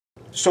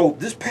So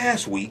this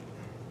past week,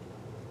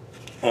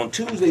 on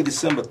Tuesday,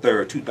 December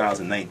 3rd,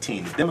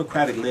 2019, the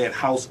Democratic-led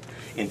House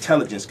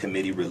Intelligence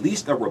Committee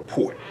released a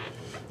report,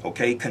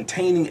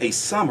 containing a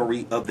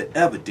summary of the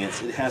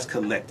evidence it has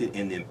collected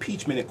in the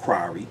impeachment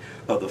inquiry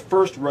of the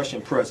first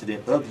Russian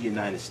president of the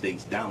United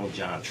States, Donald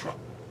John Trump.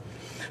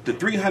 The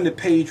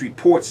 300-page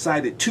report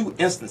cited two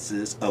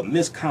instances of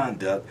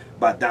misconduct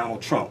by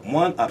Donald Trump.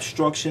 One,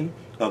 obstruction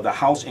of the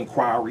House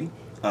inquiry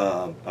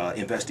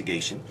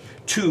investigation.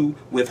 Two,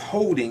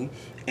 withholding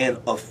an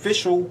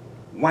official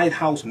White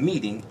House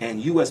meeting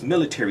and U.S.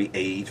 military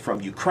aid from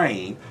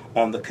Ukraine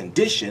on the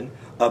condition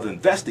of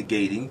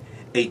investigating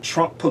a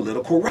Trump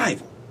political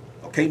rival.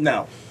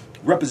 Now,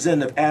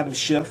 Representative Adam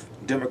Schiff,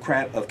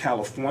 Democrat of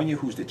California,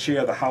 who's the chair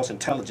of the House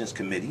Intelligence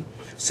Committee,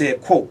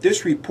 said, quote,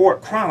 "This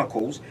report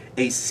chronicles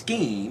a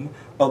scheme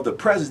of the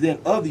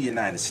President of the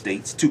United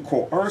States to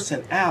coerce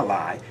an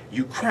ally,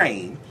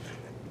 Ukraine,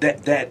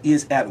 that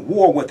is at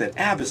war with an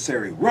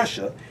adversary,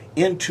 Russia,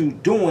 into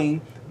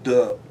doing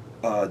the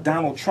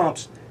Donald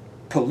Trump's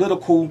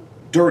political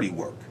dirty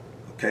work."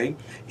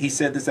 He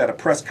said this at a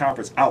press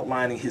conference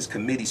outlining his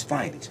committee's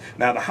findings.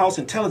 Now, the House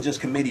Intelligence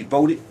Committee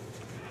voted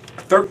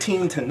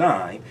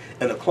 13-9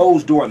 in a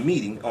closed-door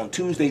meeting on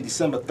Tuesday,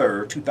 December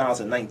 3rd,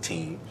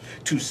 2019,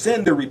 to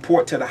send the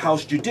report to the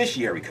House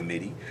Judiciary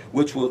Committee,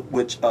 which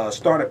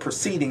started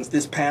proceedings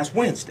this past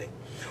Wednesday.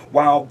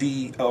 While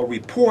the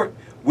report,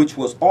 which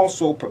was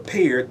also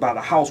prepared by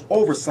the House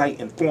Oversight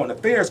and Foreign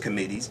Affairs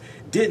Committees,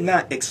 did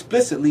not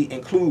explicitly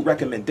include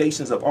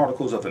recommendations of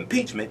articles of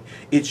impeachment,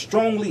 it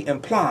strongly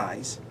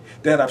implies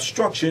that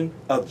obstruction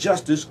of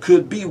justice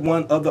could be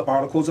one of the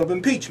articles of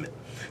impeachment.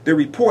 The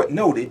report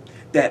noted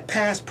that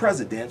past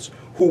presidents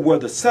who were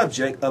the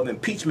subject of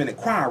impeachment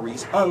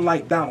inquiries,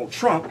 unlike Donald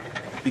Trump,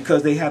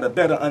 because they had a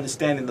better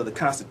understanding of the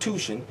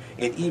Constitution,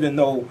 and even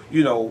though,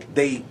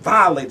 they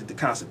violated the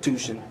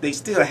Constitution, they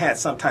still had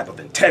some type of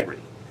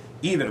integrity.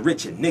 Even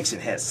Richard Nixon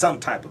had some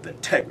type of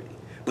integrity,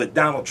 but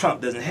Donald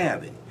Trump doesn't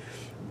have any.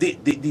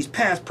 These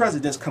past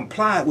presidents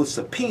complied with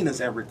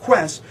subpoenas and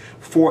requests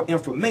for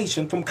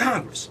information from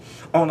Congress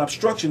on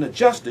obstruction of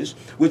justice,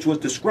 which was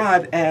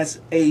described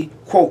as a,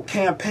 quote,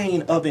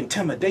 campaign of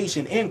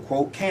intimidation, end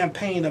quote,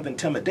 campaign of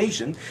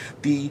intimidation.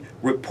 The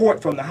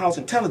report from the House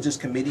Intelligence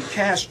Committee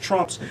cast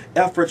Trump's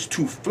efforts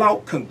to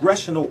flout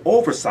congressional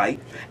oversight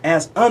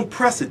as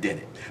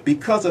unprecedented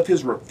because of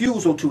his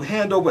refusal to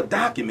hand over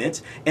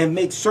documents and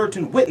make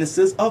certain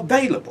witnesses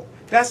available.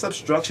 That's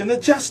obstruction of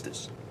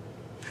justice.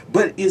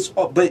 But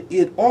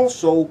it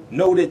also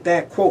noted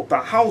that, quote, the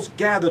House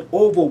gathered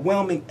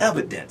overwhelming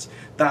evidence.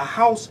 The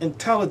House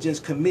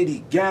Intelligence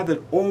Committee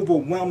gathered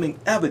overwhelming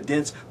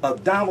evidence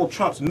of Donald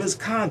Trump's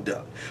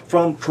misconduct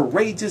from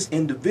courageous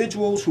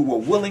individuals who were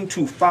willing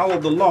to follow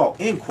the law,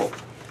 end quote.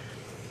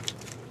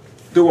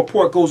 The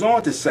report goes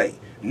on to say,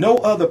 no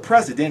other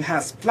president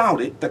has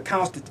flouted the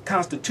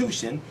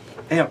Constitution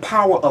and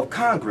power of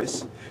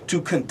Congress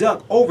to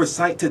conduct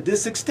oversight to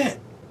this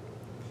extent.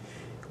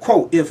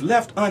 Quote, if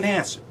left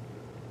unanswered,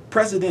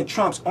 President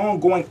Trump's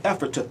ongoing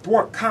effort to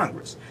thwart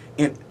Congress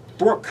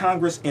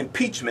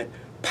impeachment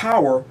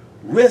power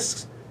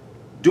risks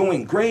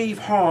doing grave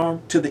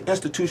harm to the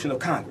institution of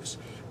Congress,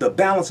 the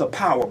balance of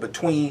power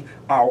between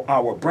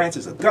our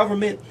branches of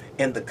government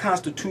and the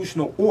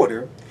constitutional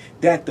order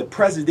that the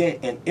president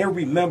and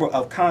every member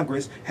of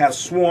Congress have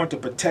sworn to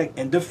protect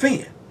and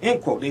defend,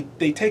 end quote.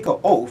 They take an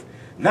oath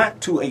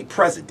not to a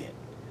president.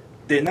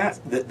 They're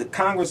not, the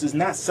Congress is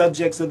not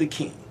subjects of the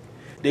king.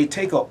 They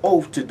take an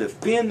oath to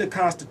defend the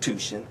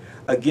Constitution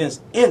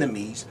against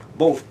enemies,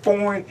 both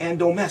foreign and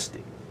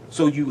domestic.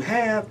 So you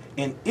have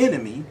an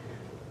enemy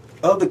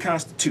of the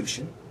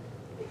Constitution,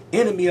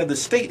 enemy of the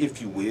state,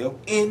 if you will,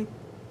 in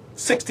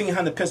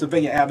 1600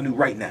 Pennsylvania Avenue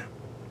right now.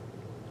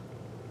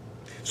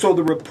 So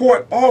the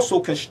report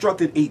also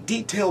constructed a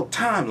detailed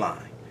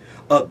timeline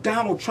of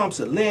Donald Trump's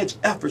alleged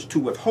efforts to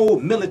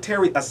withhold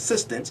military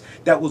assistance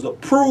that was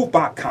approved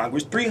by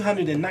Congress,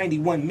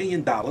 $391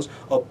 million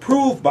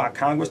approved by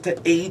Congress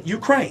to aid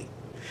Ukraine,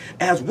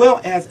 as well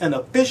as an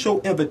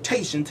official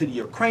invitation to the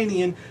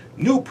Ukrainian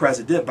new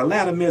president,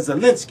 Volodymyr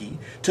Zelensky,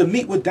 to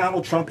meet with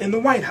Donald Trump in the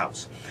White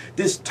House.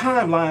 This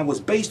timeline was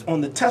based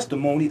on the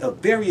testimony of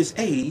various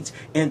aides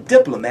and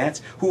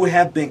diplomats who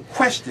have been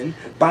questioned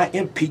by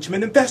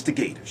impeachment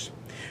investigators.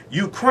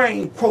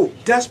 Ukraine, quote,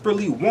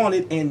 desperately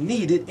wanted and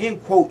needed,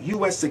 end quote,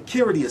 U.S.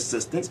 security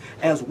assistance,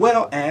 as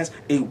well as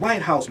a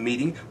White House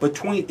meeting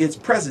between its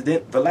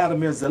president,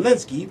 Volodymyr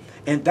Zelensky,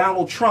 and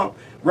Donald Trump,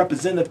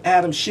 Representative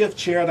Adam Schiff,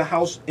 chair of the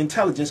House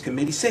Intelligence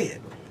Committee, said.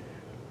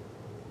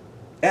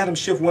 Adam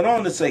Schiff went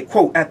on to say,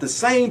 quote, at the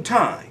same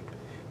time,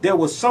 there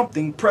was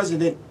something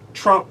President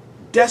Trump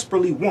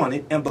desperately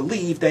wanted and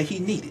believed that he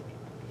needed.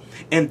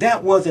 And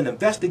that was an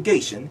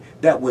investigation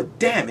that would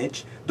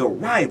damage the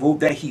rival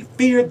that he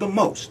feared the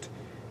most,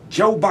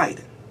 Joe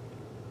Biden.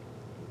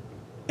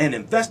 An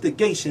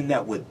investigation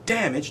that would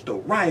damage the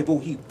rival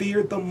he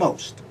feared the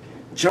most,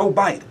 Joe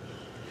Biden.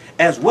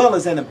 As well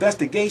as an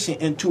investigation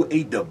into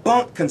a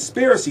debunked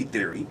conspiracy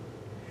theory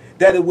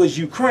that it was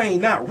Ukraine,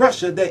 not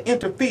Russia, that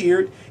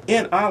interfered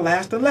in our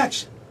last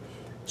election.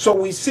 So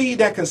we see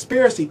that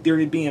conspiracy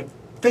theory being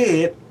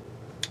fed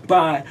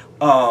by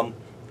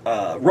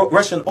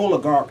Russian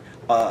oligarch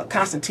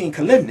Konstantin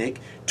Kilimnik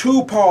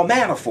to Paul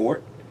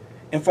Manafort,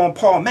 and from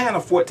Paul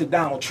Manafort to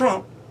Donald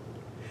Trump.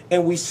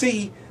 And we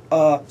see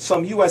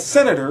some U.S.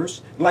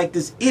 senators, like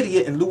this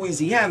idiot in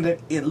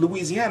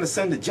Louisiana,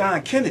 Senator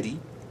John Kennedy,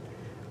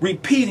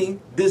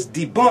 repeating this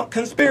debunked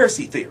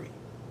conspiracy theory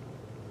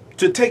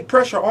to take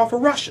pressure off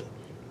of Russia.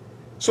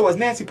 So as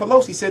Nancy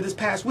Pelosi said this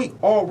past week,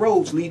 all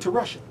roads lead to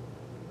Russia.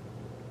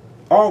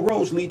 All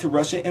roads lead to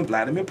Russia and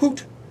Vladimir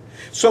Putin.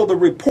 So the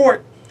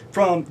report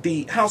from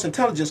the House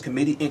Intelligence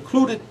Committee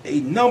included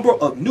a number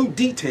of new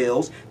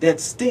details that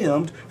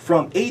stemmed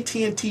from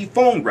AT&T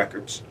phone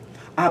records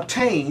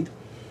obtained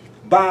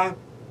by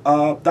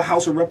the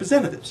House of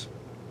Representatives,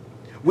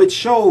 which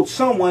showed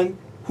someone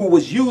who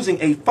was using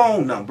a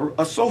phone number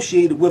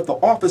associated with the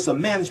Office of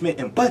Management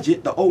and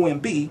Budget, the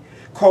OMB,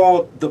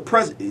 called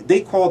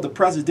the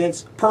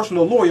president's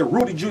personal lawyer,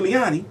 Rudy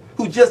Giuliani,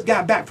 who just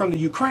got back from the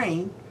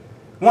Ukraine,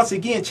 once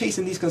again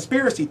chasing these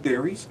conspiracy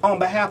theories on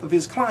behalf of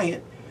his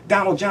client,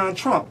 Donald John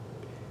Trump.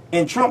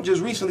 And Trump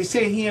just recently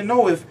said he didn't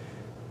know if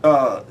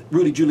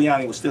Rudy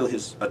Giuliani was still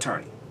his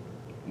attorney.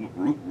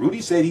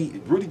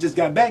 Rudy just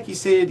got back. He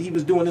said he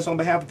was doing this on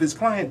behalf of his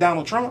client,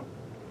 Donald Trump.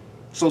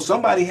 So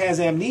somebody has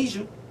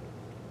amnesia.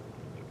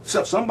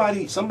 So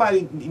somebody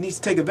needs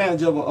to take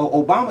advantage of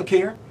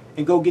Obamacare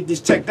and go get this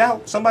checked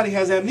out. Somebody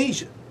has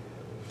amnesia.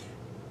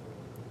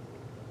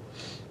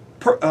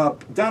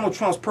 Donald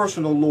Trump's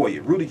personal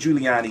lawyer, Rudy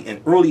Giuliani,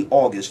 in early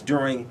August,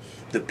 during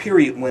the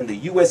period when the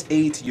U.S.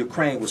 aid to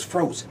Ukraine was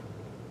frozen.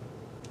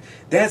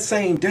 That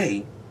same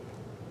day,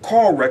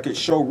 call records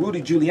show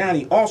Rudy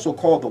Giuliani also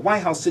called the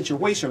White House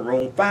Situation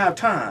Room 5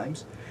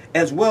 times,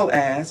 as well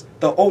as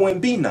the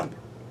OMB number.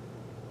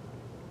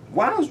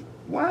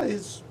 Why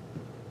is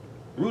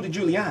Rudy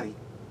Giuliani,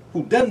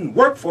 who doesn't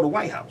work for the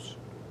White House?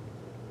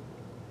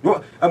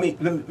 Well, I mean,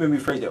 let me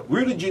rephrase that.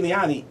 Rudy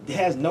Giuliani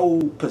has no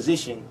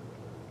position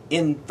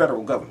in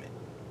federal government.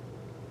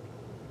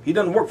 He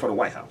doesn't work for the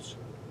White House.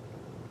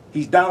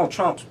 He's Donald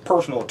Trump's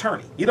personal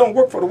attorney. He don't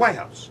work for the White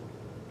House.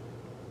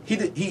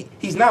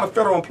 He's not a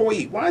federal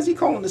employee. Why is he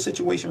calling the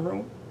Situation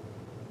Room?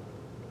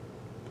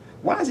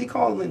 Why is he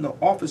calling the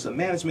Office of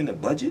Management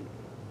and Budget?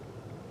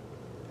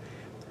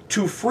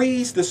 To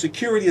freeze the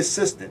security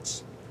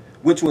assistance,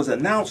 which was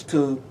announced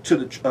to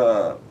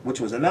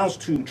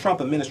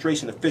Trump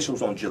administration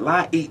officials on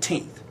July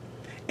 18th,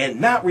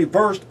 and not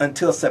reversed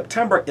until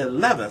September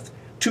 11th,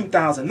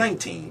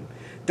 2019,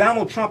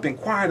 Donald Trump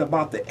inquired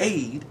about the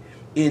aid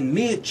in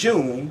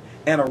mid-June,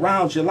 and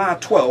around July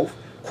 12th,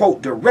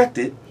 quote,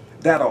 directed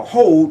that a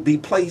hold be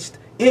placed,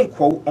 end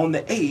quote, on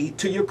the aid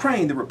to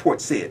Ukraine, the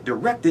report said.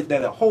 Directed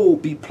that a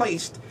hold be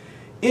placed,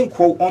 end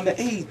quote, on the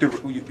aid,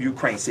 the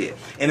Ukraine said.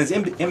 And as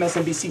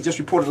MSNBC just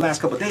reported the last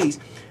couple of days,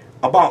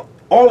 about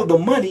all of the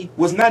money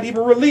was not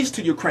even released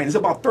to Ukraine. It's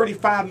about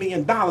 $35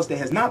 million that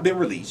has not been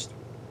released.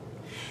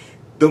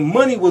 The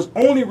money was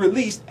only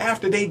released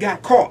after they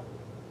got caught.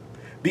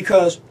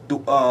 Because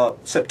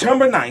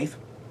September 9th,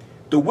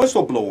 the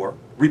whistleblower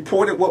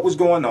reported what was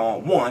going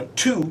on. 1,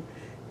 2,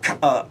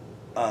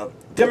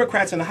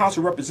 Democrats in the House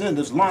of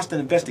Representatives launched an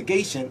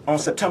investigation on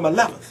September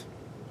 11th.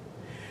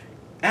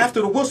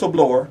 After the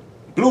whistleblower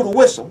blew the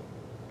whistle,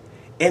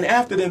 and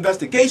after the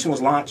investigation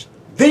was launched,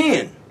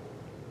 then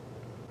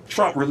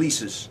Trump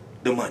releases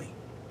the money.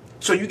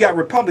 So you got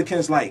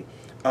Republicans like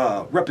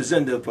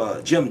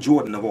Representative Jim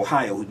Jordan of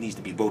Ohio, who needs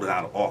to be voted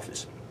out of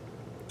office,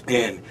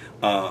 and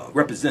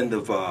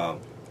Representative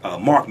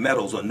Mark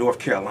Meadows of North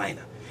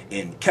Carolina,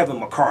 and Kevin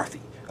McCarthy,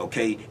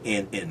 okay,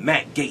 and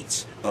Matt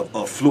Gaetz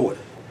of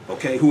Florida,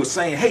 okay, who is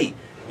saying, hey,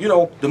 you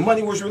know, the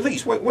money was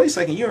released. Wait a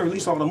second, you didn't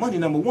release all the money,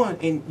 number one,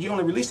 and you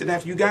only released it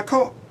after you got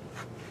caught.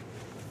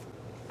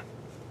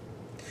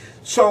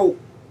 So,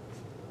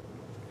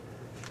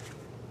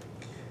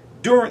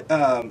 during,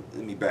 let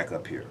me back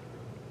up here.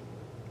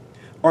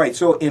 All right,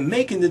 so in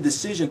making the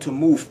decision to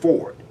move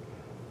forward,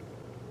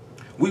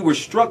 we were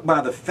struck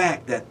by the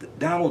fact that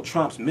Donald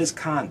Trump's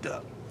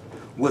misconduct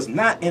was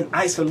not an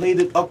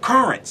isolated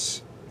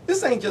occurrence.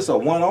 This ain't just a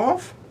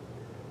one-off.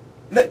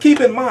 Now, keep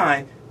in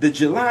mind the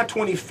July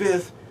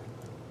 25th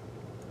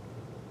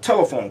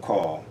telephone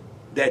call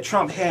that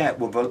Trump had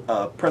with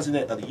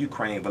President of the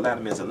Ukraine,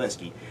 Volodymyr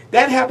Zelensky.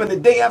 That happened the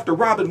day after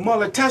Robert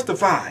Mueller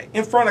testified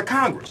in front of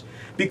Congress,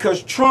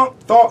 because Trump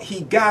thought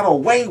he got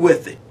away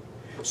with it.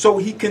 So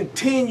he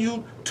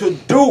continued to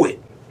do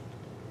it.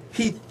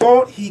 He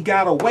thought he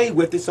got away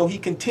with it, so he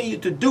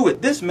continued to do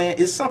it. This man,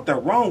 is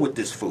something wrong with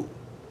this fool.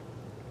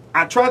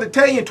 I tried to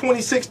tell you in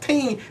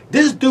 2016,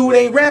 this dude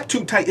ain't wrapped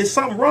too tight. There's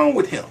something wrong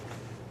with him.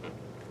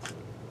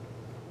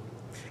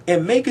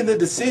 In making the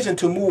decision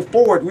to move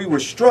forward, we were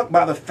struck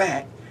by the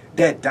fact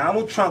that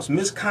Donald Trump's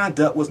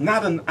misconduct was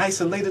not an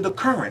isolated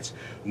occurrence,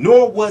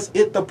 nor was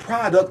it the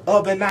product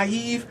of a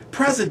naive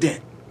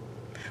president.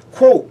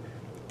 Quote,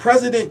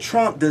 President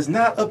Trump does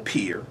not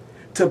appear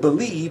to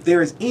believe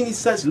there is any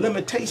such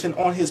limitation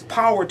on his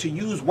power to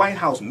use White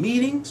House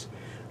meetings,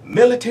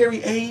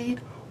 military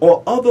aid,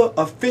 or other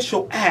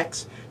official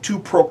acts to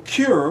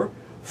procure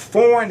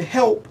foreign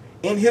help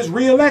in his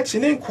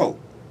re-election, end quote.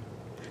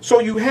 So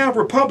you have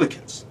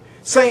Republicans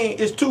saying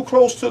it's too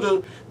close to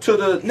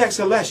the next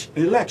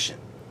election.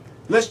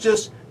 Let's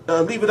just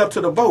leave it up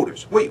to the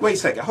voters. Wait a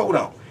second, hold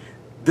on.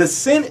 The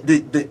Senate,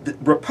 the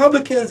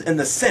Republicans in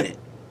the Senate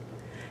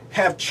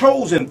have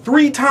chosen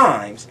 3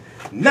 times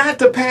not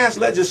to pass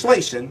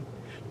legislation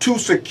to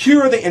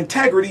secure the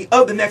integrity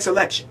of the next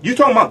election. You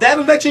talking about that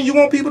election? You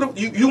want people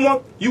to you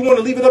want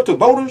to leave it up to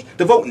voters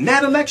to vote in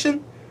that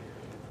election?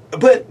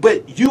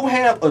 But you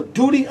have a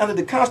duty under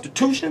the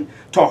Constitution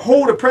to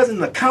hold the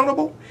president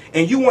accountable,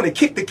 and you want to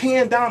kick the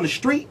can down the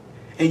street,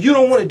 and you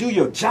don't want to do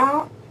your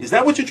job? Is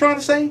that what you're trying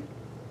to say?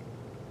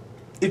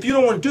 If you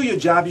don't want to do your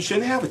job, you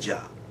shouldn't have a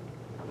job.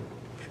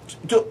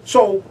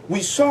 So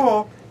we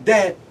saw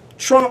that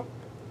Trump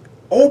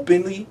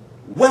openly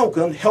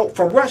welcomed help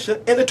from Russia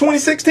in the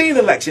 2016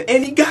 election,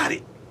 and he got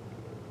it.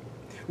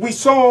 We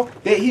saw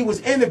that he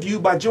was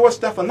interviewed by George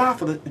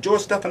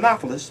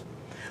Stephanopoulos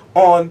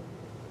on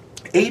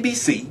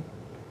ABC,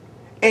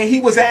 and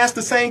he was asked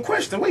the same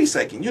question. Wait a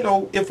second,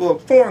 if a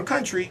foreign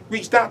country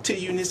reached out to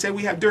you and they said,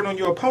 we have dirt on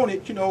your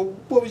opponent,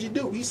 what would you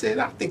do? He said,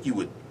 I think you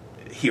would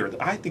hear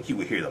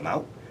them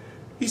out.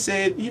 He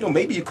said,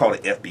 maybe you call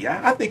it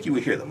FBI. I think you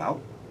would hear them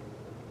out.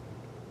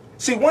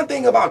 See, one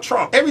thing about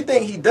Trump,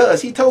 everything he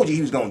does, he told you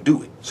he was going to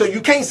do it. So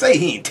you can't say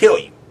he didn't tell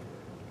you.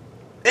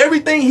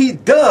 Everything he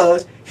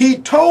does, he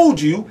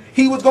told you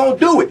he was going to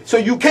do it. So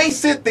you can't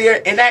sit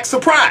there and act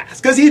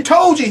surprised, because he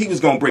told you he was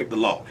going to break the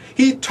law.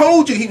 He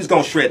told you he was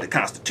going to shred the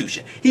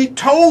Constitution. He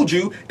told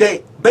you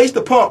that based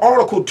upon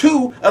Article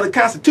 2 of the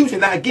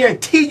Constitution, now I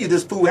guarantee you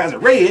this fool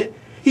hasn't read,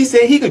 he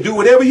said he could do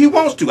whatever he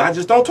wants to. I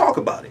just don't talk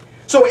about it.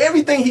 So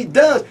everything he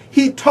does,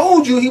 he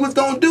told you he was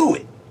going to do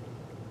it.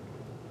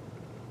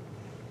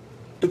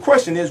 The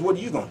question is, what are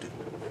you going to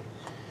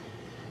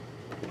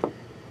do?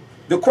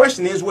 The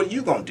question is, what are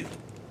you going to do?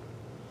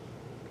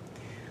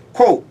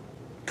 Quote,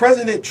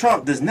 President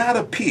Trump does not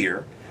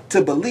appear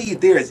to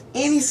believe there is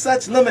any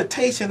such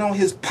limitation on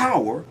his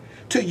power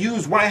to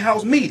use White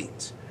House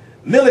meetings,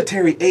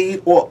 military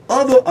aid, or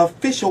other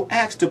official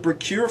acts to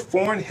procure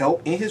foreign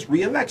help in his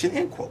re-election,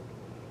 end quote.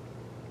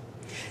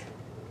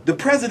 The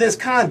president's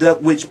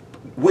conduct, which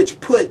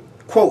put,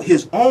 quote,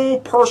 his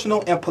own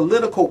personal and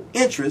political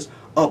interests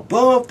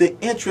above the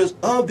interests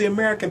of the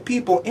American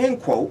people,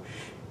 end quote,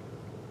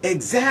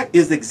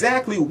 is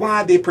exactly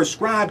why they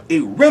prescribed a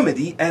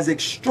remedy as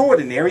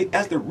extraordinary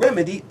as the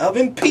remedy of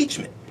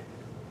impeachment,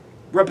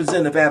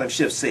 Representative Adam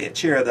Schiff said,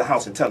 chair of the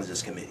House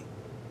Intelligence Committee.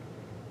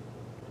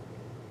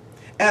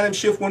 Adam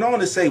Schiff went on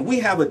to say, we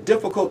have a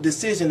difficult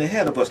decision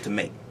ahead of us to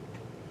make.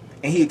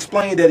 And he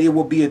explained that it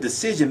will be a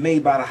decision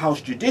made by the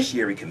House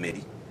Judiciary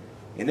Committee,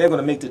 and they're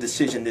going to make the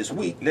decision this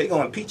week. They're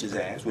going to impeach his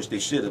ass, which they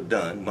should have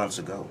done months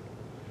ago.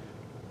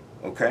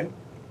 Okay?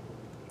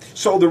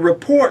 So the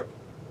report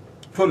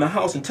from the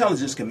House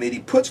Intelligence Committee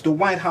puts the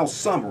White House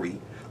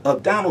summary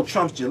of Donald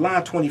Trump's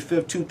July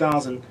 25,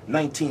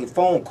 2019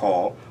 phone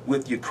call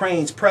with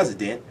Ukraine's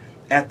president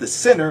at the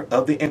center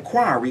of the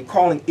inquiry,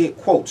 calling it,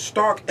 quote,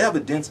 stark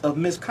evidence of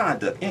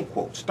misconduct, end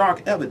quote,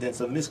 stark evidence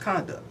of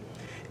misconduct,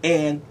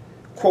 and,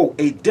 quote,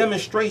 a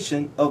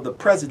demonstration of the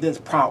president's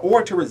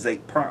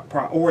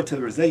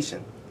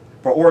prioritization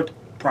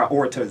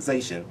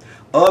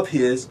of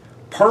his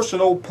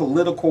personal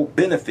political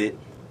benefit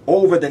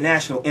over the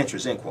national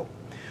interest, end quote.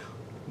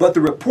 But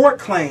the report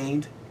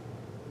claimed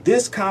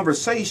this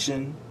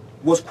conversation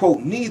was,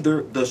 quote,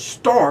 neither the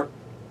start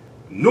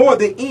nor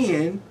the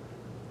end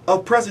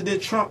of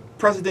President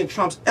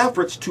Trump's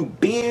efforts to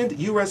bend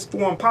U.S.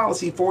 foreign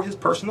policy for his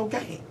personal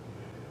gain.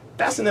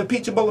 That's an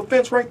impeachable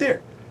offense right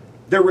there.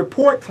 The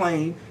report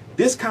claimed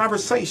this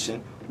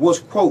conversation was,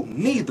 quote,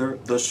 neither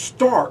the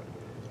start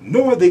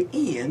nor the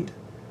end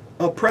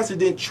of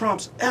President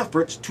Trump's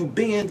efforts to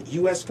bend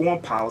U.S.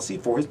 foreign policy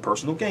for his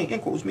personal gain,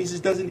 end quote, which means he's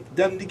done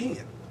it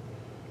again.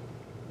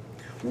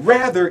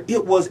 Rather,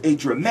 it was a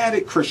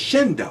dramatic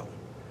crescendo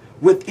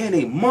within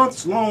a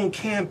months-long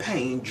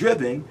campaign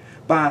driven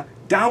by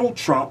Donald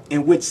Trump,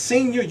 in which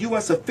senior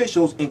U.S.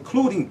 officials,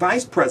 including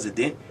Vice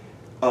President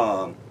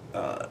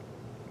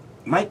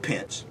Mike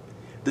Pence,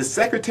 the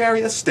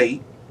Secretary of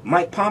State,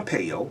 Mike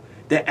Pompeo,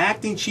 the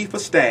Acting Chief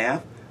of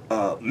Staff,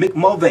 Mick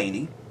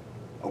Mulvaney,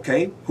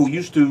 okay, who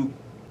used to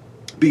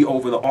be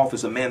over the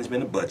Office of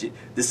Management and Budget,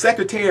 the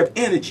Secretary of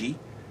Energy,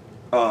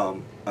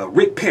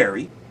 Rick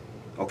Perry,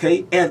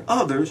 okay, and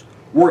others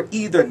were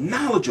either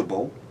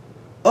knowledgeable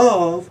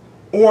of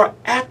or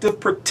active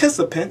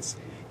participants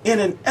in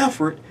an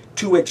effort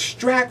to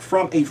extract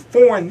from a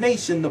foreign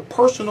nation the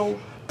personal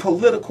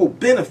political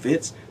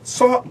benefits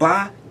sought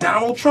by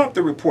Donald Trump,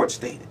 the report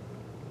stated.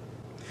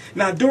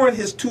 Now, during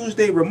his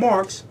Tuesday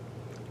remarks,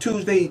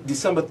 Tuesday,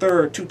 December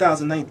 3rd,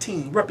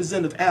 2019,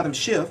 Representative Adam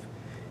Schiff,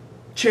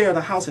 chair of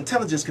the House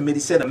Intelligence Committee,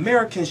 said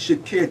Americans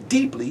should care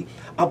deeply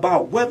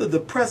about whether the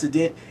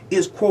president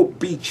is, quote,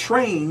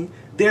 betraying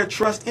their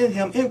trust in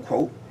him, end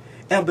quote,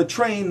 and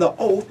betraying the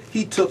oath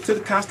he took to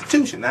the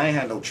Constitution. I ain't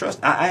had no trust.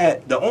 I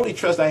had the only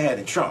trust I had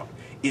in Trump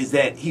is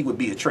that he would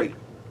be a traitor.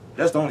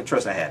 That's the only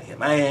trust I had in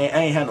him. I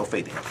ain't had no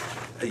faith in him.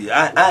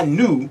 I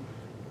knew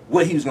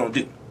what he was going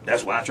to do.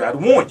 That's why I tried to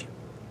warn you.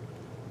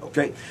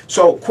 Okay?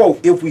 So,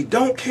 quote, if we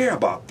don't care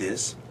about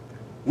this,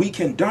 we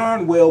can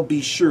darn well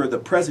be sure the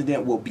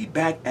president will be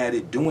back at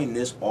it doing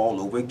this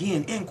all over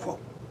again, end quote.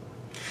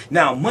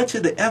 Now, much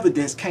of the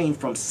evidence came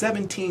from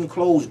 17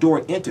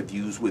 closed-door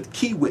interviews with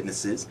key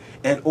witnesses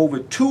and over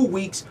 2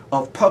 weeks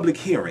of public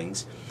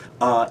hearings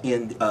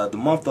in the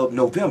month of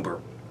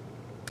November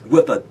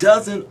with a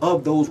dozen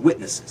of those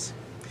witnesses.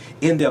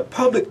 In their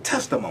public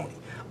testimony,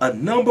 a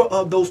number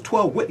of those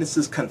 12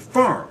 witnesses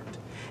confirmed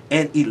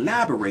and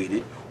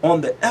elaborated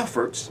on the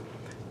efforts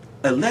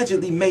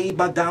allegedly made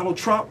by Donald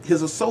Trump,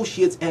 his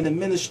associates, and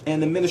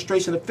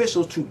administration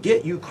officials to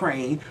get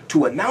Ukraine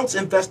to announce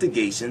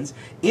investigations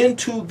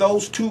into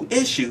those two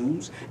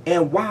issues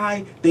and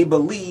why they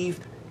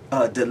believe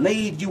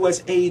delayed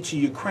U.S. aid to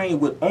Ukraine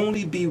would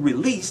only be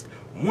released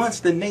once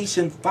the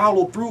nation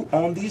followed through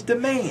on these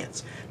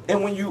demands.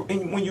 And when you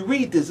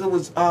read this, it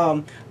was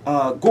Gordon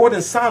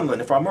Sondland,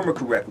 if I remember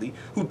correctly,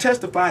 who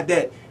testified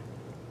that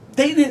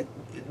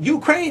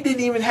Ukraine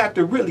didn't even have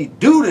to really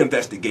do the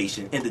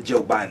investigation into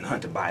Joe Biden and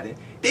Hunter Biden.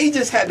 They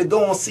just had to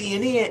go on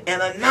CNN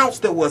and announce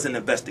there was an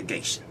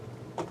investigation.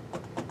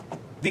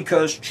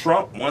 Because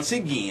Trump, once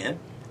again,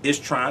 is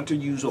trying to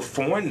use a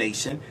foreign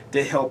nation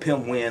to help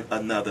him win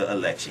another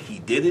election. He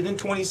did it in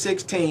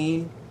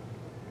 2016.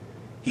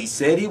 He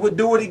said he would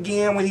do it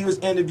again when he was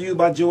interviewed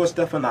by George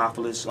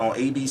Stephanopoulos on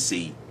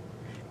ABC.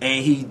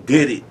 And he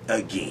did it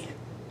again.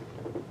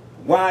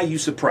 Why are you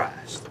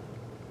surprised?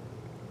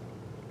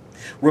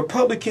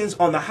 Republicans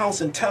on the House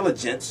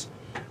Intelligence,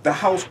 the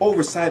House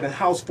Oversight, and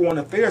House Foreign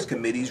Affairs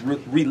Committees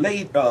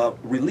released a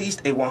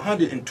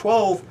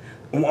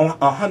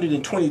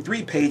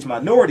 123-page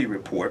minority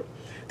report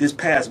this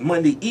past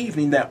Monday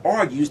evening that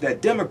argues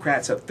that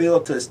Democrats have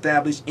failed to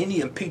establish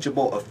any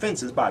impeachable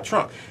offenses by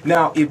Trump.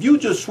 Now, if you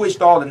just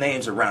switched all the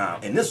names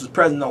around, and this was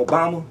President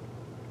Obama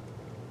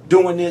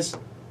doing this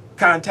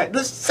contact,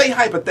 let's say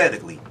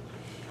hypothetically,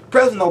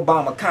 President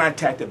Obama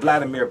contacted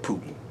Vladimir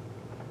Putin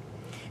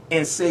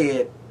and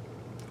said,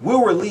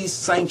 we'll release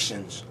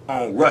sanctions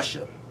on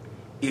Russia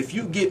if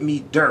you get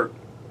me dirt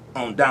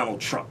on Donald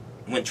Trump.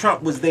 When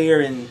Trump was there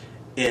in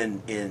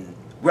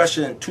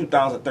Russia in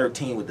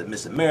 2013 with the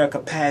Miss America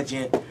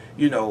pageant,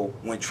 you know,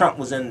 when Trump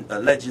was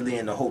allegedly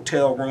in the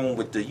hotel room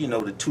with the, you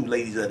know, the two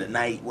ladies of the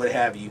night, what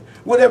have you,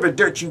 whatever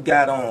dirt you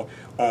got on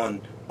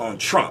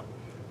Trump,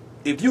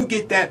 if you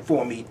get that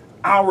for me,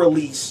 I'll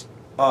release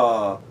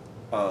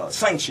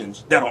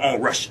sanctions that are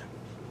on Russia.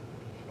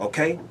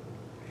 Okay?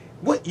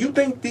 What, you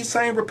think these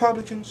same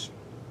Republicans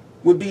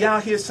would be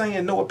out here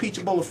saying no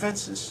impeachable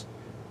offenses?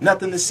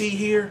 Nothing to see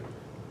here?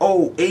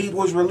 Oh, aid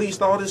was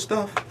released, all this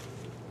stuff?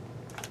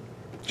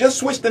 Just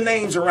switch the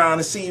names around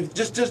and see if,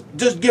 just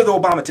give the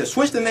Obama test.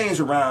 Switch the names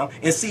around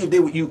and see if they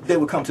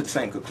would come to the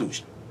same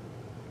conclusion.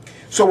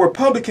 So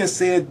Republicans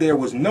said there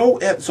was no,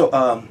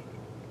 so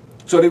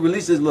they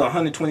released this little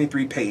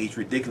 123-page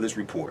ridiculous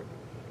report,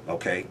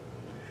 okay,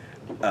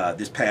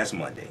 this past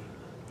Monday.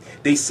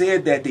 They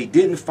said that they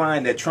didn't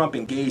find that Trump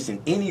engaged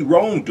in any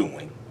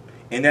wrongdoing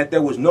and that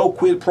there was no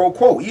quid pro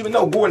quo, even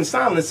though Gordon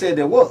Sondland said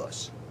there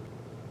was.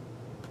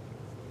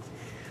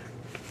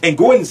 And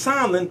Gordon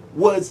Sondland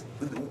was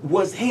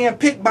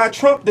handpicked by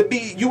Trump to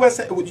be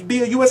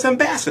a U.S.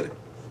 ambassador.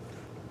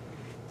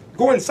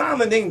 Gordon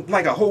Sondland ain't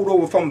like a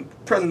holdover from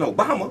President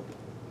Obama.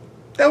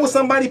 That was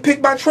somebody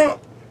picked by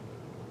Trump.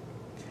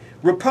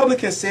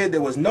 Republicans said there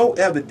was no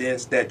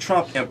evidence that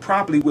Trump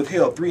improperly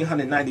withheld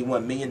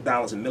 $391 million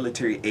in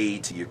military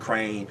aid to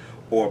Ukraine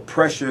or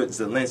pressured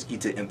Zelensky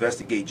to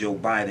investigate Joe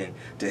Biden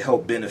to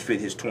help benefit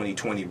his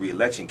 2020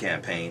 re-election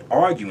campaign,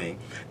 arguing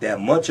that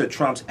much of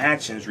Trump's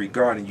actions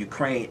regarding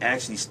Ukraine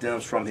actually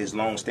stems from his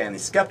long-standing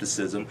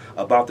skepticism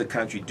about the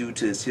country due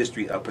to his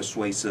history of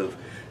persuasive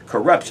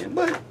corruption.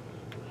 But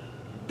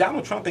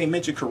Donald Trump ain't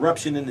mentioned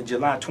corruption in the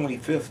July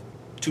 25th,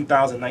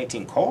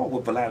 2019 call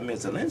with Vladimir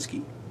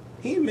Zelensky.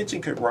 He didn't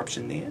mention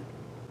corruption then.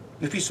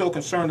 If he's so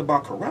concerned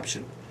about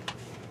corruption.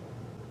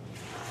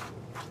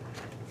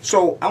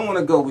 So I want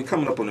to go, we're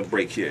coming up on a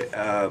break here.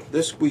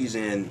 Let's squeeze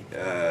in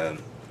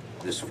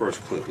this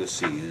first clip. Let's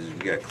see,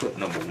 we got clip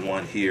number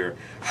 1 here.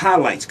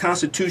 Highlights,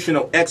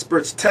 constitutional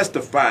experts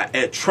testify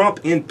at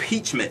Trump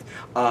impeachment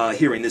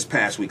hearing this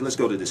past week. Let's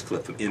go to this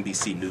clip from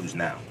NBC News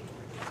Now.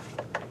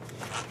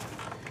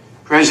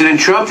 President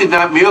Trump did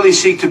not merely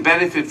seek to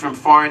benefit from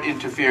foreign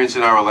interference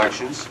in our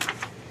elections.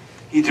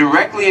 He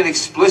directly and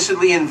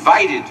explicitly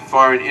invited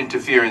foreign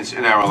interference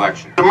in our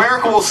election.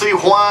 America will see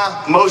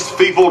why most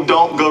people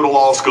don't go to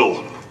law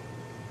school.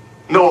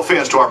 No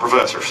offense to our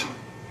professors.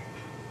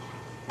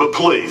 But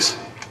please,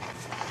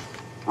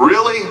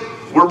 really,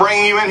 we're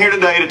bringing you in here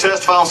today to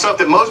testify on stuff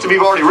that most of you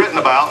have already written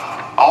about,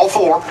 all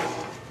four,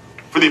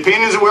 for the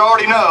opinions that we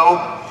already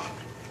know,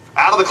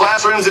 out of the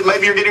classrooms that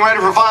maybe you're getting ready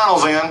for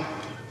finals in,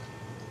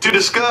 to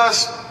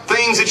discuss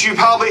things that you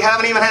probably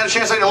haven't even had a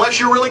chance to, unless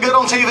you're really good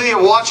on TV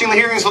and watching the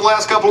hearings for the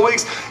last couple of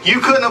weeks, you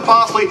couldn't have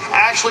possibly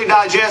actually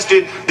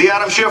digested the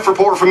Adam Schiff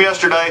report from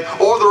yesterday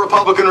or the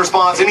Republican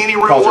response in any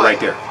real way. Pause it right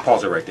there.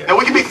 Pause it right there. And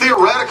we can be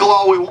theoretical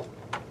all we want.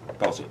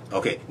 Pause it.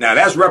 Okay. Now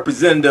that's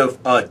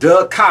Representative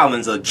Doug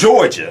Collins of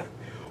Georgia,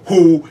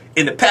 who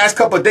in the past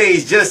couple of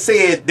days just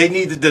said they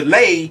need to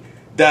delay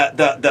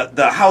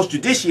the House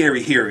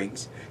Judiciary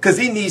hearings because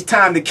he needs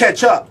time to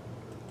catch up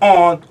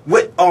on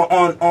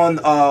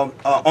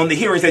the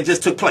hearings that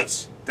just took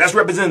place. That's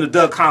Representative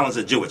Doug Collins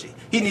of Georgia.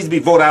 He needs to be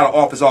voted out of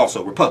office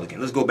also, Republican.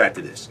 Let's go back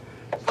to this.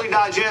 We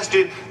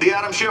digested the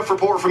Adam Schiff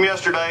report from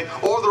yesterday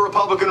or the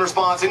Republican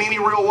response in any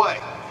real way.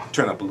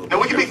 Turn up a little bit.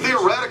 Now we can be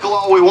theoretical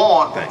all we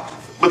want,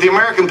 but the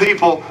American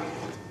people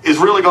is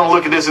really going to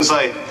look at this and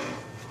say,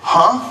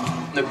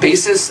 huh? On the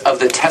basis of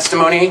the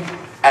testimony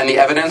and the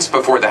evidence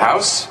before the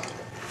House,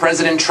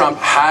 President Trump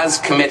has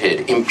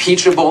committed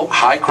impeachable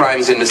high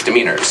crimes and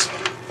misdemeanors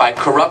by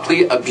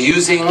corruptly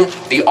abusing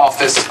the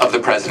office of the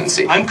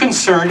presidency. I'm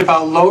concerned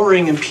about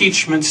lowering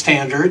impeachment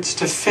standards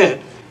to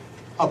fit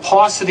a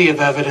paucity of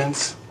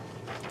evidence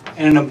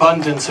and an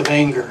abundance of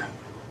anger.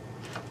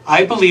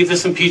 I believe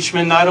this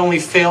impeachment not only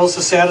fails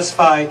to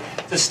satisfy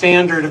the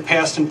standard of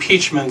past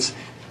impeachments,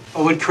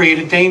 but would create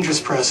a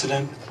dangerous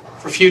precedent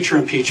for future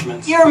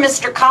impeachments. Here,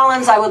 Mr.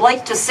 Collins, I would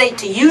like to say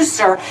to you,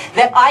 sir,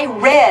 that I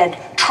read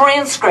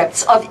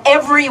transcripts of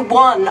every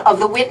one of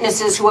the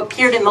witnesses who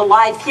appeared in the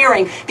live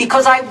hearing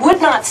because I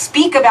would not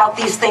speak about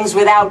these things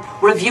without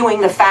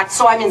reviewing the facts.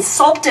 So I'm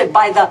insulted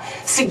by the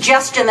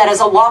suggestion that as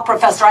a law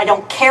professor I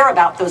don't care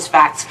about those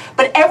facts.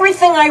 But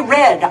everything I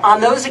read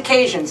on those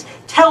occasions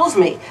tells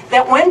me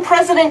that when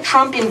President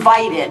Trump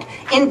invited,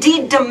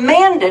 indeed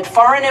demanded,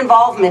 foreign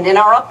involvement in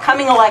our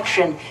upcoming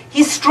election,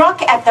 he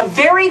struck at the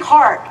very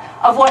heart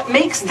of what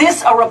makes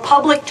this a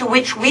republic to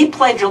which we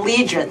pledge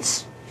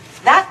allegiance.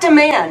 That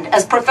demand,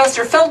 as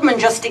Professor Feldman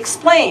just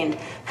explained,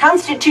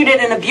 constituted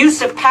an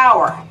abuse of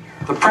power.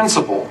 The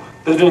principle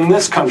that in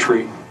this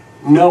country,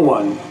 no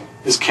one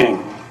is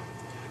king.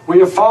 We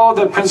have followed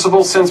that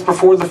principle since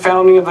before the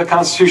founding of the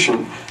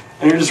Constitution,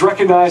 and it is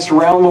recognized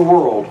around the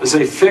world as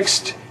a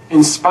fixed,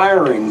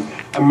 inspiring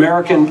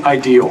American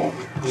ideal.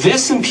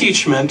 This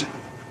impeachment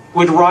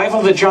would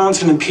rival the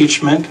Johnson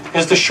impeachment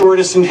as the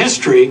shortest in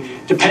history,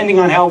 depending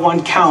on how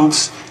one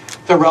counts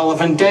the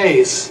relevant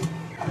days.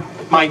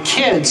 My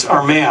kids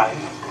are mad.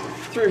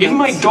 Even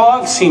my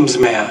dog seems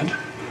mad.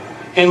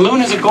 And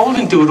Luna's a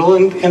golden doodle,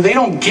 and they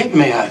don't get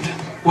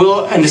mad.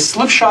 Will a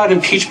slipshod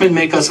impeachment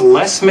make us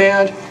less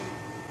mad?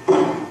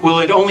 Will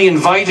it only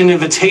invite an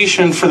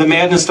invitation for the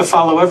madness to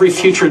follow every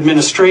future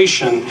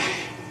administration?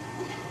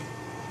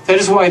 That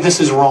is why this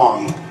is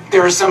wrong.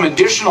 There are some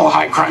additional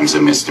high crimes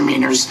and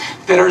misdemeanors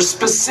that are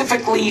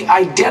specifically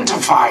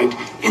identified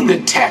in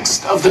the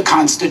text of the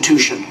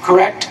Constitution,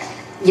 correct?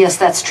 Yes,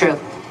 that's true.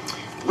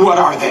 What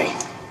are they?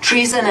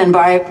 Treason and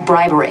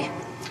bribery.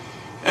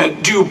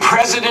 Do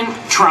President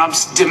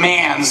Trump's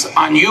demands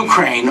on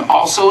Ukraine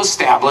also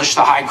establish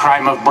the high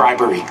crime of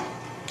bribery?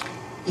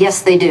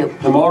 Yes, they do.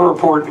 The Mueller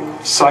report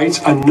cites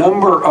a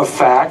number of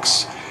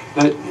facts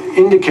that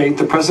indicate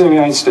the President of the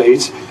United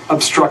States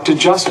obstructed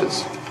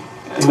justice,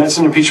 and that's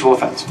an impeachable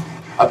offense.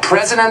 A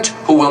president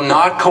who will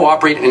not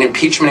cooperate in an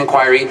impeachment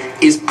inquiry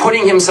is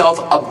putting himself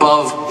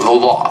above the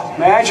law.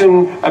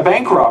 Imagine a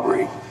bank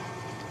robbery,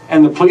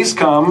 and the police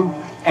come,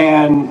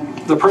 and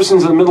the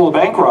person's in the middle of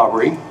bank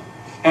robbery,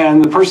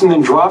 and the person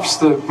then drops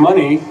the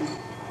money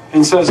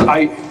and says,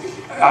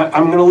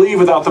 I'm going to leave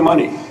without the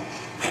money.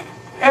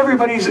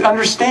 Everybody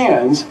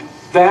understands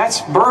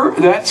that's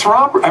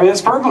robbery. I mean,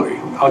 that's burglary.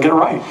 I'll get it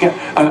right.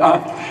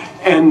 Yeah.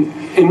 And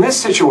in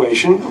this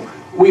situation,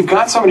 we've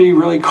got somebody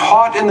really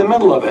caught in the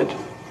middle of it,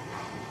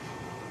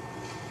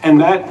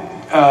 and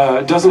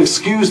that doesn't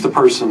excuse the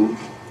person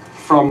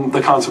from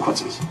the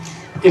consequences.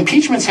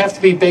 Impeachments have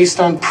to be based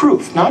on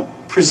proof, not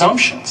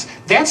presumptions.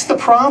 That's the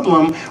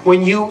problem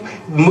when you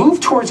move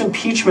towards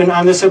impeachment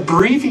on this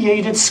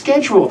abbreviated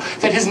schedule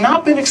that has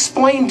not been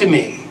explained to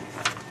me.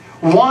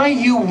 Why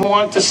you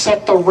want to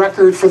set the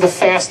record for the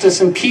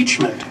fastest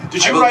impeachment.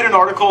 Did you write an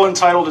article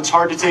entitled "It's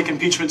Hard to Take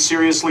Impeachment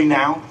Seriously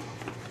Now"?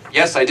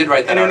 Yes, I did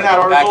write that article. And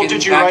in that article,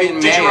 did you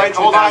write?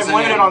 Hold on, I'm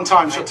limited on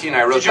time. So, did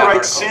you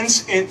write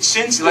since the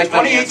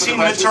 2018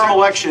 midterm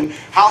election,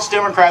 House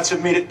Democrats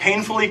have made it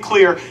painfully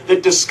clear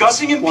that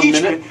discussing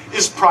impeachment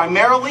is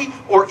primarily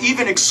or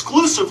even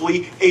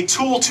exclusively a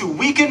tool to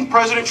weaken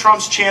President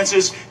Trump's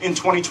chances in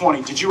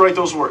 2020. Did you write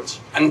those words?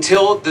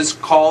 Until this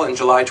call on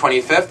July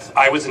 25th,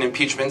 I was an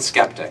impeachment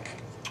skeptic.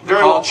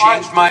 Very well.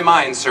 Changed my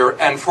mind, sir,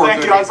 and for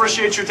thank you. I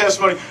appreciate your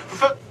testimony.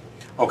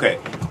 Okay.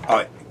 All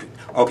right.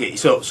 Okay,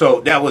 so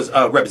that was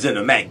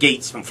Representative Matt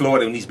Gaetz from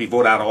Florida, who needs to be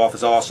voted out of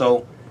office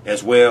also,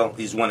 as well.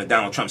 He's one of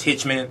Donald Trump's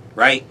hitchmen,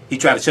 right? He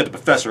tried to shut the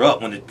professor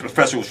up when the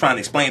professor was trying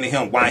to explain to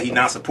him why he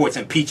now supports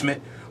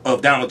impeachment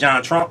of Donald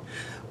John Trump.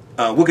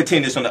 We'll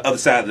continue this on the other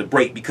side of the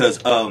break because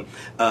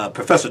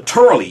Professor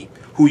Turley,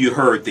 who you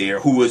heard there,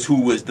 who was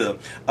the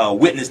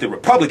witness the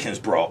Republicans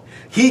brought,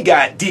 he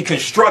got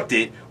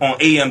deconstructed on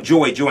AM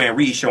Joanne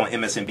Reed show on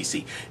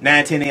MSNBC.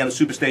 9:10 a.m. the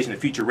Superstation, the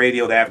Future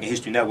Radio, the African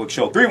History Network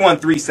show.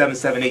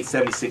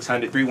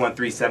 313-778-7600.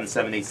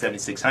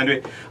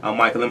 313-778-7600. I'm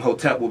Michael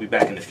Imhotep. We'll be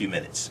back in a few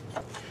minutes.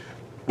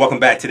 Welcome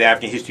back to the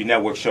African History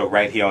Network show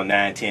right here on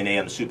 9:10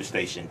 a.m. the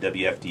Superstation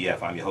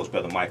WFDF. I'm your host,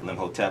 Brother Michael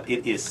Imhotep.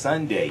 It is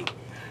Sunday,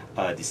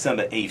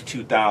 December 8th,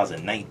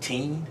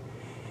 2019.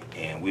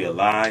 And we are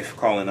live.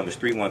 Calling numbers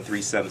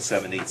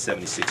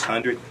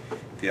 313-778-7600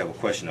 if you have a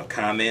question or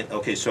comment.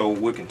 Okay, so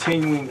we're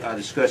continuing our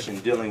discussion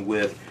dealing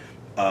with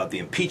the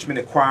impeachment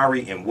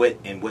inquiry and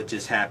what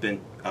just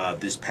happened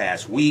this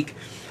past week.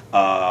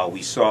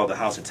 We saw the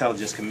House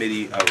Intelligence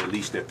Committee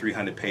release their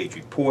 300-page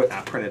report.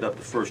 I printed up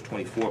the first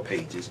 24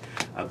 pages.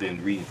 I've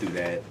been reading through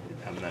that.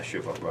 I'm not sure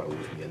if I brought it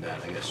with me or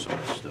not. I got so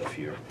much stuff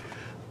here.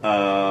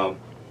 I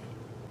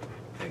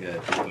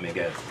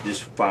got this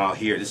file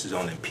here. This is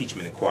on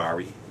impeachment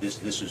inquiry.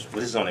 This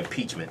is on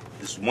impeachment.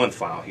 This is one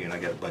file here, and I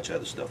got a bunch of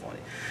other stuff on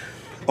it.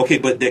 Okay,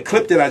 but the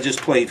clip that I just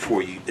played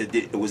for you,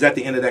 was that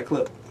the end of that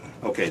clip?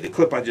 Okay, the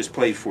clip I just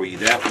played for you,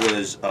 that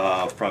was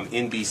from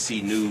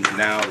NBC News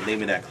Now, the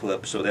name of that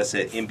clip. So that's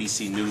at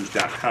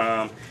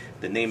NBCnews.com.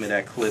 The name of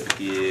that clip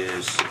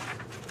is,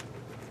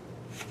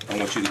 I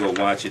want you to go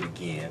watch it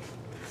again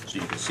so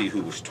you can see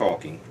who was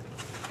talking.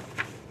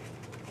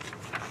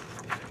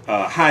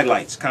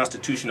 Highlights,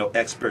 constitutional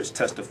experts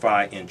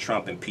testify in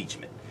Trump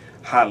impeachment.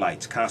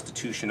 Highlights,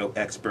 constitutional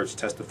experts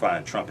testify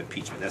in Trump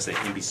impeachment. That's at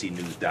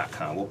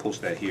NBCnews.com. We'll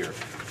post that here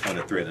on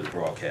the thread of the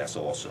broadcast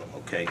also,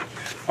 okay?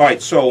 All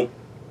right, so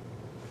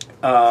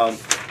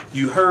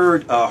you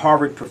heard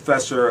Harvard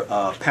professor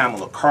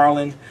Pamela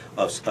Karlan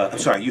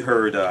you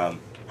heard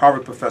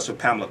Harvard professor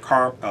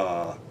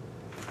Pamela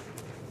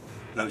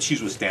no,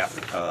 she was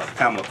Stanford.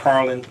 Pamela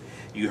Karlan.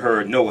 You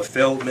heard Noah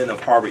Feldman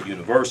of Harvard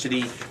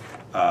University.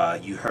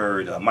 You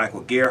heard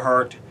Michael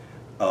Gerhardt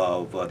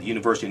of the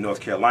University of North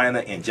Carolina,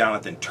 and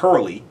Jonathan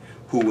Turley,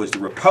 who was the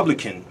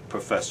Republican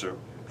professor.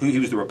 He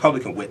was the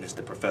Republican witness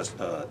that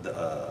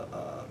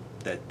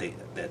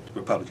that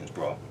Republicans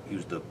brought. He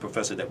was the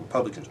professor that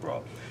Republicans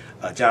brought.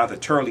 Jonathan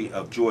Turley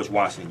of George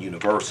Washington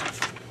University.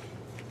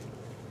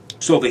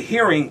 So the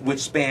hearing, which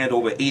spanned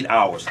over 8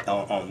 hours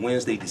on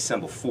Wednesday,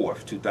 December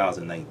 4th,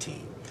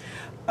 2019,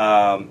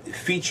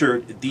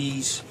 featured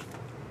these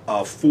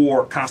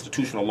 4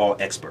 constitutional law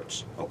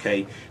experts,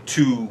 okay,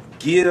 to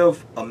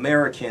give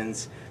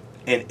Americans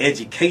an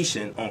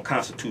education on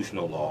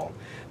constitutional law,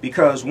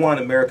 because 1,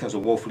 Americans are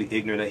woefully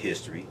ignorant of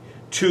history.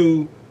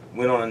 2,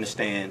 we don't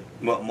understand,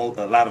 a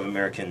lot of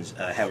Americans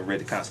haven't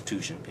read the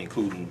Constitution,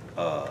 including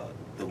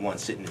the one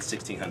sitting in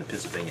 1600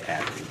 Pennsylvania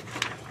Avenue,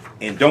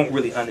 and don't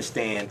really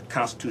understand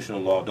constitutional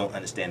law, don't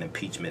understand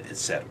impeachment,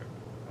 etc.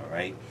 All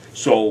right,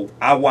 so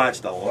I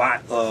watched a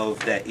lot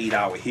of that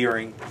 8-hour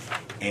hearing,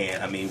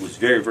 and I mean, it was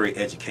very, very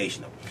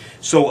educational.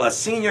 So a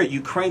senior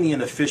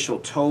Ukrainian official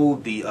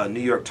told the New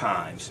York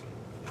Times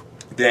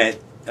that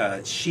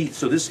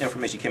so this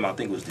information came out, I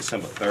think it was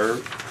December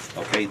 3rd.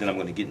 Okay, then I'm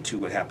going to get into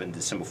what happened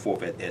December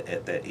 4th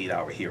at that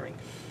 8-hour hearing.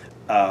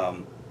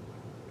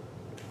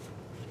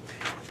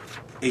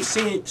 A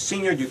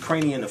senior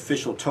Ukrainian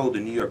official told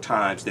the New York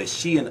Times that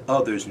she and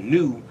others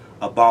knew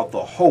about the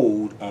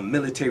hold on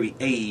military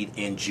aid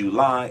in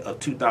July of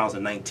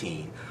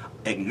 2019,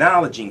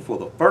 acknowledging for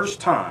the first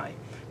time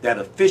that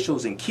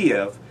officials in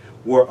Kiev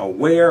were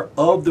aware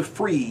of the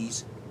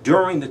freeze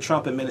during the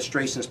Trump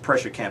administration's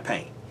pressure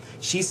campaign.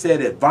 She said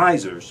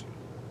advisors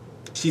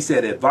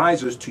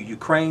to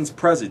Ukraine's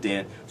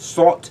president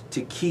sought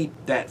to keep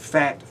that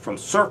fact from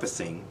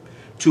surfacing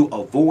to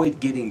avoid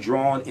getting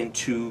drawn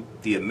into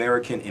the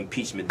American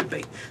impeachment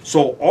debate.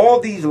 So all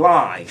these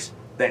lies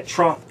that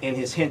Trump and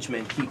his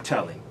henchmen keep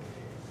telling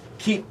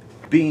keep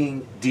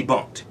being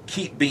debunked,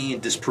 keep being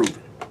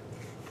disproven.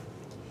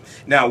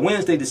 Now,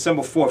 Wednesday,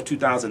 December 4th,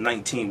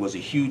 2019 was a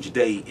huge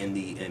day in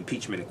the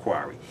impeachment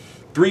inquiry.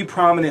 3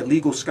 prominent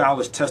legal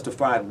scholars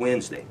testified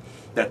Wednesday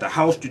that at the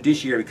House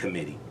Judiciary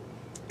Committee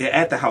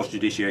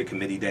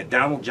that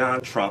Donald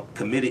John Trump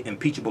committed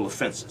impeachable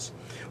offenses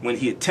when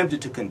he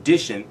attempted to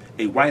condition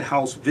a White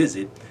House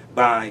visit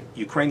by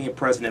Ukrainian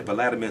President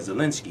Vladimir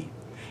Zelensky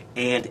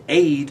and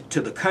aid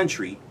to the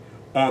country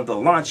on the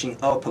launching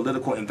of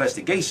political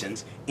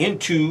investigations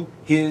into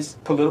his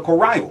political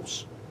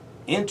rivals.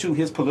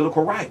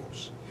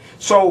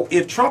 So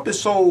if Trump is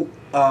so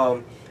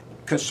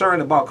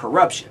concerned about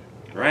corruption,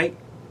 right?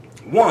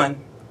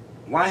 1,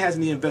 why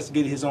hasn't he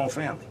investigated his own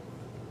family?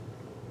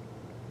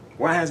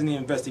 Why hasn't he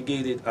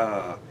investigated,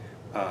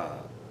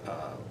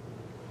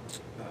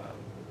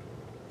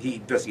 he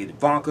investigated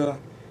Ivanka,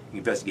 he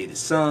investigated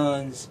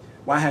sons.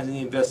 Why hasn't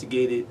he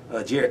investigated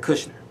Jared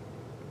Kushner?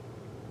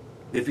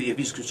 If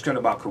he's concerned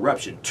about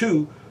corruption.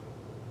 2,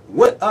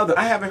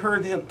 I haven't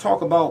heard him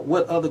talk about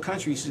what other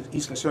countries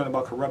he's concerned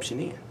about corruption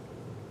in.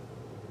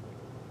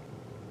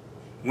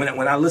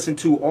 When I listen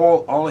to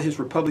all of his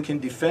Republican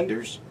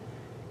defenders,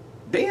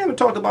 they haven't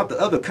talked about the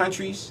other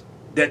countries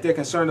that they're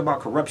concerned about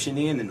corruption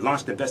in and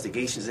launched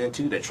investigations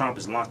into, that Trump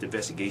has launched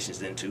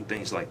investigations into,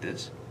 things like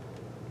this.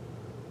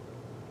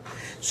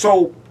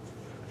 So,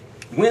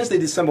 Wednesday,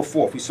 December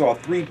 4th, we saw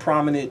 3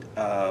 prominent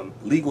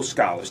legal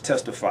scholars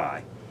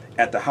testify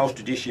at the House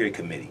Judiciary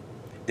Committee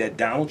that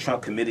Donald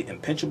Trump committed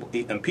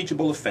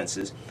impeachable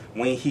offenses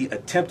when he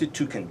attempted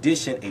to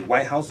condition a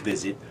White House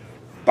visit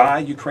by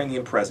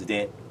Ukrainian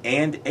president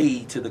and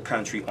aid to the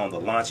country on the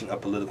launching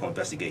of political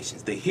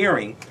investigations. The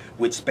hearing,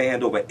 which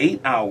spanned over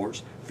 8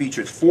 hours,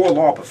 featured 4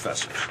 law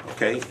professors,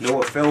 okay?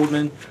 Noah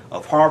Feldman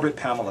of Harvard,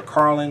 Pamela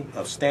Karlan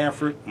of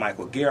Stanford,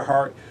 Michael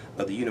Gerhardt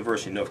of the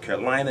University of North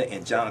Carolina,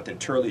 and Jonathan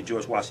Turley of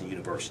George Washington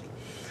University.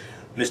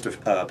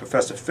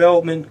 Professor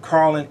Feldman,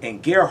 Karlan,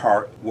 and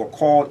Gerhardt were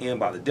called in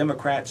by the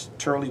Democrats.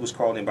 Turley was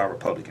called in by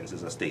Republicans,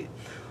 as I stated.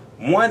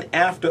 One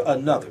after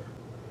another,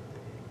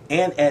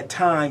 and at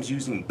times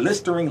using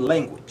blistering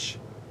language,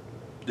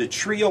 the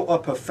trio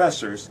of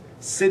professors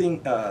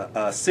sitting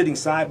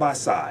side by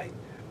side,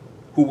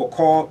 who were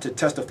called to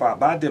testify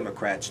by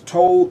Democrats,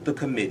 told the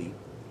committee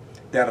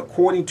that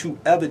according to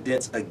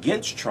evidence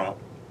against Trump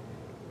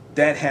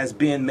that has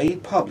been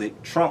made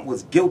public, Trump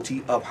was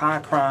guilty of high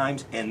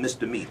crimes and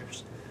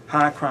misdemeanors.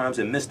 High crimes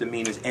and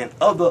misdemeanors and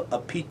other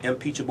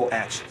impeachable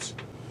actions.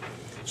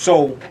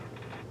 So,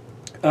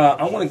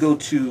 I want to go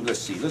to, let's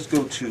see, let's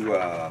go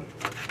to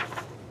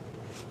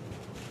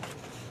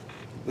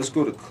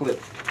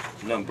clip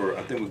number,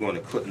 I think we're going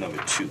to clip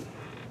number 2.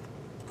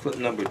 Clip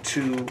number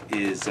 2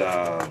 is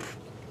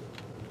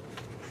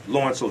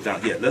Lawrence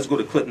O'Donnell. Yeah, let's go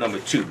to clip number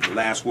 2. The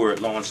last word,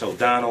 Lawrence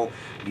O'Donnell.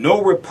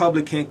 No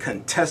Republican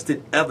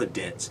contested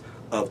evidence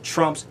of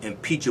Trump's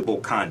impeachable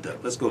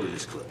conduct. Let's go to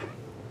this clip.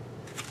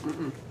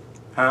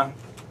 Huh?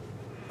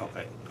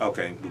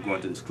 Okay, we're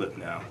going to this clip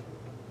now.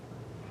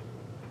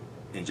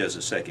 In just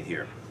a second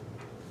here.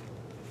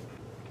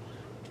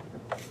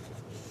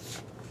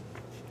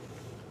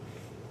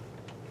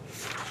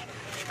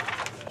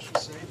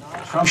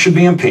 Trump should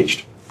be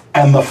impeached.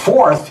 And the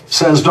 4th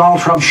says Donald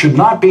Trump should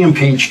not be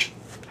impeached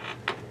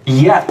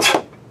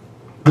yet.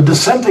 The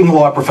dissenting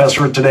law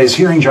professor at today's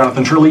hearing,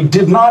 Jonathan Turley,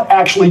 did not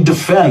actually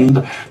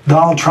defend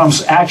Donald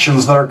Trump's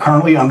actions that are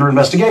currently under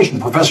investigation.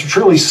 Professor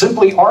Turley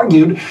simply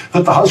argued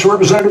that the House of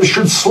Representatives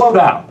should slow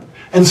down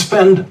and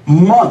spend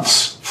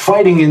months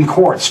fighting in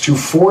courts to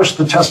force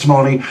the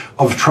testimony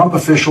of Trump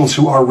officials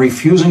who are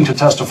refusing to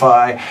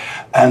testify.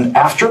 And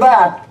after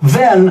that,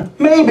 then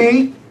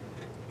maybe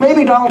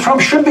Donald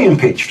Trump should be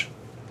impeached.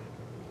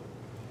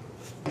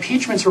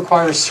 Impeachments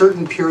require a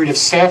certain period of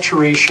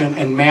saturation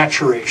and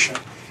maturation.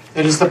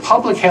 That is, the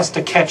public has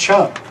to catch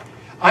up.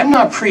 I'm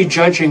not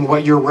prejudging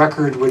what your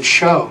record would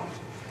show,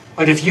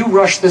 but if you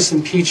rush this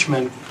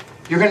impeachment,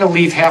 you're going to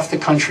leave half the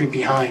country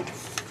behind.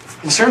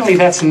 And certainly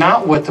that's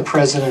not what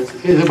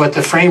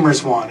the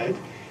framers wanted.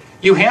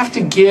 You have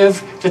to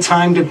give the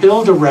time to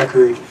build a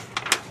record.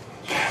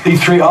 The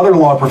 3 other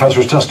law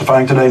professors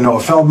testifying today, Noah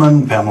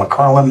Feldman, Pamela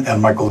Karlan,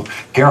 and Michael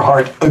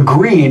Gerhardt,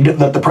 agreed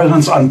that the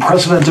president's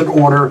unprecedented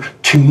order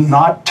to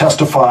not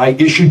testify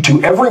issued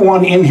to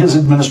everyone in his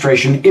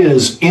administration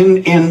is,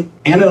 in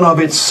and of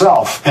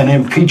itself, an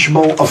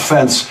impeachable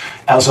offense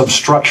as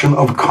obstruction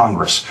of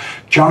Congress.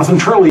 Jonathan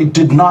Turley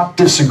did not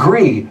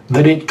disagree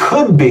that it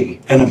could be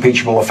an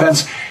impeachable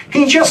offense.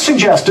 He just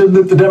suggested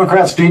that the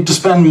Democrats need to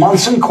spend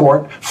months in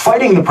court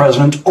fighting the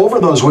president over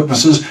those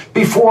witnesses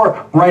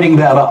before writing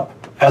that up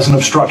as an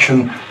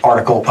obstruction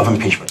article of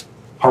impeachment.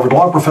 Harvard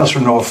law professor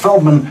Noah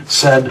Feldman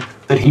said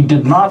that he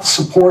did not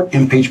support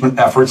impeachment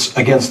efforts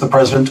against the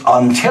president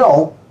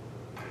until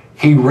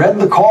he read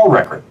the call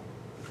record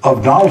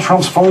of Donald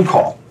Trump's phone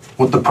call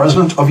with the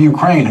president of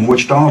Ukraine, in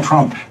which Donald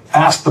Trump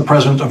asked the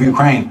president of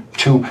Ukraine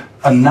to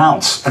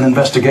announce an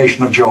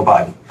investigation of Joe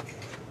Biden.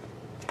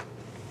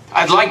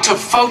 I'd like to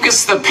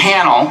focus the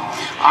panel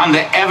on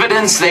the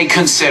evidence they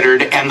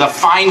considered and the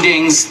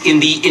findings in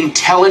the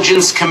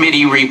Intelligence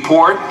Committee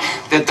report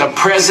that the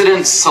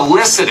president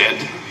solicited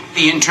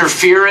the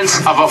interference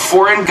of a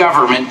foreign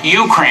government,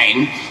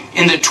 Ukraine,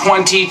 in the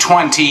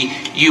 2020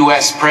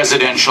 U.S.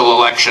 presidential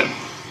election.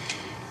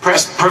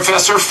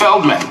 Professor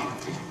Feldman,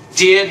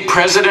 did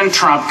President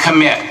Trump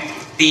commit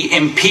the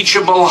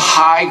impeachable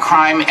high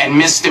crime and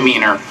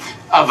misdemeanor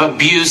of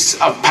abuse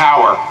of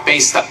power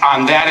based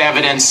on that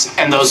evidence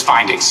and those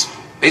findings?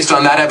 Based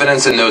on that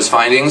evidence and those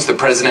findings, the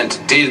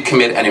president did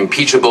commit an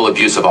impeachable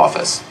abuse of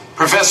office.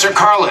 Professor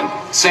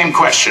Karlan, same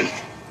question.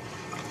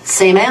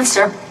 Same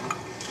answer.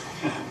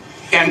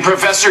 And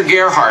Professor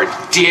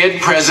Gerhardt,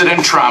 did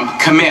President Trump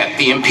commit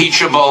the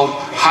impeachable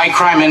high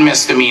crime and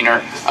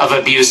misdemeanor of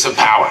abuse of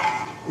power?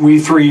 We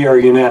 3 are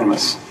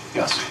unanimous.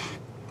 Yes.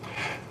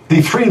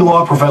 The 3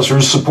 law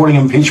professors supporting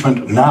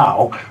impeachment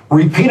now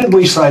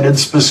repeatedly cited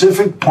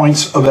specific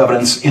points of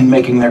evidence in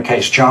making their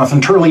case.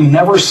 Jonathan Turley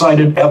never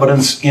cited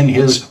evidence in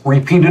his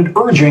repeated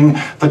urging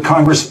that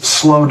Congress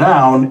slow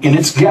down in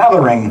its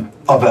gathering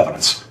of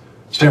evidence.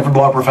 Stanford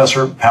law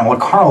professor Pamela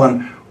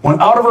Karlan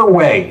went out of her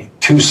way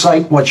to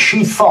cite what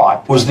she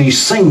thought was the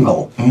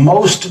single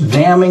most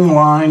damning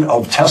line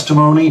of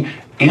testimony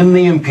in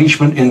the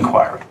impeachment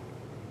inquiry.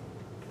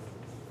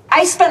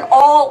 I spent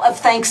all of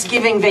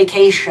Thanksgiving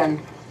vacation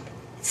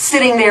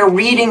sitting there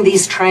reading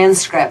these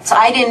transcripts.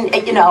 I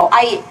didn't, you know,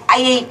 I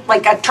ate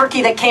like a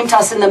turkey that came to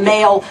us in the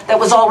mail that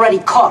was already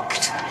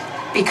cooked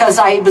because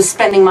I was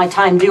spending my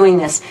time doing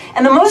this.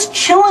 And the most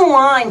chilling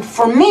line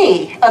for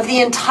me of the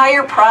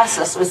entire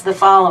process was the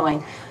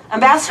following.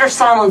 Ambassador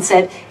Sondland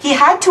said he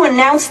had to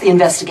announce the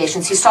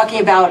investigations. He's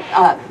talking about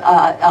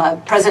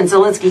President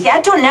Zelensky. He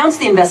had to announce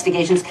the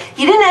investigations.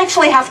 He didn't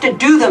actually have to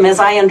do them,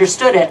 as I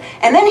understood it.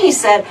 And then he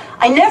said,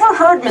 I never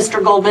heard,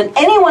 Mr. Goldman,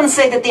 anyone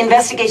say that the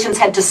investigations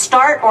had to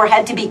start or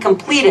had to be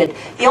completed.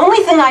 The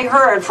only thing I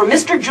heard from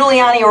Mr.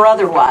 Giuliani or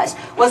otherwise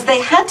was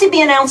they had to be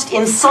announced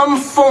in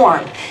some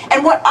form.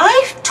 And what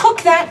I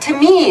took that to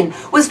mean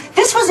was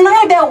this was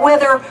not about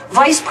whether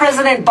Vice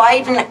President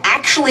Biden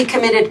actually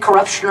committed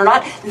corruption or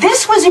not.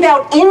 This was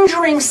about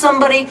injuring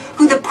somebody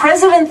who the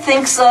president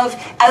thinks of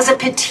as a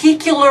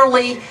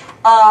particularly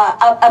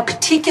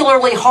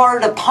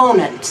hard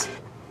opponent.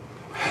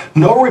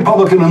 No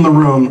Republican in the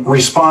room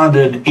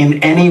responded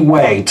in any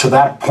way to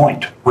that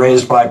point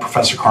raised by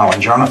Professor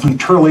Carlin. Jonathan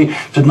Turley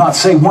did not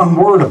say one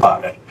word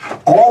about it.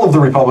 All of the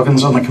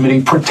Republicans on the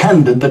committee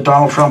pretended that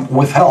Donald Trump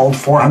withheld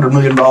 $400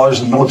 million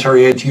in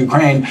military aid to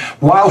Ukraine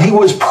while he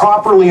was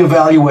properly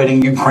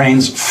evaluating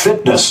Ukraine's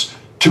fitness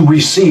to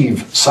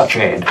receive such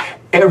aid.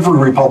 Every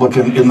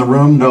Republican in the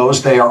room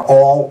knows they are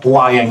all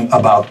lying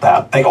about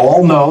that. They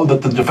all know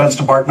that the Defense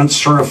Department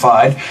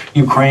certified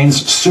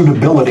Ukraine's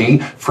suitability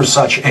for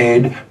such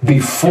aid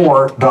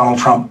before Donald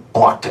Trump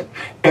blocked it.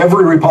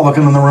 Every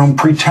Republican in the room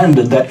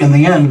pretended that in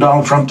the end,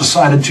 Donald Trump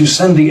decided to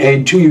send the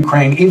aid to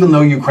Ukraine, even though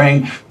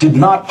Ukraine did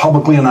not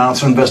publicly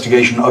announce an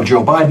investigation of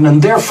Joe Biden,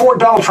 and therefore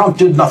Donald Trump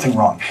did nothing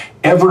wrong.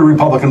 Every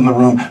Republican in the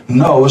room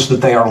knows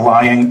that they are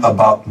lying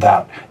about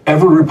that.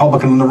 Every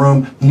Republican in the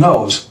room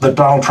knows that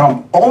Donald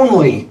Trump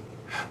only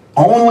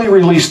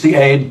released the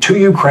aid to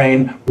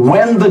Ukraine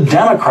when the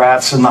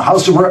Democrats in the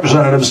House of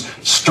Representatives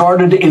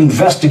started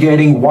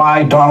investigating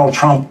why Donald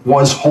Trump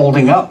was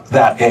holding up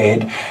that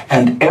aid.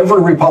 And every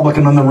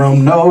Republican in the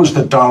room knows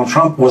that Donald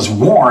Trump was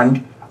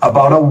warned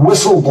about a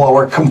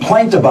whistleblower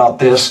complaint about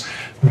this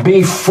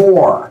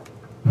before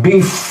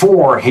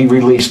he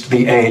released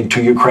the aid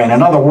to Ukraine.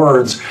 In other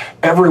words,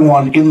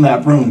 everyone in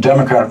that room,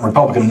 Democrat and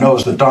Republican,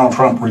 knows that Donald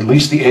Trump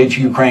released the aid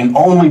to Ukraine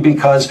only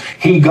because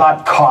he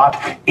got caught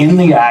in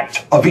the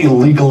act of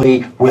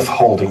illegally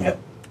withholding it.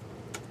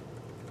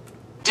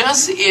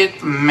 Does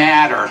it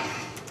matter?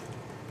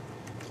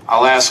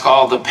 I'll ask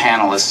all the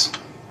panelists.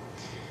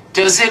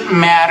 Does it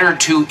matter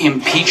to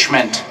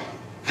impeachment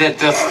that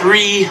the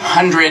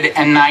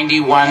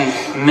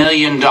 $391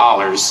 million,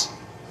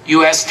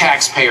 U.S.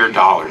 taxpayer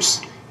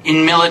dollars,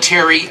 in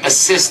military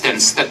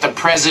assistance that the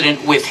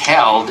president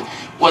withheld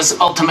was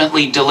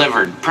ultimately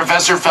delivered?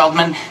 Professor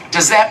Feldman,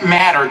 does that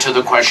matter to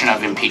the question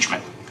of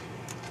impeachment?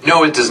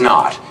 No, it does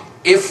not.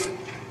 If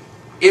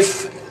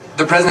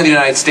the President of the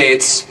United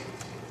States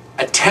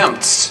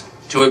attempts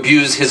to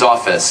abuse his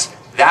office,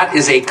 that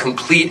is a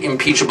complete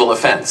impeachable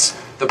offense.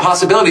 The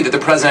possibility that the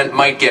President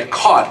might get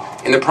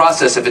caught in the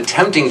process of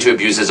attempting to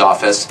abuse his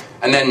office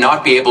and then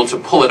not be able to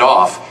pull it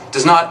off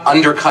does not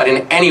undercut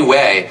in any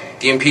way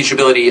the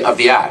impeachability of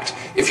the act.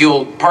 If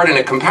you'll pardon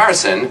a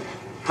comparison,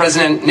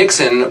 President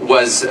Nixon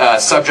was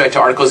subject to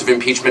articles of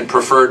impeachment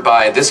preferred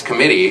by this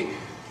committee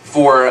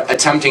for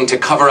attempting to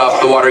cover up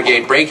the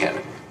Watergate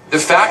break-in. The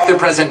fact that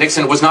President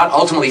Nixon was not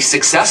ultimately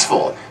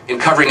successful in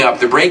covering up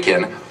the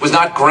break-in was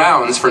not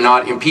grounds for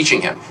not impeaching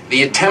him.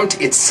 The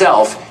attempt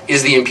itself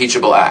is the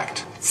impeachable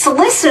act.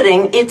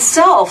 Soliciting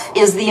itself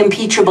is the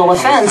impeachable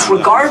offense,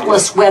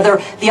 regardless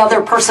whether the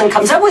other person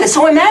comes up with it.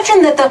 So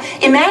imagine that the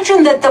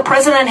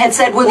president had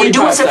said, "Will you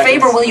do us a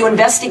favor? Will you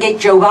investigate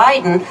Joe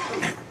Biden?"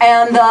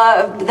 And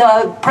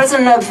the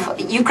president of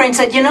Ukraine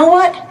said, "You know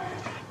what?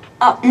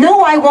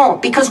 No, I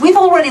won't, because we've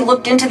already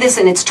looked into this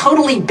and it's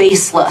totally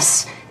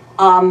baseless."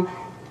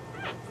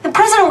 The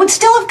president would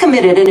still have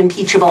committed an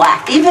impeachable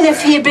act, even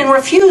if he had been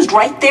refused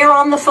right there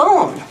on the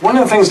phone. One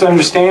of the things to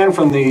understand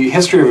from the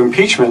history of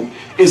impeachment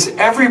is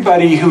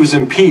everybody who's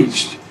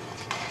impeached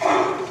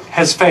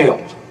has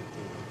failed.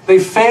 They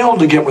failed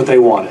to get what they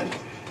wanted.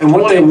 And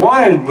what they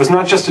wanted was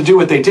not just to do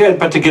what they did,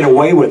 but to get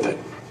away with it.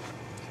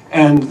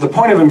 And the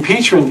point of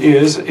impeachment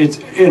is,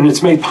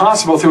 it's made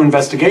possible through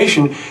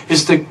investigation,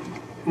 is to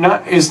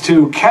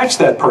catch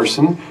that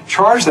person,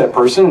 charge that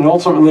person, and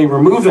ultimately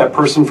remove that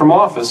person from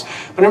office.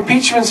 But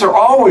impeachments are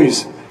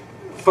always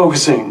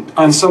focusing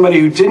on somebody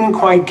who didn't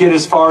quite get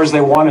as far as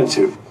they wanted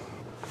to.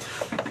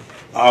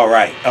 All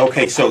right.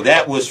 Okay, so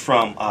that was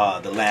from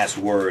The Last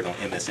Word on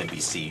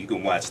MSNBC. You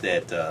can watch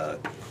that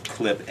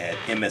clip at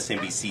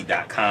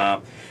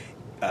msnbc.com.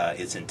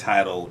 It's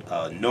entitled,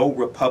 No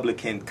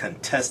Republican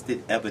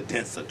Contested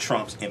Evidence of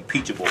Trump's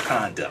Impeachable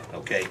Conduct.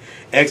 Okay,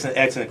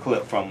 excellent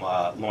clip from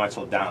Lawrence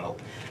O'Donnell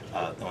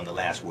on The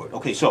Last Word.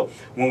 Okay, so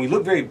when we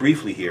look very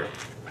briefly here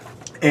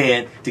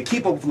And to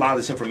keep up with a lot of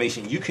this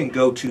information, you can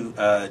go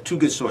to two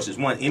good sources.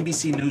 One,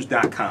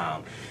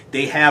 NBCnews.com.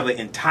 They have an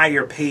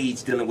entire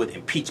page dealing with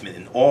impeachment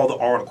and all the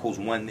articles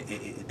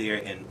there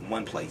in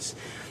one place.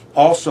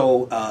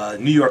 Also,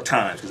 New York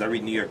Times, because I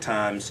read New York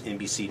Times,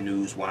 NBC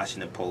News,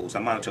 Washington Post. I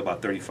monitor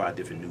about 35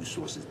 different news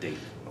sources daily.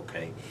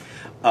 Okay,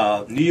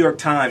 New York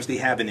Times, they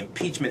have an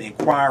impeachment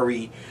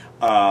inquiry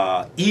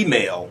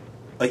email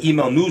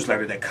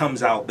newsletter that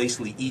comes out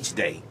basically each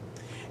day.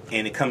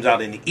 And it comes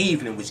out in the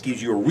evening, which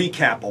gives you a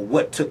recap of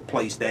what took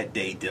place that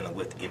day dealing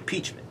with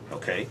impeachment.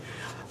 Okay,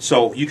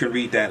 so you can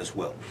read that as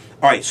well.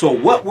 All right, so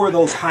what were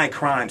those high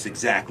crimes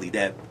exactly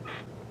that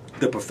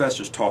the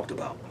professors talked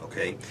about?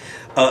 Okay,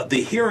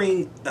 the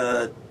hearing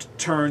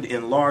turned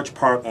in large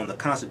part on the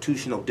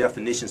constitutional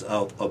definitions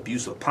of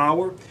abuse of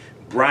power,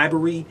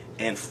 bribery,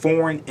 and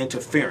foreign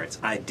interference,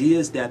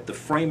 ideas that the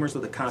framers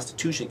of the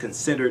Constitution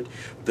considered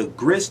the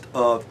grist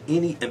of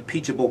any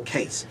impeachable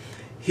case.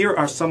 Here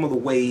are some of the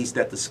ways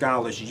that the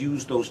scholars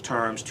use those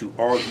terms to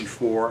argue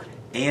for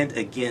and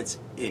against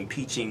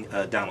impeaching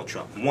Donald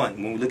Trump.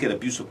 One, when we look at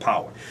abuse of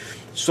power.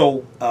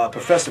 So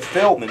Professor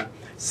Feldman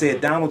said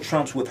Donald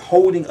Trump's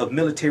withholding of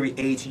military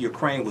aid to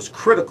Ukraine was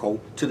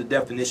critical to the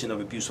definition of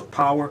abuse of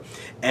power,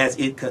 as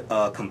it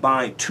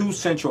combined two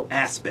central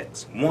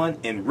aspects. One,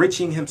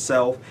 enriching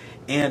himself,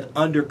 and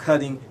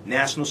undercutting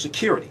national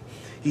security.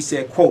 He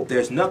said, quote,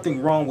 "There's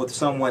nothing wrong with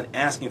someone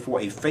asking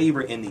for a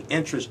favor in the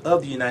interest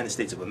of the United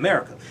States of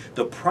America.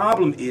 The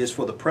problem is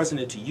for the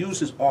president to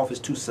use his office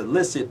to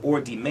solicit or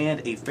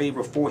demand a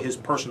favor for his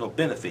personal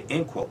benefit,"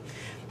 end quote.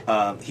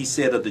 He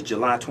said of the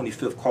July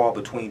 25th call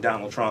between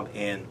Donald Trump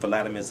and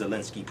Vladimir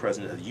Zelensky,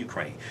 president of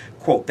Ukraine,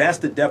 quote, "That's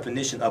the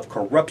definition of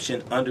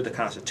corruption under the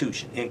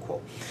Constitution," end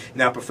quote.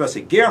 Now, Professor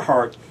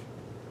Gerhardt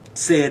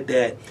said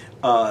that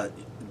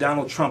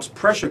Donald Trump's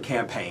pressure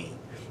campaign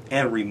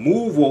and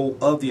removal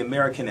of the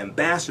American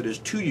ambassadors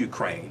to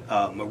Ukraine,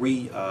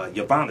 Marie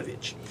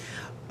Yovanovitch,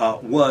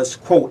 was,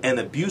 quote, "an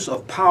abuse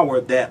of power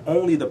that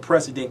only the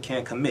president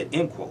can commit,"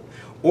 end quote.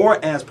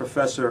 Or, as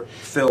Professor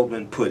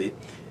Feldman put it,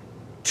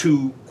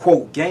 to,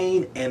 quote,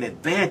 "gain an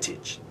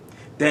advantage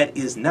that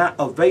is not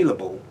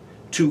available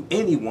to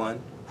anyone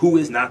who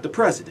is not the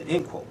president,"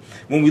 end quote.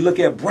 When we look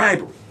at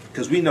bribery,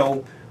 because we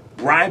know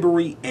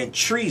bribery and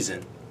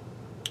treason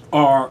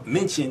are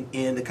mentioned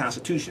in the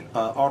Constitution,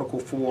 Article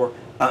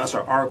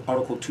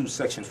 2,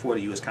 Section 4 of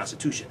the U.S.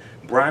 Constitution.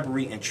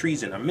 Bribery and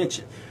treason are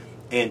mentioned.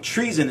 And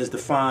treason is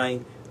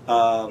defined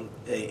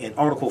in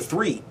Article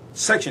 3,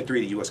 Section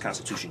 3 of the U.S.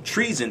 Constitution.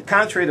 Treason,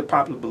 contrary to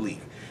popular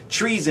belief,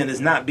 treason is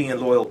not being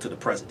loyal to the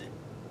president.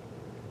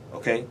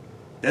 Okay?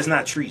 That's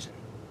not treason.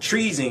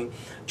 Treason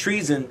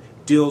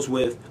deals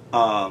with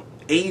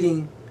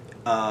aiding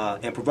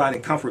and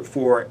providing comfort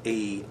for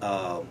a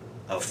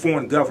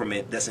foreign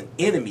government that's an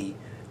enemy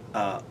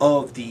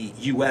of the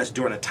U.S.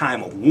 during a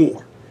time of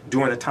war,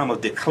 during a time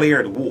of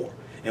declared war.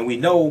 And we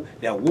know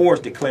that war is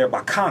declared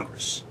by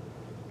Congress.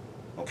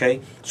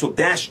 Okay? So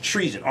that's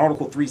treason.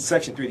 Article 3,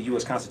 Section 3 of the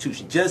U.S.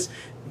 Constitution. Just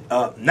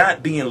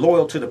not being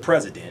loyal to the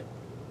president,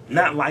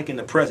 not liking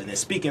the president,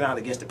 speaking out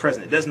against the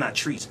president, that's not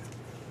treason.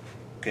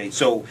 Okay?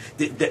 So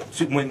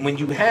when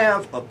you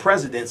have a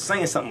president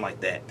saying something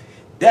like that,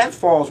 that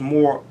falls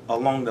more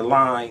along the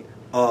line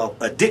of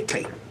a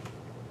dictator.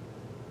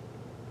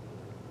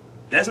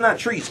 That's not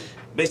treason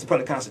based upon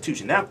the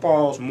Constitution. That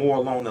falls more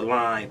along the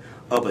line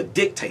of a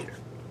dictator.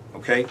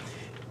 Okay?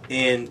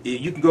 And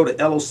you can go to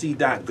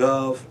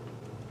LOC.gov,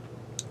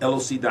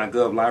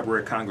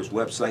 Library of Congress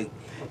website.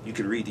 You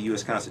can read the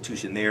U.S.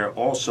 Constitution there.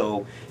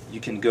 Also, you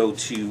can go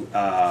to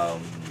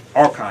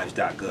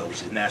archives.gov,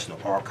 which is National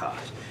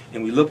Archives.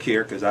 And we look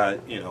here because I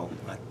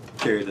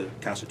carry the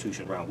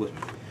Constitution around with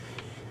me.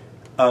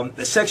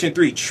 Section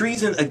 3,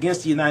 treason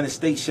against the United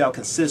States shall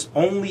consist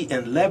only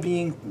in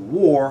levying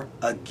war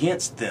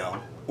against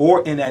them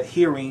or in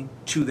adhering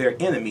to their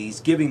enemies,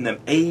 giving them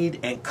aid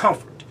and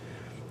comfort.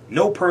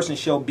 No person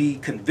shall be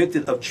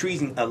convicted of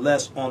treason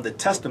unless on the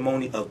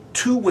testimony of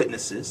two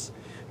witnesses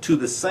to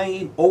the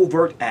same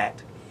overt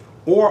act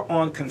or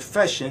on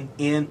confession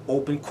in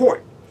open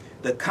court.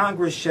 The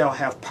Congress shall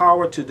have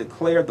power to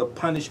declare the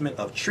punishment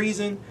of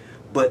treason,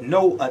 but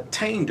no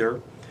attainder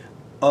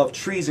of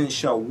treason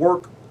shall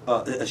work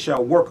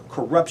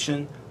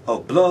corruption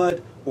of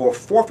blood or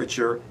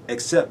forfeiture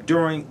except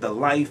during the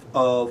life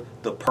of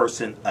the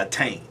person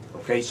attained.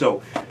 Okay,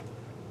 so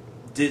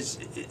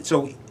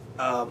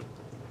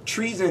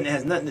treason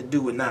has nothing to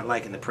do with not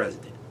liking the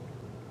president,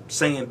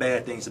 saying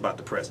bad things about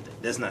the president.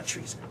 That's not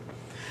treason.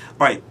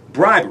 All right,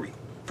 bribery.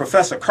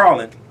 Professor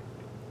Carlin,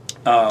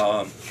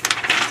 the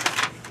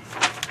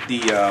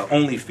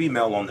only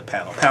female on the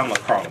panel, Pamela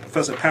Carlin.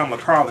 Professor Pamela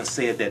Carlin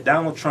said that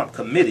Donald Trump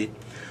committed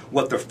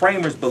what the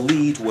framers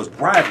believed was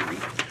bribery,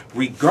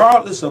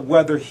 regardless of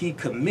whether he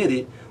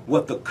committed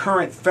what the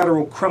current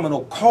federal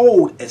criminal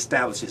code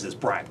establishes as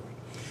bribery.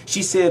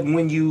 She said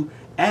when you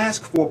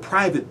ask for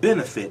private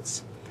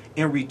benefits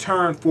in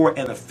return for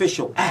an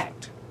official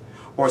act,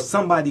 or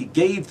somebody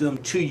gave them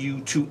to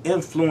you to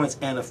influence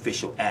an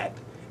official act,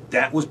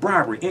 that was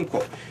bribery, end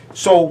quote.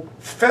 So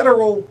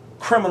federal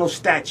criminal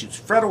statutes,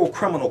 federal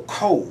criminal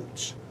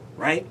codes,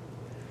 right,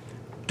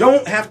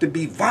 don't have to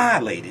be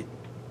violated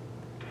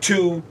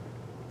to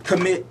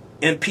commit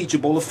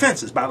impeachable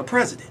offenses by the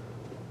president.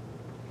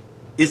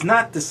 It's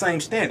not the same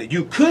standard.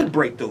 You could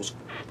break those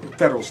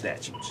federal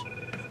statutes,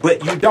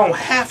 but you don't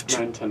have to.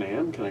 9:10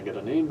 a.m. Can I get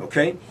a name?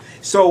 Okay,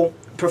 so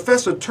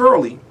Professor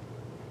Turley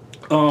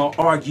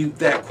argued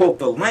that, quote,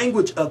 the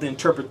language of the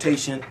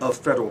interpretation of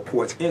federal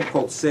courts, end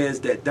quote, says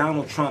that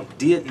Donald Trump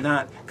did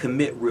not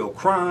commit real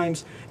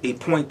crimes, a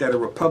point that a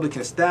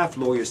Republican staff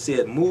lawyer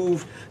said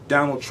moved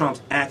Donald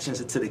Trump's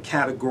actions into the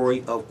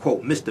category of,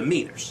 quote,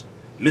 misdemeanors.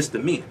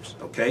 Misdemeanors,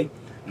 okay?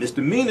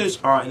 Misdemeanors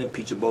are an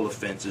impeachable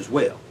offense as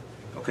well,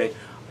 okay?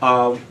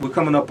 We're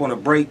coming up on a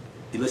break.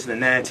 You listen to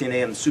 910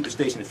 AM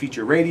Superstation the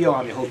Future Radio.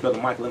 I'm your host,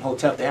 Brother Michael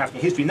Imhotep, the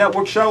African History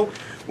Network show.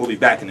 We'll be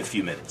back in a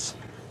few minutes.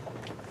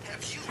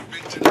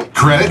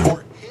 Credit.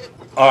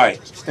 All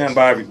right, stand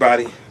by,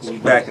 everybody. We'll be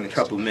back in a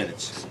couple of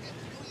minutes.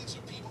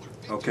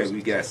 Okay,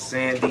 we got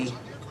Sandy.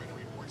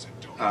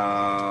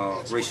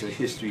 Racial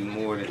history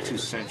more than 2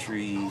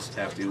 centuries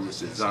after it was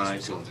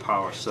designed to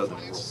empower Southern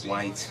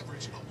whites.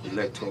 The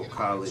Electoral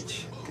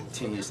College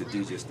continues to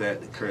do just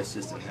that. The current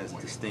system has a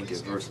distinct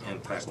adverse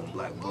impact on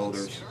black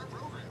voters,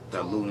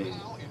 diluting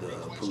the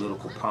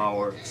political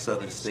power.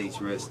 Southern states,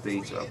 red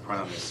states are a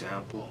prime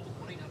example.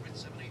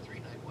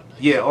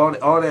 Yeah,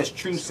 all that's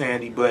true,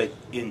 Sandy, but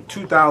in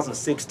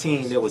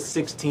 2016, there was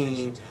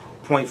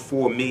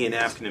 16.4 million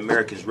African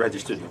Americans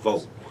registered to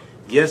vote.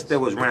 Yes, there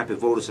was rampant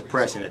voter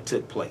suppression that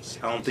took place.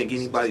 I don't think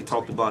anybody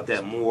talked about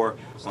that more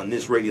on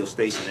this radio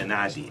station than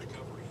I did.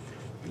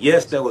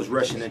 Yes, there was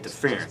Russian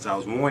interference. I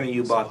was warning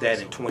you about that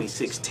in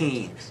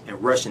 2016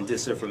 and Russian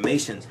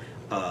disinformation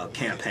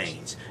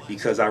campaigns,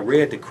 because I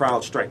read the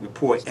CrowdStrike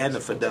report and the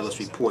Fidelis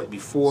report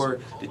before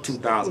the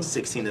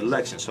 2016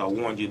 election, so I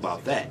warned you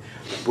about that.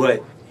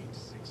 But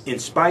in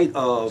spite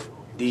of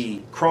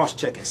the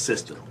cross-checking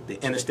system,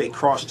 the interstate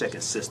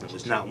cross-checking system,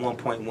 was not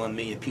 1.1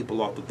 million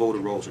people off the voter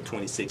rolls in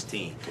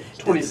 2016.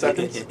 20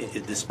 seconds.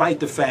 Despite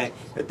the fact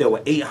that there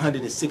were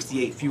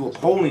 868 fewer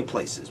polling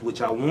places,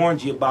 which I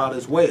warned you about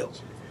as well.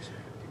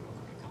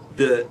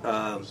 There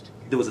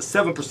was a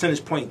 7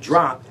 percentage point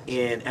drop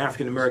in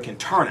African-American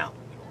turnout.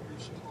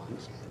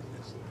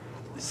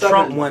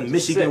 Trump won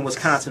Michigan,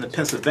 Wisconsin, and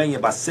Pennsylvania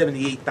by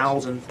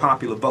 78,000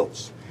 popular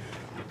votes.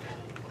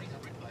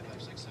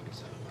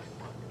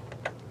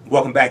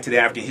 Welcome back to the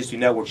African History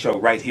Network show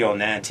right here on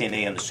 910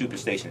 AM, the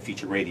Superstation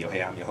Feature Radio.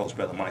 Hey, I'm your host,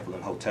 Brother Michael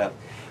Imhotep.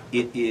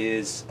 It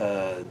is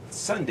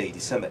Sunday,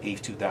 December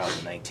 8th,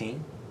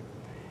 2019.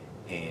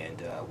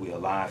 And we are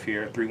live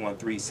here.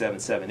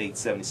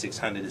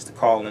 313-778-7600 is the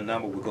call-in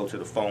number. We'll go to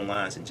the phone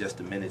lines in just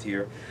a minute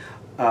here.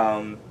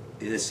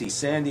 Let's see,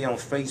 Sandy on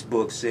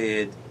Facebook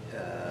said,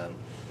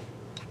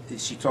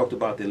 she talked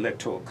about the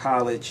Electoral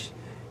College.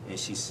 And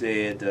she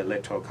said the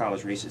Electoral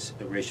College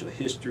racial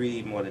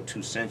history more than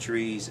 2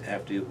 centuries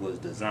after it was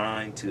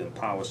designed to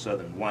empower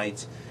Southern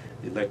whites.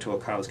 The Electoral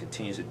College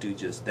continues to do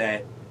just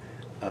that.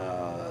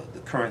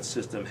 The current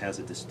system has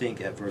a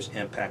distinct adverse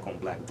impact on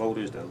black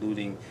voters,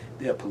 diluting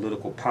their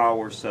political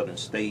power. Southern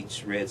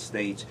states, red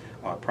states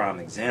are a prime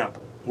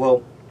example.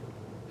 Well,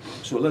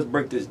 so let's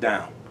break this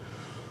down.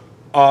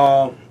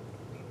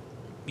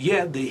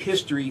 Yeah, the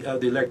history of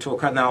the Electoral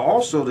College. Now,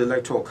 also, the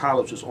Electoral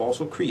College was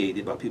also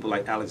created by people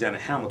like Alexander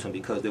Hamilton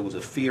because there was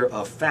a fear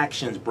of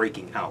factions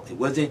breaking out.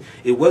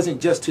 It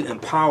wasn't just to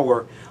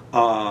empower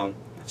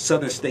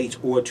Southern states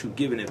or to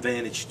give an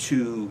advantage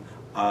to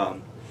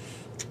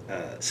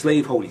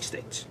slaveholding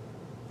states.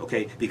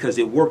 Okay, because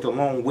it worked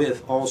along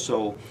with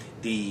also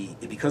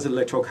because of the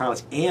Electoral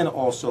College and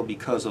also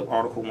because of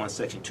Article 1,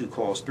 Section 2,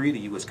 Clause 3 of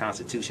the U.S.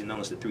 Constitution,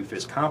 known as the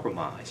Three-Fifths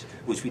Compromise,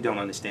 which we don't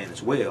understand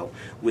as well,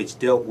 which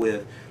dealt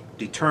with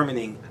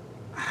determining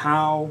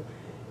how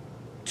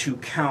to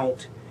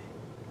count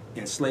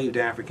enslaved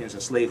Africans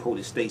and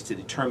slaveholding states to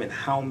determine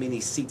how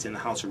many seats in the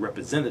House of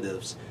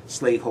Representatives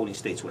slaveholding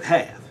states would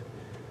have.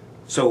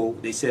 So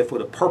they said for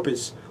the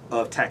purpose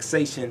of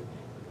taxation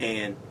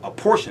and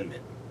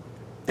apportionment,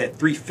 that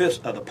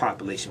 3/5 of the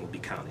population would be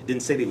counted. It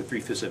didn't say they were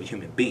 3/5 of a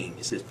human being.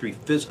 It says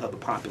 3/5 of the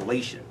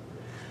population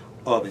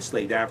of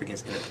enslaved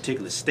Africans in a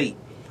particular state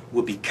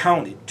would be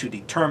counted to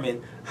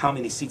determine how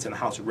many seats in the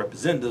House of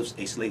Representatives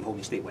a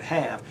slaveholding state would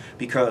have,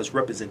 because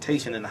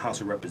representation in the House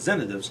of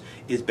Representatives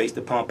is based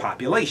upon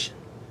population.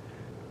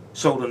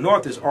 So the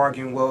North is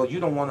arguing, well,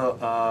 you don't want to,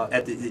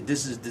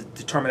 this is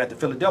determined at the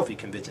Philadelphia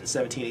Convention in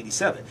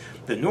 1787.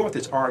 The North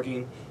is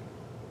arguing,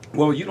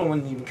 well, you don't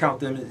want to even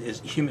count them as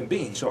human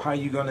beings. So how are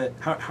you going to?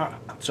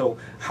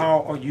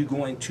 How are you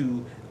going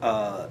to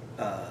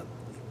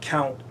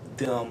count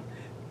them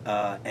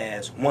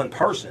as one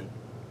person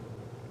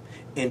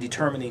in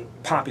determining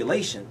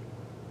population,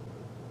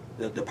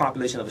 the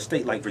population of a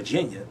state like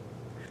Virginia,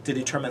 to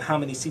determine how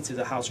many seats in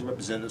the House of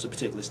Representatives a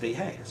particular state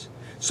has?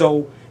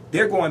 So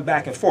they're going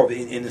back and forth.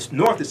 And the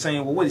North is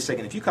saying, well, wait a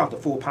second. If you count the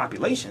full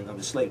population of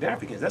enslaved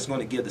Africans, that's going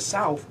to give the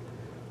South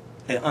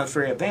an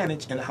unfair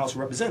advantage in the House of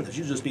Representatives.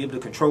 You just be able to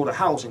control the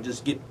House and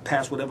just get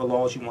past whatever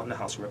laws you want in the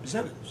House of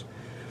Representatives.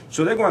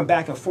 So they're going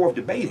back and forth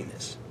debating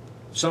this.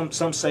 Some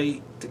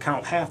say to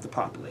count half the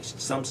population.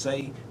 Some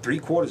say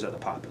 3/4 of the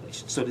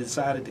population. So they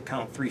decided to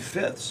count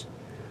 3/5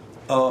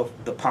 of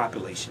the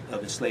population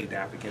of enslaved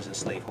Africans in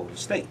slaveholding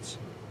states.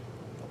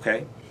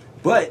 Okay?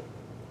 But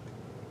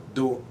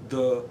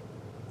the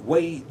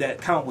way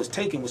that count was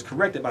taken was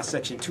corrected by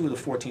Section 2 of the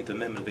 14th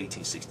Amendment of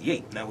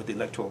 1868. Now with the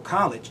Electoral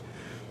College,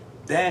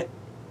 that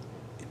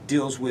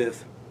deals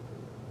with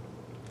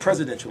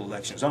presidential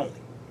elections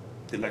only,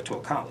 the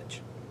Electoral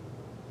College.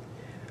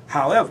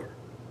 However,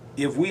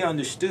 if we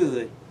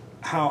understood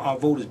how our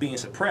vote is being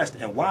suppressed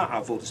and why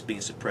our vote is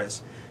being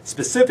suppressed,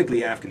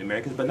 specifically African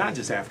Americans, but not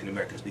just African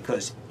Americans,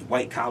 because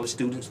white college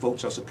students'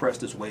 votes are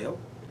suppressed as well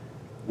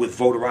with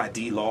voter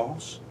ID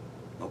laws,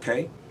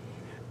 okay?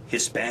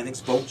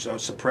 Hispanics' votes are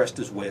suppressed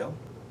as well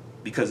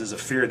because there's a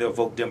fear they'll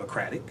vote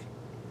Democratic,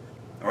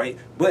 all right?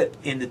 But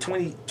in the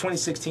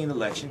 2016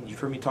 election, you've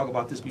heard me talk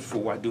about this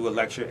before. I do a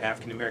lecture,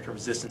 African American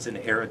Resistance in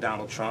the Era of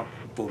Donald Trump,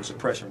 Voter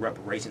Suppression,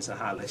 Reparations, and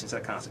How Elections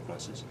Have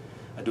Consequences.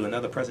 I do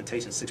another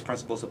presentation, 6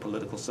 Principles of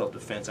Political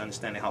Self-Defense,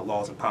 Understanding How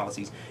Laws and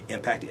Policies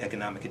Impact the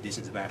Economic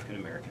Conditions of African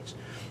Americans.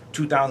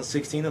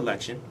 2016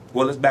 election,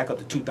 well, let's back up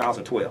to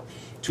 2012.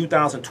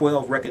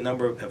 2012 record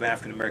number of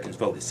African Americans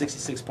voted.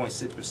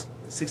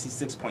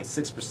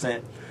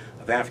 66.6%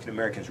 of African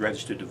Americans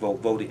registered to vote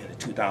voted in the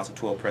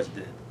 2012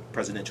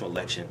 presidential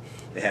election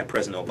that had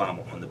President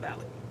Obama on the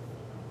ballot.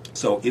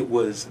 So it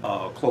was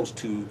close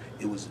to,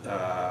 it was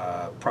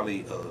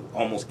probably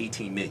almost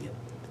 18 million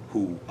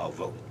who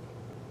voted.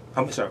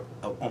 I'm sorry,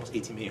 almost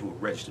 18 million who were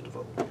registered to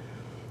vote.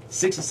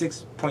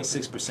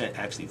 66.6%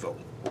 actually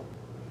voted.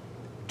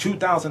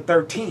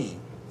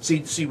 2013,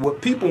 see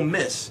what people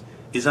miss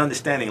is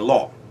understanding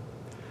law.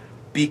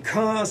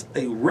 Because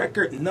a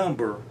record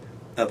number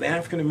of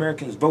African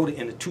Americans voted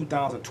in the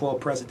 2012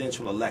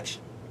 presidential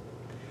election,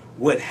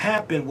 what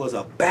happened was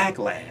a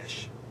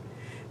backlash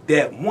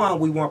that, one,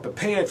 we weren't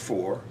prepared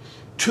for,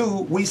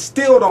 two, we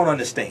still don't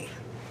understand.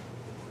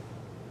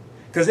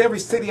 Because every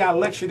city I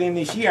lectured in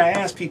this year, I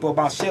asked people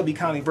about Shelby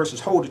County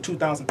versus Holder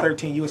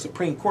 2013 U.S.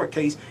 Supreme Court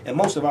case, and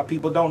most of our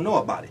people don't know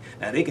about it.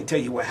 Now, they can tell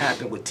you what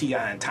happened with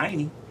T.I. and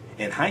Tiny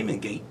and Hyman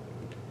Gate.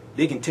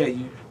 They can tell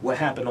you what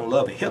happened on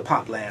Love and Hip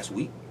Hop last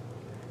week.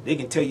 They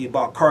can tell you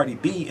about Cardi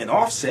B and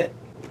Offset.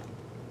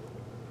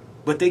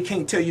 But they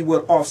can't tell you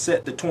what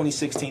offset the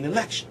 2016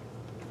 election.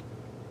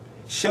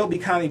 Shelby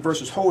County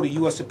versus Holder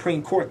U.S.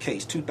 Supreme Court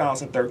case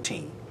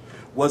 2013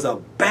 was a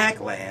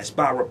backlash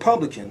by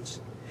Republicans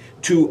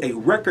to a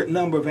record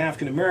number of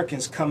African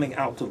Americans coming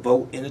out to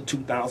vote in the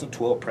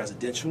 2012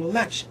 presidential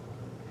election.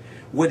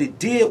 What it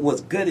did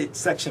was gutted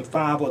Section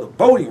 5 of the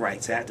Voting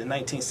Rights Act in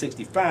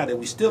 1965 that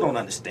we still don't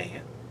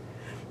understand.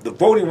 The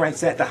Voting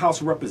Rights Act, the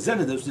House of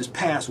Representatives this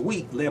past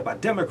week, led by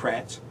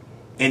Democrats,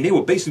 and they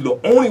were basically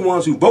the only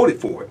ones who voted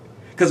for it,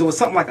 because it was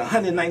something like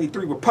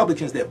 193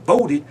 Republicans that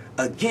voted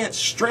against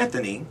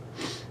strengthening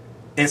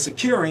and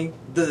securing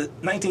the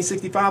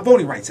 1965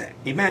 Voting Rights Act.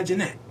 Imagine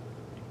that.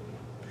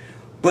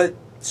 But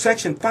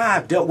Section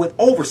 5 dealt with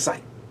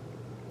oversight.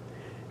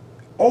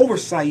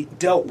 Oversight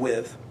dealt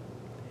with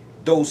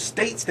those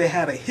states that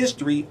had a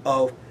history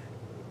of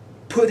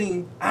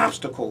putting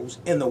obstacles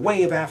in the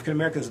way of African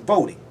Americans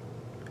voting.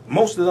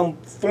 Most of them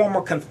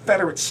former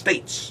Confederate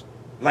states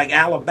like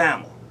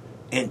Alabama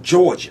and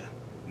Georgia,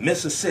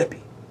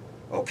 Mississippi,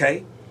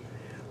 okay?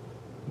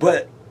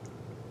 But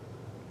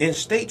in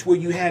states where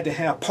you had to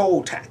have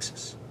poll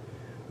taxes,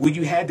 where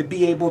you had to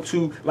be able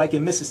to, like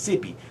in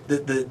Mississippi,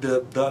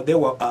 there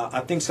were,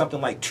 I think,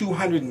 something like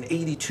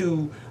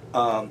 282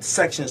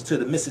 sections to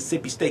the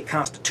Mississippi State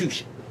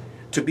Constitution.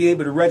 To be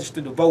able to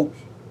register to vote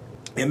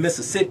in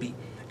Mississippi,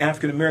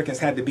 African Americans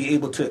had to be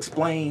able to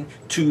explain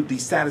to the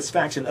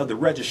satisfaction of the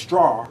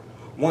registrar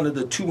one of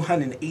the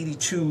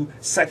 282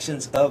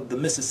 sections of the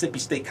Mississippi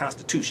State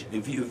Constitution.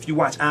 If you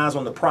watch Eyes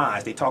on the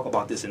Prize, they talk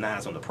about this in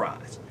Eyes on the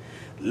Prize.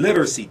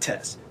 Literacy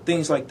tests,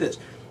 things like this.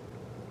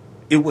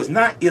 It was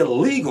not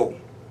illegal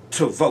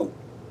to vote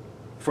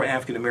for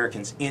African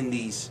Americans in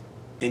these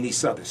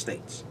southern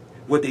states.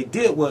 What they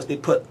did was they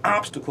put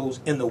obstacles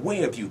in the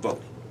way of you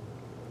voting.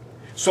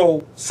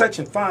 So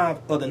Section 5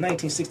 of the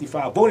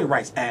 1965 Voting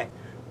Rights Act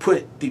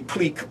put the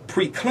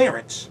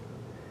pre-clearance,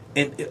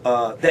 and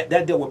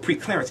that dealt with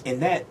pre-clearance,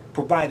 and that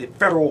provided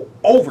federal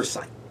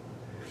oversight.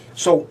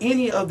 So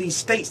any of these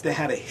states that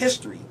had a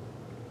history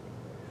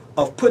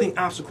of putting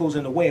obstacles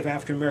in the way of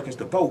African Americans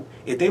to vote,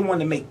 if they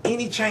wanted to make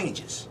any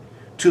changes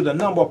to the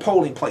number of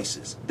polling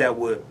places that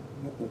would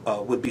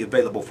be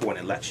available for an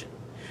election,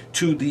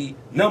 to the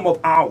number of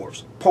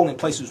hours polling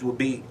places would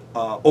be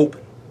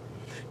open,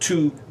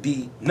 to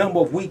the number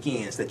of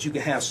weekends that you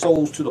can have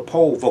souls to the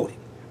poll voting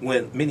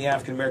when many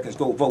African Americans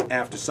go vote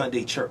after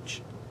Sunday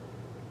church.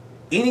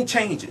 Any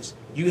changes,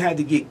 you had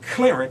to get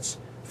clearance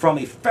from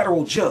a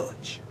federal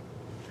judge.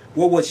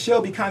 Well, what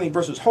Shelby County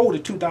versus Holder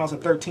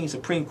 2013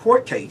 Supreme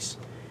Court case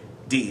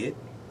did,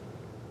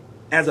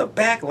 as a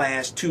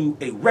backlash to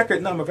a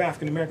record number of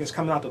African Americans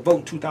coming out to vote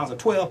in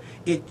 2012,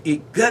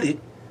 it gutted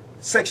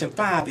Section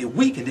 5, it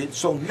weakened it,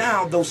 so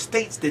now those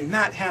states did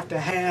not have to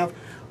have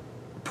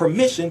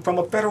permission from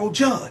a federal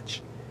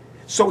judge.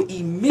 So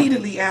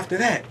immediately after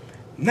that,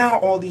 now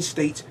all these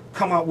states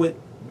come out with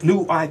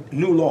new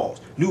laws,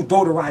 new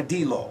voter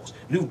ID laws,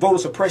 new voter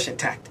suppression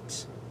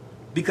tactics,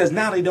 because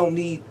now they don't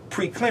need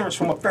pre-clearance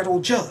from a federal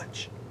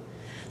judge.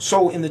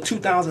 So in the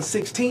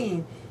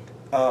 2016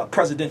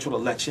 presidential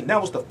election, that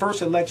was the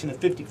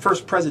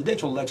first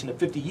presidential election in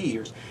 50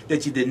 years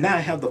that you did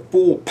not have the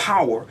full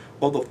power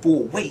or the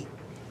full weight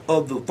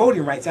of the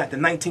Voting Rights Act of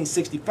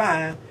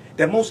 1965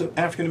 that most of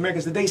African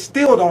Americans today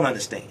still don't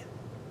understand.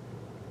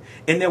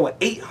 And there were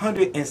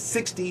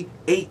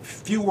 868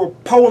 fewer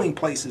polling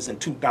places in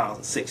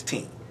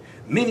 2016.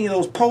 Many of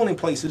those polling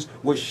places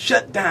were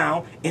shut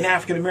down in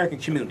African American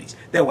communities.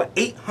 There were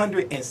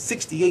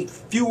 868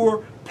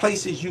 fewer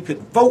places you could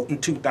vote in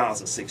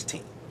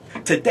 2016.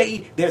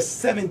 Today,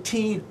 there's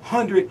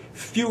 1,700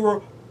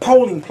 fewer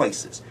polling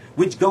places,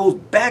 which goes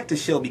back to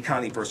Shelby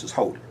County versus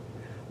Holder.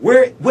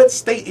 What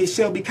state is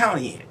Shelby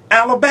County in?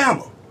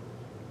 Alabama.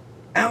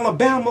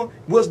 Alabama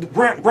was the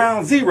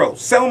ground zero.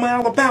 Selma,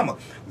 Alabama.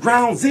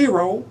 Ground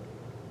zero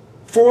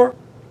for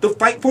the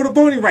fight for the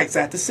Voting Rights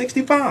Act of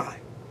 '65.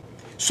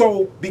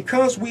 So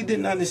because we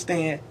didn't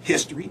understand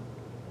history,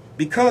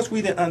 because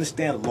we didn't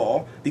understand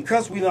law,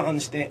 because we don't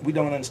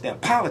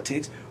understand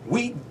politics,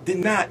 we did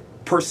not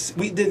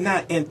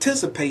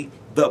anticipate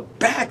the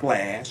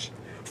backlash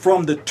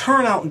from the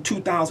turnout in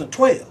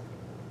 2012.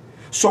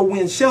 So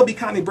when Shelby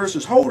County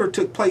versus Holder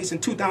took place in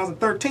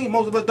 2013,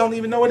 most of us don't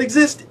even know it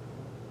existed.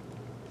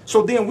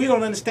 So then we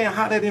don't understand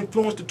how that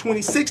influenced the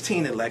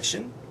 2016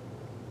 election,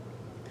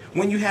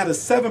 when you had a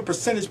 7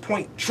 percentage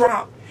point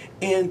drop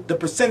in the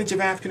percentage of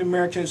African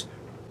Americans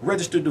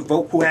registered to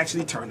vote who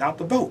actually turned out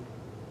to vote.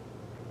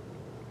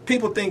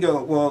 People think,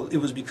 well, it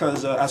was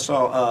because I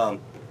saw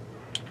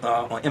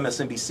on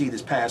MSNBC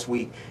this past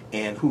week,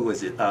 and who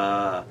was it?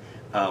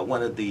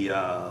 One of the,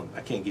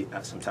 I can't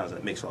get, sometimes I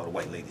mix all the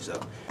white ladies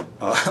up,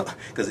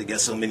 because they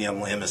get so many of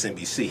them on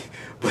MSNBC.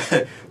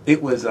 But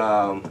it was,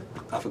 I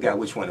forgot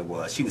which one it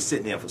was. She was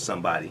sitting there for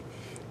somebody,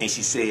 and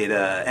she said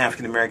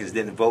African Americans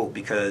didn't vote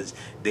because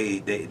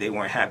they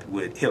weren't happy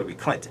with Hillary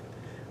Clinton.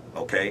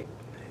 Okay?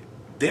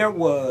 There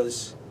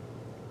was,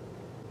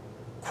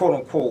 quote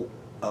unquote,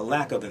 a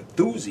lack of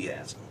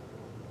enthusiasm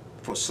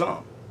for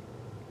some.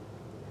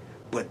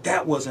 But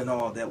that wasn't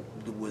all that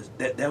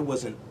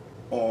wasn't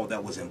all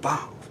that was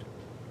involved.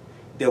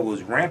 There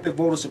was rampant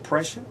voter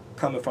suppression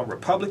coming from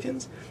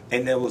Republicans,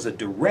 and there was a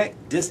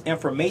direct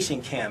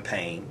disinformation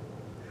campaign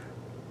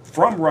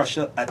from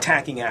Russia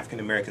attacking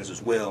African Americans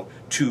as well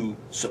to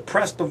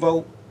suppress the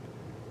vote,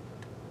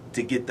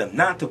 to get them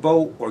not to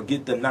vote, or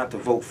get them not to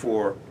vote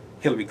for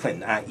Hillary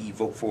Clinton, i.e.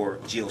 vote for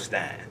Jill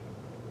Stein,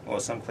 or in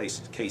some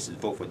cases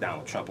vote for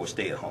Donald Trump or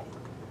stay at home.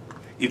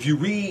 If you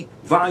read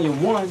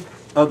Volume 1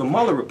 of the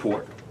Mueller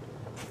report,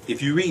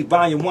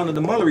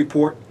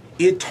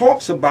 it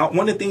talks about,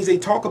 one of the things they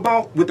talk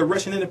about with the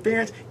Russian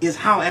interference is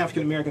how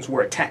African Americans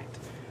were attacked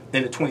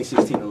in the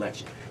 2016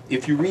 election.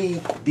 If you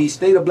read the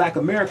State of Black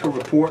America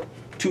report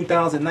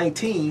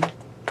 2019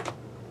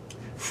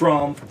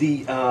 from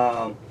the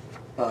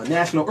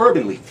National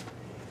Urban League,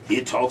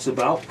 it talks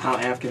about how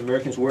African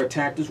Americans were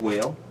attacked as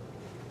well,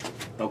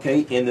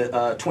 okay, in the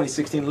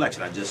 2016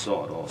 election. I just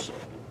saw it also.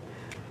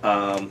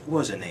 What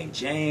was her name?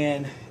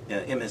 Jan,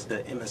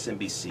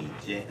 MSNBC.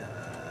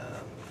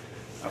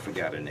 I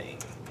forgot her name.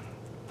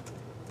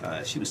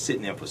 She was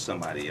sitting in for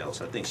somebody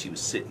else. I think she was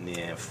sitting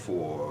in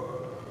for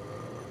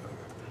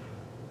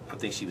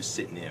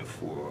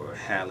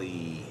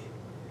Hallie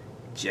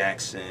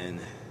Jackson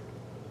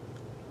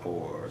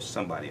or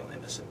somebody on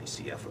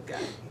MSNBC. I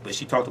forgot. But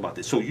she talked about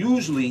this. So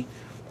usually,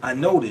 I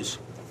notice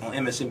on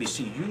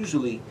MSNBC,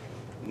 usually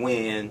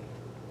when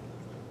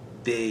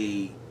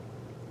they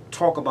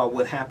talk about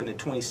what happened in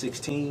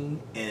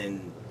 2016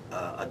 and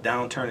a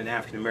downturn in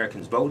African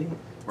Americans voting,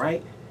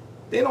 right?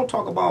 They don't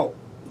talk about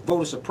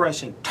voter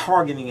suppression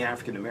targeting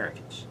African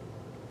Americans.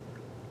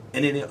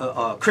 And then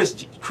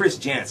Chris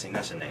Jansen,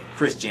 that's her name,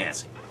 Chris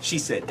Jansen. She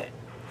said that,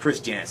 Chris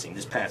Jansen,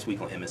 this past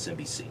week on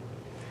MSNBC.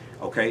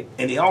 Okay,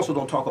 and they also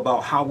don't talk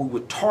about how we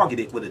were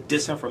targeted with a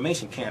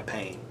disinformation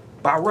campaign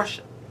by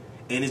Russia,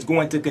 and it's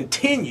going to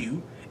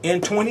continue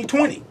in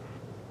 2020.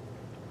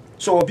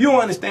 So if you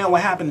don't understand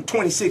what happened in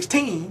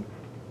 2016,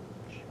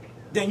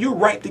 then you're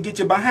right to get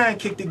your behind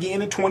kicked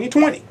again in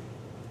 2020.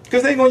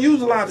 Because they're going to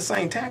use a lot of the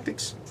same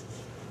tactics.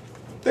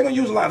 They're going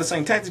to use a lot of the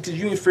same tactics because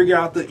you didn't figure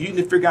out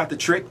the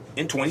trick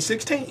in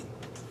 2016.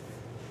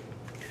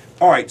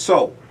 All right,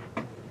 so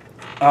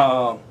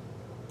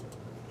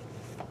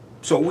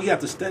we have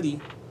to study.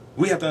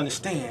 We have to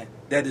understand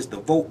that it's the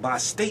vote by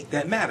state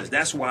that matters.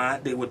 That's why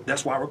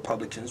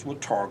Republicans were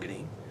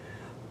targeting.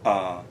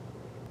 That's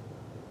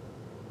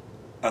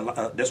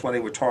why they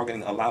were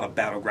targeting a lot of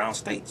battleground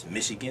states: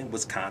 Michigan,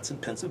 Wisconsin,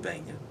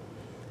 Pennsylvania.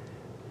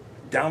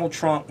 Donald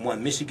Trump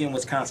won Michigan,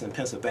 Wisconsin, and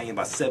Pennsylvania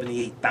by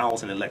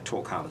 78,000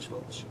 electoral college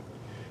votes.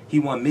 He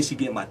won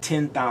Michigan by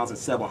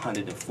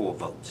 10,704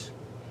 votes.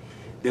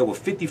 There were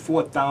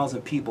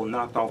 54,000 people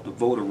knocked off the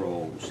voter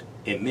rolls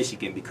in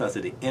Michigan because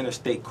of the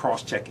interstate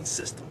cross-checking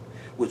system.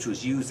 which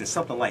was used in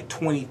something like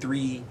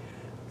 23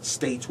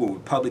 states where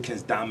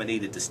Republicans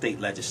dominated the state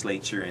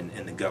legislature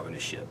and the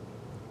governorship.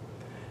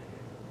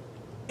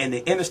 And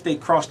the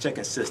interstate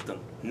cross-checking system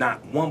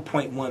knocked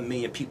 1.1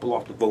 million people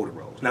off the voter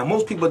rolls. Now,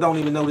 most people don't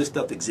even know this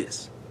stuff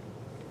exists.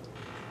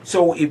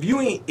 So if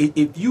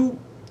you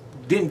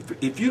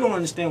don't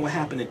understand what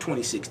happened in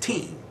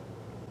 2016,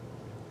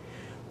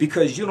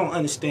 because you don't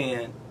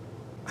understand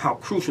how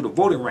crucial the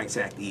Voting Rights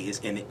Act is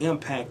and the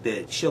impact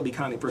that Shelby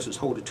County versus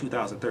Holder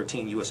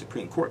 2013 U.S.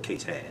 Supreme Court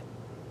case had,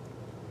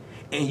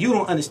 and you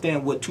don't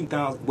understand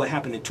what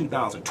happened in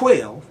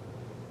 2012,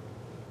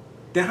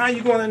 then how are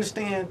you going to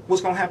understand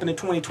what's going to happen in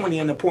 2020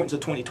 and the importance of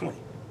 2020?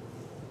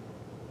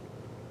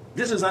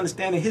 This is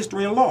understanding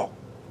history and law.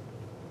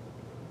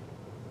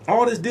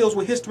 All this deals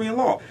with history and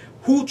law.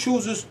 Who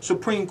chooses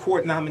Supreme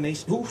Court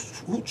nominations?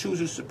 Who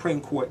chooses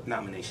Supreme Court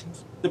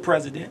nominations? The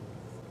president.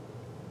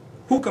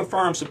 Who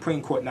confirms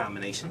Supreme Court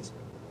nominations?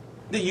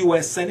 The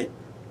U.S. Senate.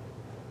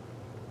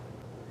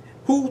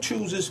 Who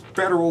chooses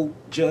federal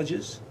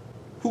judges?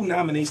 Who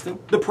nominates them?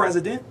 The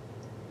president.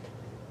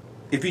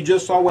 If you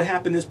just saw what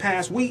happened this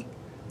past week,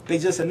 they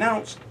just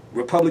announced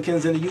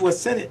Republicans in the U.S.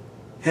 Senate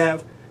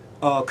have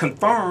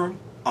confirmed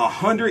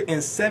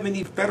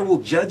 170 federal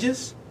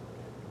judges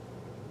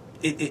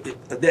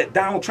that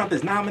Donald Trump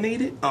has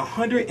nominated.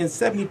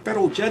 170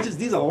 federal judges.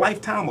 These are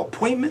lifetime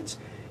appointments.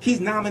 He's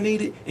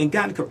nominated and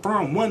gotten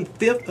confirmed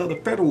 1/5 of the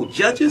federal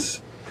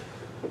judges.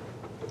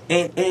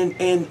 And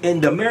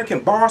the American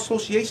Bar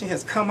Association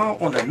has come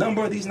out on a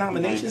number of these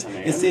nominations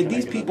and said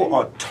these people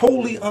are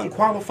totally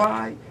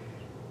unqualified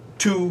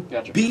to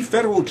be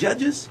federal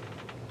judges.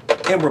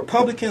 And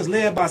Republicans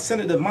led by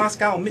Senator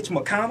Moscow Mitch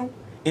McConnell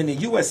in the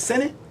U.S.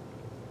 Senate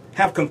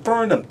have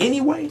confirmed them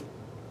anyway.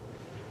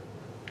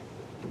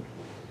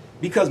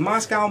 Because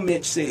Moscow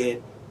Mitch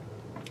said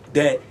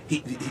that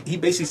he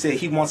basically said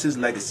he wants his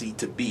legacy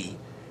to be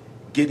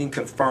getting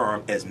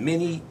confirmed as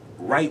many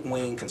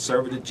right-wing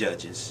conservative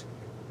judges,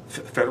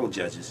 federal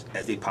judges,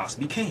 as they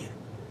possibly can.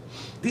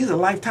 These are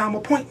lifetime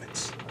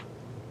appointments.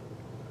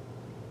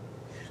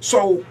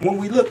 So when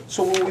we look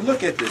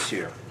at this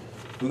here,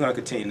 we're going to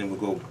continue and then we'll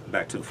go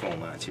back to the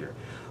phone lines here.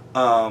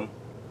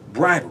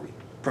 Bribery.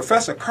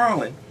 Professor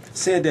Carlin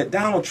said that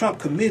Donald Trump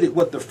committed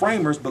what the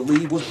framers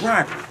believe was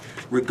bribery,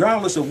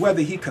 regardless of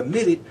whether he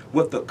committed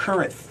what the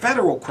current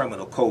federal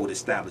criminal code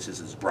establishes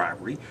as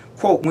bribery.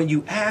 Quote, when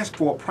you ask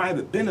for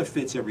private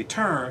benefits in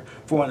return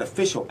for an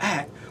official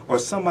act, or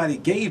somebody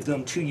gave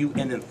them to you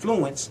in to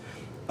influence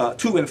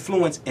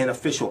an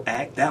official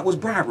act, that was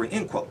bribery,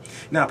 end quote.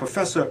 Now,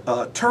 Professor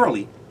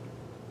Turley,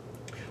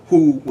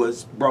 who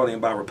was brought in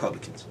by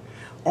Republicans,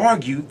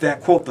 argued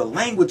that, quote, the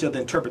language of the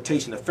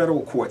interpretation of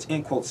federal courts,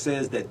 end quote,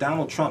 says that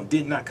Donald Trump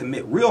did not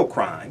commit real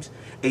crimes,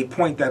 a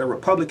point that a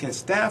Republican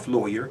staff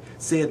lawyer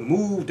said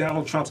moved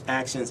Donald Trump's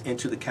actions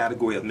into the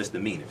category of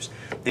misdemeanors.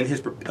 In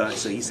his,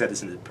 so he said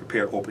this in the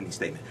prepared opening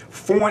statement.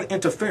 Foreign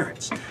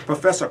interference.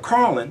 Professor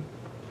Carlin,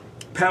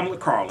 Pamela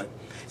Carlin,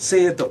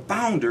 said the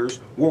founders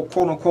were,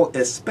 quote unquote,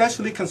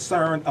 especially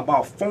concerned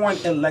about foreign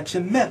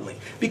election meddling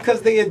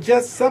because they had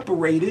just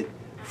separated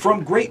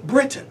from Great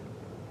Britain.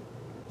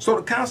 So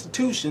the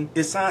Constitution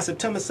is signed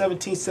September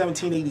 17,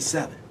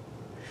 1787.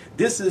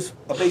 This is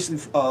basically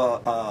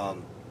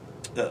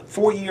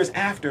 4 years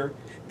after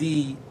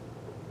the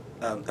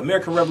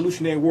American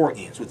Revolutionary War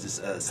ends, which is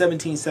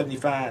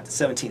 1775 to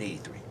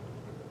 1783.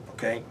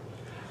 Okay?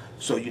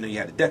 So, you know, you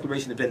had the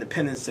Declaration of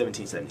Independence,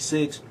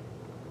 1776.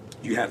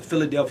 You had the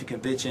Philadelphia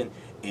Convention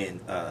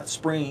in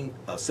spring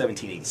of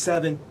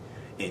 1787.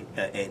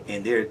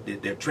 And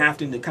they're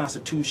drafting the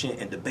Constitution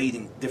and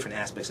debating different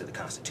aspects of the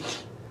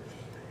Constitution.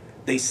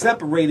 They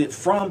separated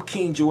from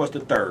King George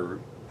III,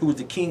 who was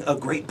the king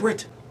of Great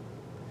Britain.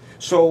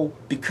 So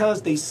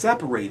because they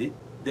separated,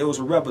 there was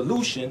a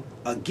revolution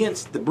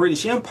against the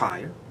British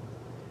Empire.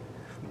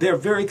 They're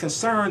very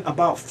concerned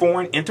about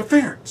foreign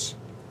interference.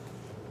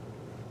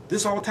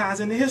 This all ties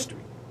into history.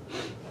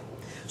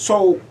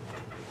 So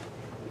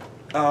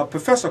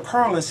Professor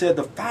Carlin said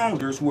the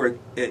founders were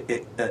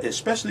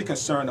especially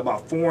concerned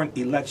about foreign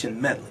election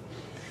meddling.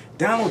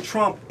 Donald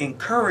Trump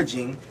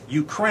encouraging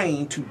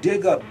Ukraine to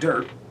dig up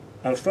dirt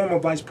on former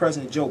Vice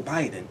President Joe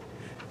Biden,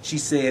 she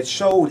said,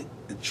 showed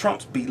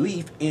Trump's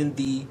belief in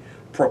the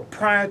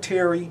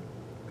propriety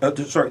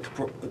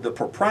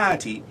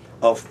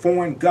of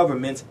foreign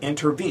governments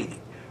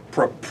intervening.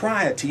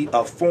 Propriety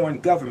of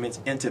foreign governments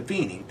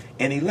intervening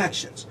in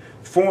elections.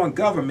 Foreign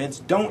governments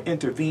don't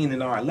intervene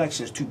in our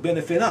elections to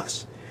benefit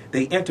us.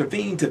 They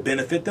intervene to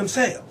benefit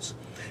themselves.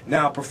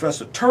 Now,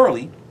 Professor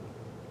Turley,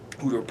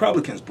 who the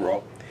Republicans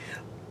brought,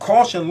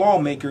 cautioned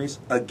lawmakers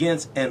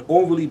against an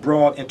overly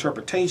broad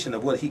interpretation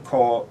of what he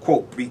called,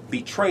 quote,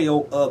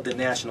 betrayal of the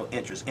national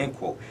interest, end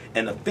quote.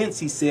 An offense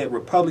he said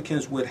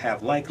Republicans would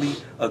have likely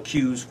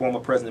accused former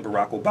President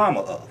Barack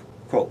Obama of.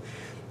 Quote,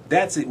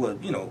 that's it. Well,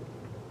 you know,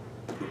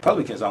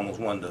 Republicans almost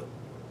wanted to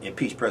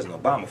impeach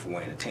President Obama for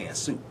wearing a tan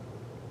suit.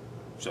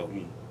 So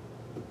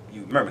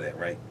you remember that,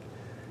 right?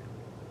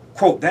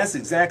 Quote, that's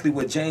exactly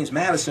what James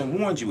Madison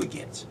warned you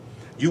against.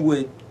 you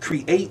would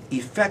create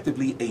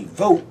effectively a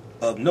vote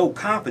of no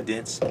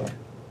confidence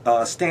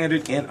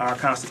standard in our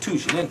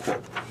Constitution, end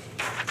quote.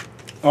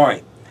 All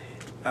right,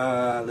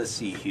 let's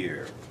see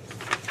here.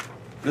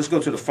 Let's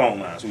go to the phone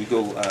lines. When we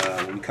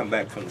come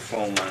back from the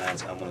phone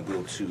lines, I'm going to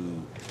go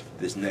to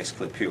this next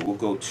clip here. We'll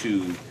go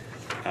to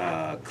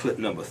clip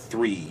number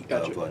 3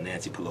 of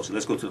Nancy Pelosi.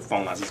 Let's go to the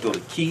phone lines. Let's go to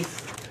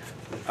Keith.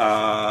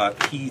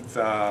 Keith,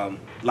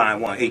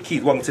 line 1. Hey,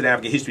 Keith, welcome to the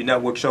African History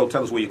Network show.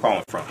 Tell us where you're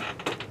calling from.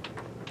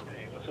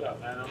 Hey, what's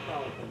up, man? I'm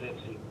calling from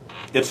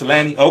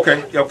Ypsilanti.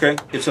 Ypsilanti? Okay.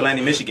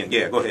 Ypsilanti, Michigan.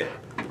 Yeah, go ahead.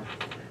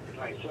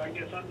 Right, so I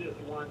guess I'm just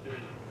wondering,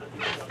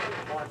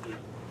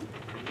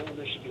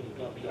 Michigan is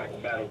going to be like a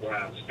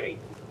battleground state.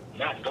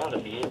 Not going to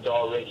be, it's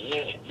already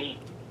in it.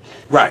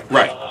 Right.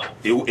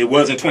 It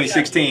was in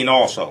 2016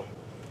 also.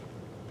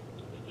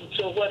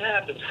 So what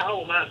happens?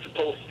 How am I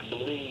supposed to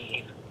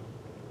believe,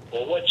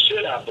 or what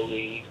should I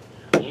believe,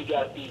 we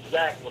got these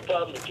black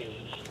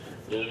Republicans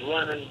that's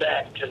running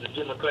back to the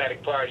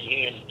Democratic Party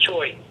here in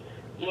Detroit?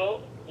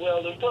 Well,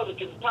 the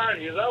Republican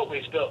Party has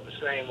always felt the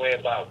same way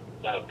about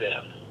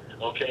them.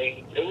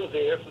 Okay? They were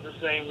there for the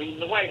same reason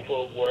the white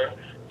folk were,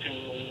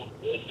 to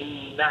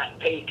do not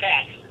pay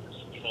taxes,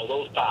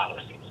 those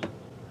policies.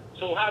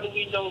 So how do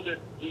we know that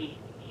the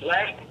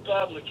black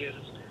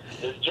Republicans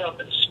is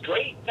jumping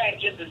straight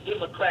back into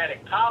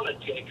Democratic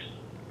politics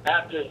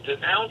after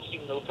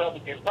denouncing the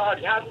Republican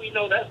Party? How do we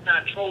know that's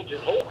not Trojan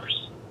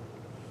horse?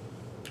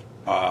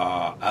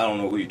 I don't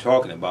know who you're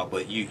talking about,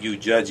 but you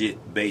judge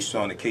it based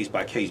on a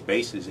case-by-case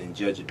basis and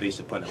judge it based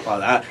upon the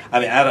policy.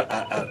 I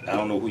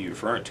don't know who you're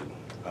referring to.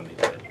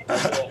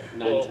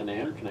 910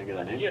 AM, can I get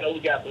a name? We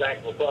got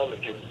black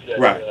Republicans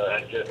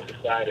that just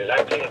decided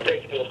I can't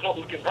take the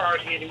Republican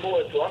Party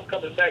anymore, so I'm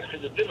coming back to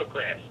the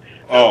Democrats.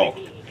 Oh.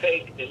 They didn't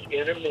take an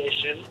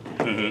intermission.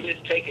 They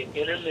didn't take an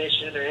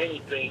intermission or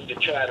anything to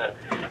try to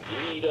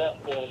read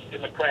up on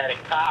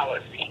Democratic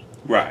policy.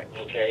 Right.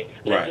 Okay?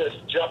 They're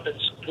just jumping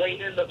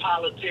straight into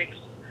politics,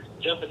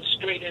 jumping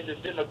straight into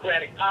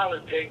Democratic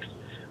politics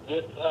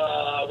with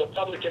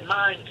Republican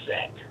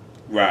mindset.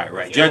 Right.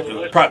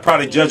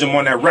 Probably judge them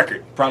on that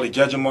record.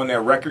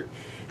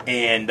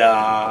 And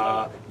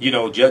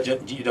judge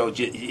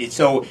it.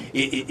 So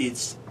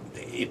it's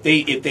if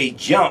they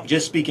jump,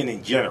 just speaking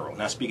in general,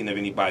 not speaking of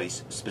anybody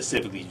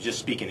specifically, just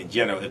speaking in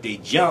general, if they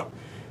jump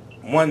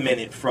 1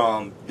 minute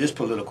from this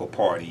political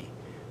party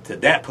to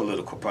that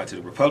political party, to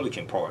the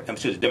Republican Party,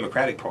 to the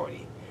Democratic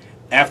Party,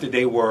 after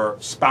they were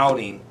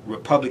spouting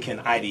Republican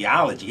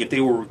ideology, if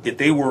they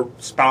were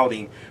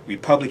spouting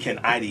Republican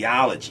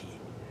ideology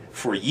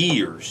for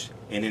years,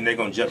 and then they're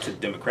going to jump to the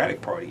Democratic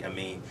Party,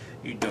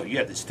 you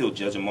have to still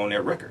judge them on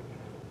their record.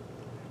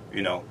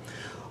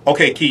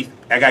 Okay, Keith,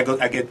 I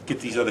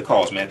get these other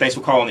calls, man. Thanks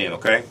for calling in,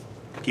 okay?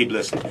 Keep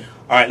listening.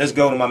 All right, let's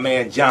go to my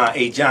man, John.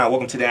 Hey, John,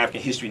 welcome to the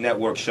African History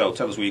Network show.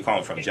 Tell us where you're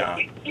calling from,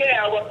 John.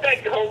 Yeah, well,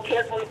 thank you,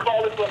 Imhotep. I'm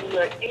calling from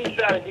the east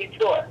side of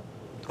Detroit.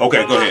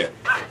 Okay, go ahead.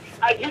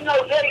 He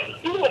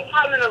was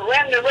hollering and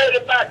ranting and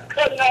raving about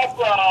cutting off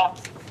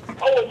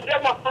over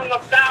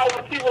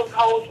 700,000 people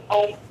on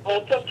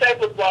some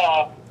type of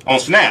on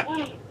SNAP,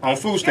 on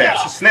food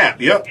stamps, SNAP.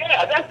 Yep.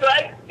 Yeah, that's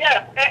right.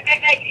 Yeah,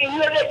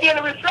 and they're getting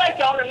a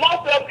restriction on it.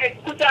 Most of them,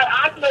 which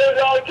I know it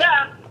all the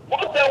time.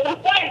 Most of them was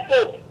white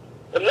folks.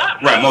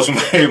 Right, most of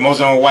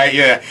them were white.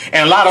 Yeah,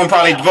 and a lot of them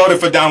probably voted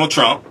for Donald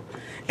Trump.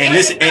 And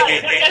this,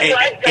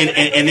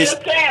 and this,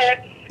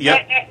 yeah.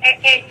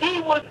 And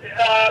he was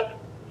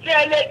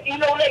saying that he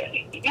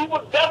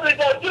was definitely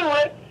gonna do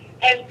it.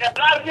 And a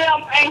lot of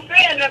them ain't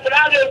saying that, but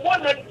I just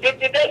wonder, did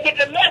they get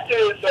the message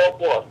and so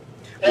forth?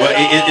 Well,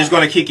 it's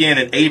going to kick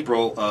in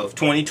April of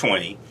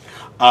 2020.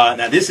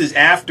 Now, this is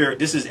after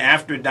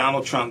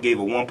Donald Trump gave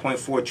a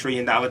 $1.4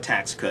 trillion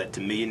tax cut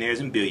to millionaires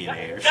and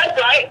billionaires. That's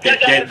right.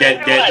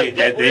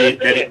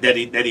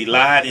 That he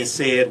lied and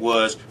said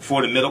was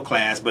for the middle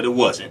class, but it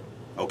wasn't.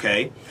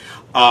 Okay.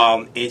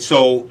 And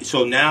so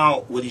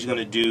now what he's going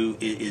to do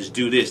is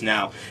do this.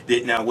 Now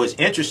what's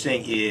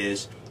interesting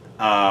is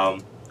a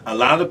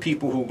lot of the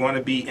people who are going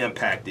to be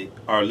impacted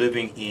are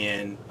living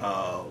in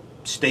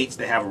states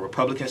that have a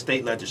Republican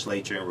state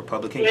legislature and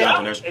Republican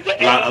governors.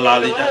 A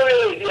lot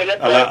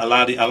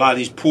of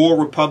these poor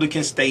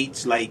Republican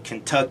states like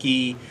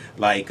Kentucky,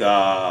 like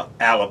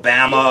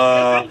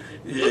Alabama,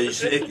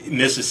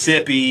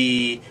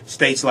 Mississippi,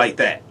 states like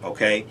that.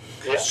 Okay,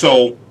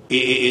 so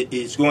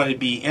it's going to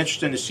be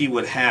interesting to see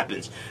what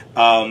happens.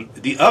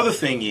 The other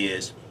thing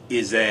is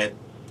that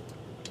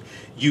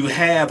you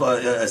have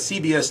a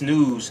CBS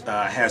News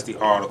has the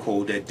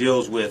article that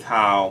deals with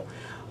how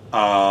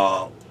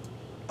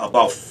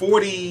about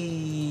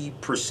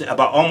 40%,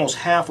 about almost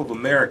half of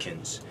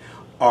Americans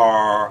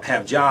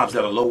have jobs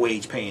that are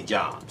low-wage paying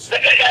jobs.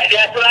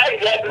 That's right.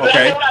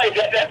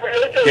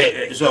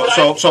 Okay. So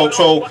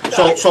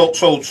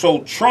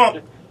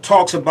Trump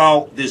talks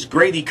about this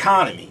great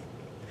economy,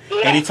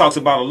 and he talks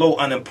about a low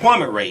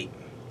unemployment rate.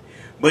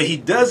 But he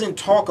doesn't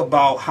talk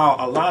about how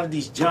a lot of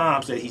these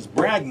jobs that he's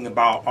bragging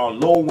about are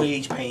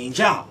low-wage paying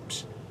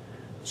jobs.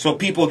 So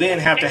people then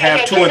have to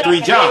have 2 and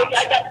 3 jobs.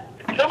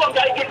 Someone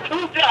got to get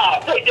 2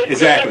 jobs.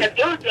 Exactly. Like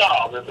a 2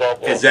 jobs and so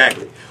forth.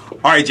 Exactly.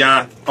 All right,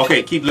 John.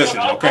 Okay, keep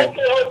listening, okay?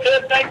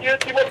 Okay, thank you.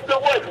 Keep up the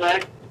good work,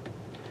 man.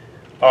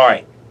 All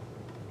right.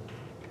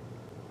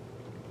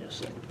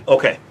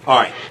 Okay, all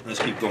right. Let's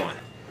keep going.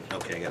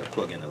 Okay, I got to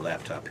plug in the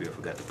laptop here. I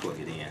forgot to plug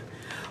it in.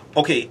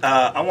 Okay,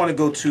 I want to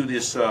go to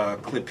this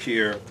clip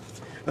here.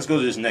 Let's go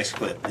to this next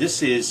clip.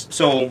 This is,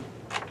 so,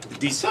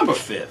 December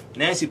 5th,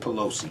 Nancy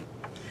Pelosi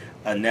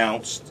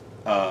announced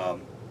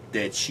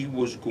that she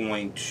was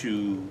going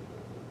to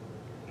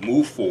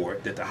move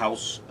forward, that the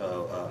House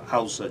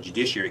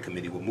Judiciary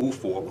Committee will move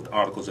forward with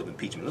articles of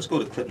impeachment. Let's go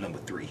to clip number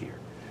 3 here.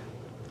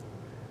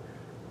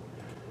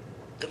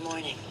 Good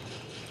morning.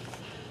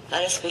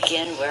 Let us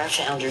begin where our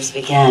founders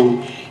began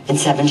in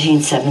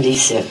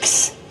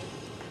 1776.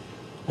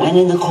 When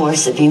in the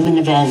course of human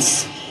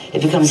events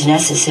it becomes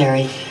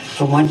necessary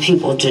for one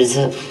people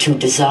to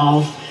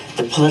dissolve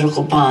the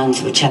political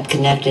bonds which have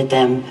connected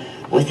them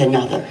with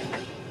another.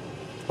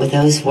 With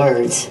those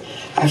words,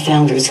 our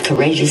founders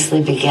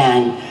courageously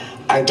began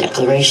our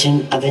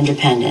Declaration of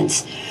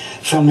Independence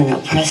from an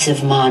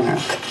oppressive monarch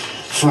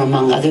for,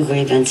 among other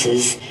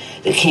grievances,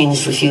 the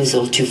king's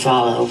refusal to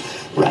follow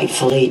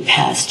rightfully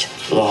passed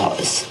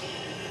laws.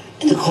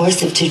 In the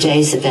course of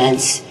today's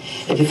events,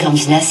 it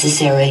becomes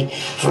necessary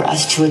for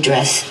us to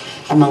address,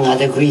 among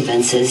other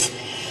grievances,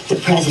 the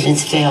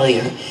President's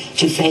failure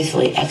to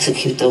faithfully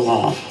execute the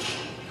law.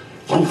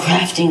 When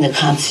crafting the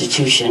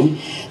Constitution,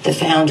 the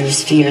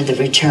founders feared the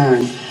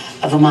return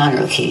of a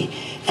monarchy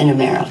in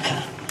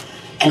America.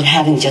 And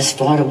having just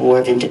fought a war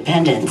of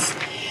independence,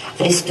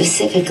 they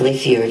specifically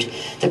feared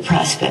the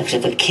prospect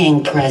of a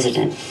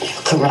king-president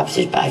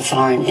corrupted by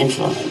foreign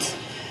influence.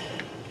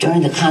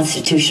 During the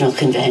Constitutional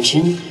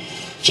Convention,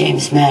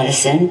 James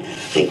Madison,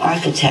 the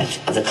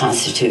architect of the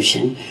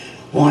Constitution,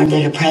 warned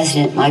that a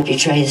president might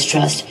betray his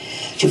trust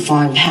to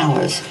foreign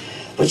powers,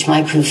 which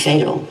might prove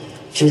fatal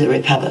to the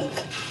Republic.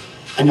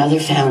 Another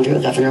founder,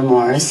 Governor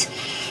Morris,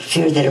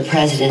 feared that a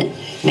president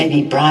may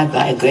be bribed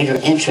by a greater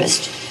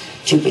interest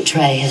to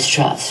betray his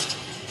trust.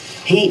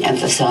 He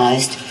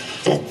emphasized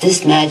that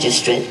this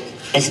magistrate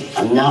is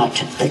not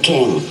the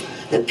king.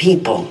 The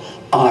people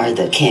are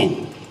the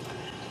king.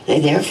 They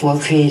therefore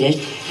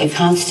created a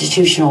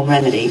constitutional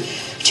remedy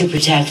to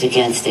protect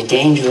against a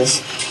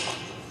dangerous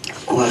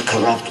or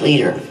corrupt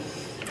leader: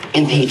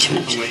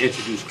 impeachment.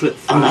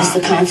 Unless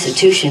the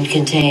Constitution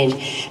contained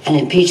an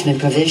impeachment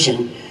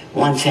provision,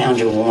 one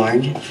founder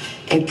warned,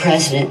 a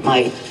president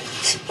might,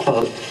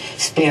 quote,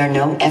 spare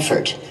no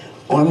effort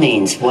or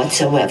means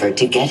whatsoever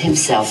to get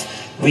himself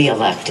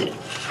reelected.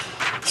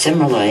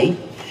 Similarly,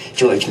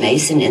 George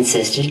Mason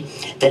insisted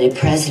that a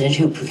president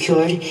who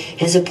procured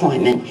his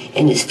appointment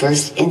in his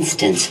first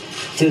instance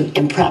through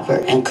improper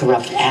and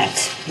corrupt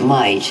acts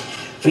might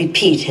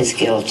repeat his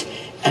guilt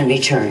and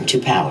return to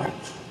power.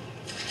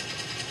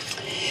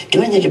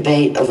 During the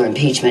debate over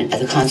impeachment at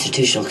the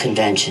Constitutional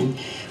Convention,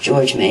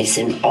 George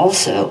Mason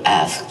also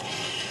asked,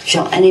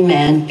 "Shall any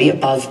man be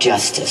above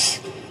justice?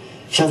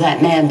 Shall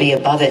that man be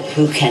above it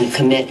who can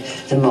commit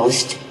the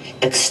most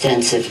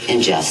extensive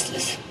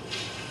injustice?"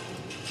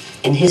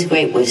 In his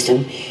great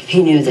wisdom,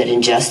 he knew that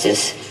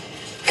injustice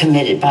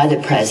committed by the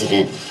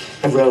president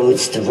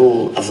erodes the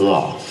rule of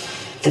law,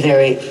 the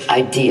very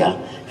idea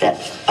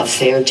of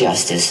fair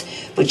justice,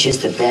 which is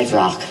the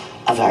bedrock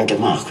of our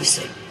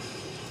democracy.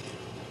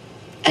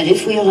 And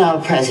if we allow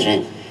a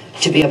president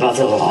to be above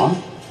the law,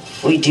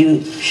 we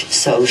do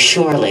so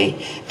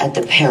surely at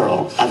the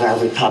peril of our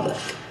republic.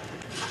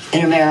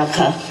 In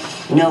America,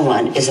 no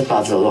one is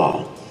above the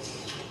law.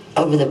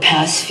 Over the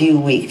past few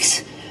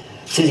weeks,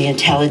 through the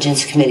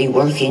Intelligence Committee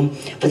working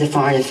with the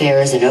Foreign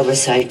Affairs and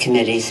Oversight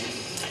Committees,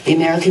 the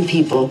American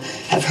people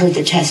have heard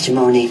the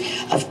testimony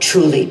of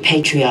truly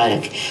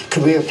patriotic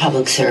career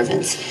public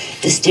servants,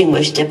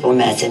 distinguished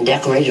diplomats, and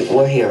decorated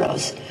war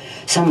heroes,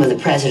 some of the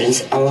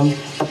president's own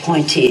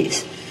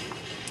appointees.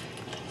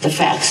 The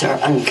facts are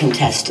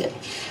uncontested.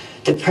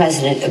 The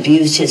president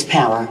abused his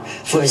power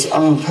for his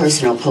own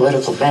personal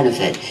political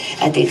benefit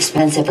at the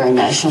expense of our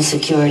national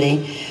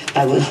security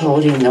by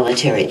withholding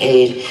military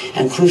aid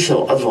and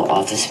crucial Oval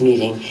Office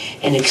meeting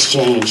in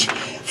exchange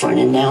for an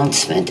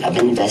announcement of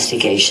an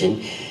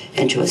investigation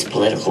into his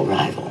political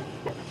rival.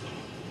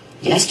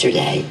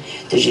 Yesterday,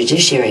 at the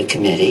Judiciary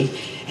Committee,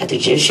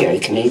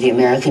 the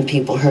American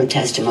people heard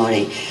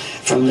testimony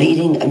from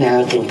leading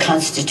American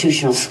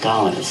constitutional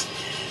scholars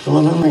who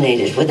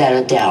illuminated without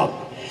a doubt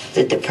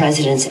that the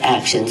president's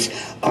actions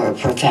are a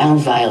profound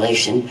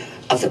violation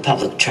of the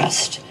public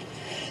trust.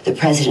 The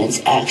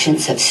president's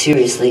actions have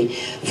seriously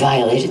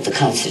violated the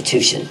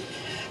Constitution,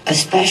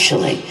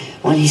 especially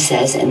when he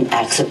says and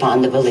acts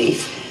upon the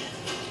belief.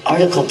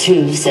 Article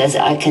 2 says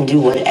I can do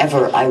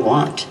whatever I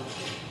want.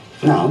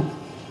 No,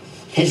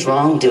 his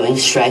wrongdoing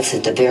strikes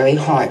at the very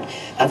heart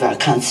of our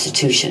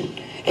Constitution,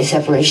 a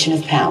separation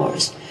of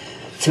powers,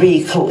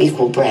 3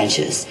 co-equal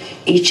branches,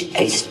 each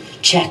a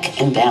check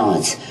and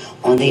balance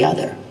on the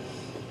other.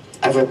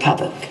 A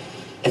republic,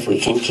 if we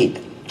can keep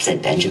it,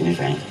 said Benjamin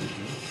Franklin.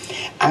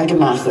 Our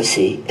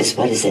democracy is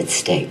what is at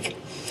stake.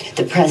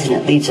 the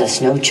president leaves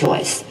us no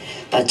choice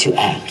but to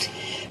act,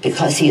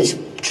 because he is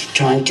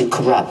trying to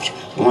corrupt,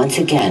 once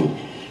again,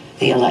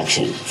 the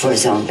election for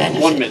his own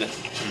benefit. 1 minute.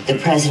 The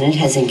president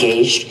has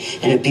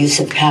engaged in abuse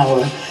of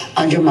power,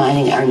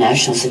 undermining our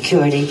national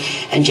security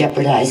and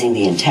jeopardizing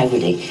the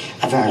integrity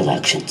of our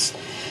elections.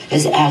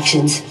 His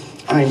actions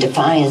are in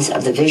defiance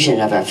of the vision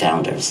of our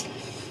founders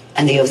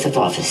and the oath of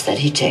office that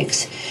he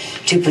takes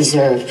to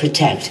preserve,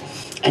 protect,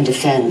 and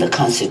defend the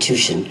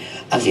Constitution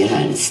of the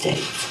United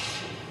States.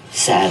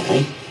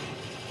 Sadly,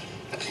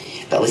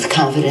 but with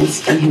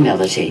confidence and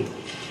humility,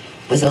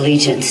 with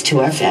allegiance to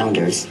our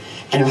founders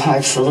and a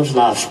heart full of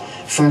love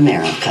for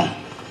America,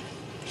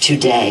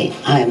 today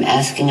I am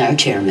asking our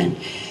chairman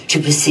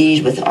to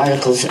proceed with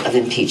articles of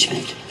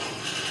impeachment.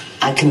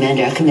 I commend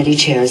our committee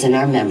chairs and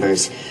our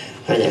members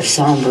for their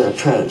somber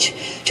approach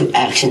to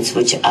actions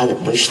which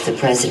the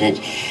president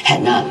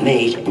had not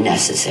made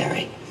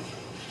necessary.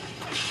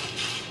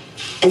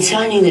 In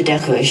signing the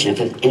Declaration of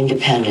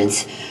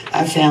Independence,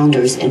 our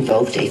founders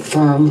invoked a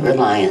firm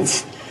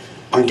reliance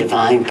on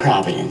divine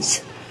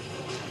providence.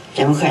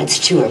 Democrats,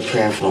 too, are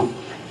prayerful,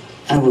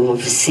 and we will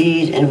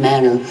proceed in a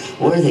manner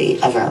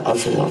worthy of our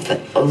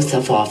oath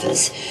of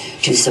office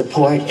to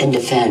support and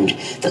defend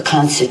the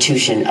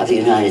Constitution of the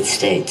United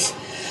States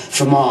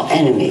from all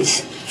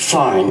enemies,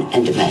 foreign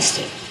and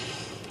domestic.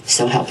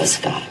 So help us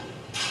God.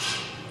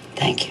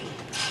 Thank you.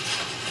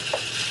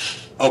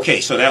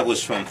 Okay, so that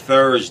was from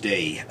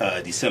Thursday,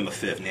 December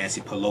 5th. Nancy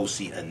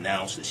Pelosi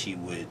announced that she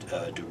would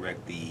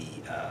direct the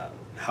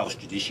House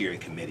Judiciary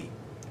Committee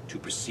to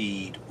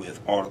proceed with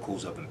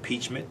articles of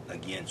impeachment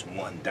against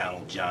one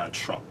Donald John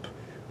Trump.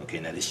 Okay,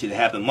 now this should have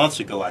happened months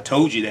ago. I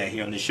told you that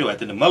here on the show.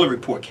 After the Mueller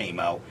report came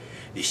out,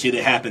 it should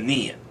have happened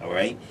then, all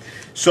right?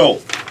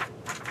 So,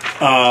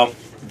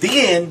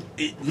 then,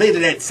 later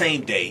that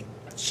same day,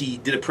 she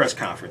did a press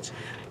conference,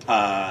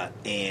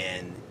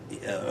 and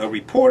a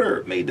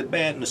reporter made the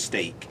bad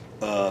mistake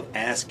of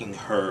asking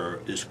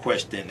her this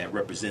question that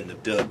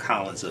Representative Doug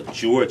Collins of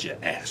Georgia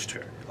asked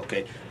her.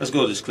 Okay, let's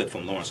go to this clip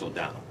from Lawrence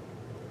O'Donnell.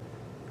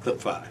 Clip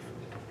 5.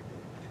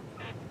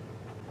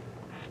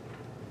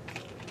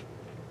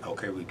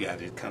 Okay, we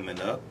got it coming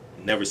up.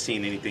 Never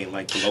seen anything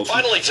like Pelosi.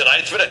 Finally tonight,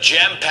 it's been a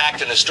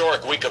jam-packed and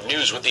historic week of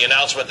news with the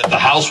announcement that the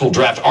House will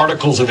draft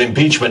articles of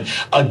impeachment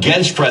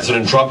against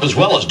President Trump, as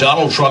well as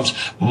Donald Trump's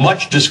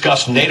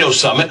much-discussed NATO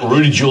summit and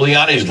Rudy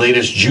Giuliani's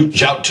latest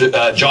jaunt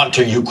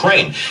to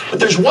Ukraine. But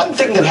there's one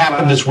thing that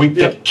happened this week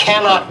that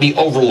cannot be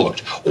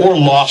overlooked or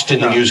lost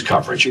in the news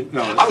coverage.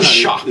 I was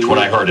shocked when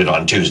I heard it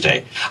on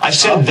Tuesday. I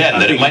said then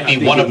that it might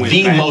be one of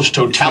the most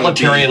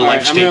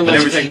totalitarian-like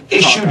statements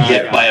issued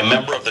yet by a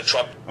member of the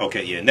Trump.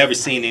 Okay, yeah, never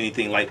seen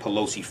anything like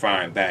Pelosi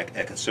firing back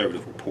at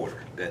conservative reporter.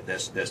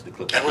 That's the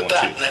clip. And with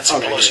that, Nancy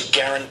Pelosi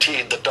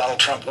guaranteed that Donald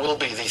Trump will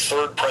be the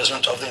third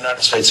president of the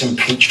United States. It's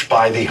impeached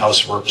by the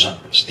House of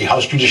Representatives. The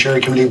House Judiciary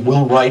Committee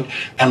will write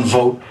and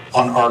vote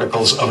on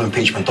articles of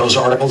impeachment. Those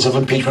articles of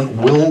impeachment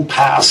will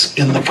pass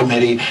in the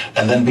committee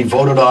and then be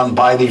voted on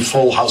by the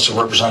full House of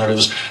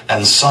Representatives,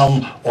 and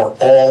some or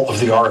all of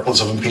the articles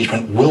of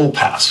impeachment will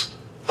pass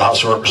the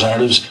House of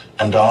Representatives,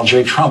 and Donald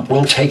J. Trump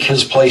will take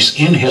his place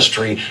in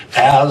history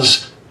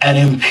as an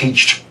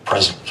impeached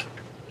president.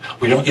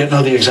 We don't yet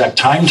know the exact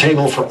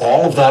timetable for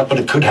all of that, but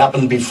it could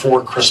happen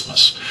before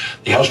Christmas.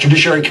 The House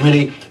Judiciary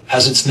Committee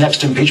has its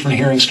next impeachment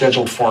hearing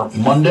scheduled for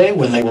Monday,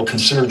 when they will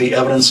consider the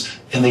evidence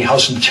in the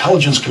House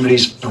Intelligence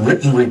Committee's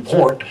written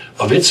report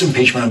of its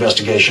impeachment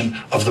investigation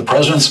of the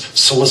president's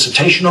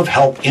solicitation of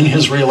help in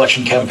his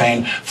re-election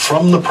campaign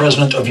from the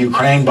president of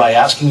Ukraine by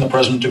asking the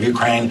president of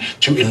Ukraine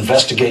to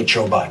investigate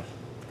Joe Biden.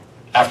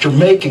 After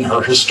making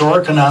her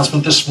historic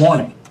announcement this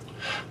morning,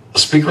 the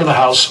Speaker of the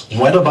House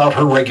went about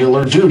her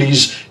regular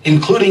duties,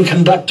 including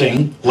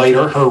conducting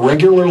later her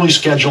regularly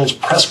scheduled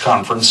press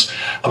conference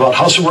about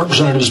House of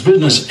Representatives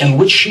business, in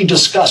which she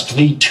discussed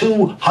the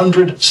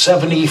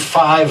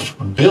 275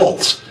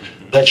 bills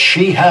that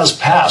she has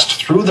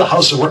passed through the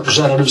House of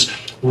Representatives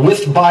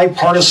with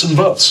bipartisan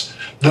votes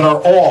that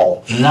are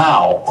all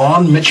now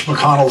on Mitch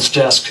McConnell's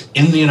desk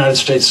in the United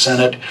States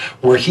Senate,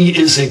 where he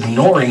is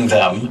ignoring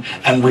them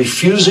and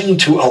refusing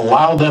to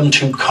allow them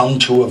to come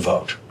to a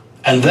vote.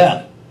 And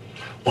then,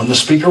 when the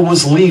Speaker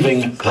was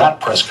leaving that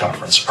press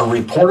conference, a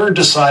reporter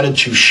decided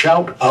to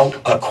shout out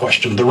a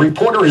question. The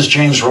reporter is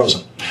James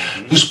Rosen,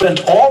 who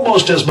spent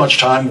almost as much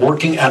time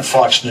working at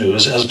Fox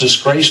News as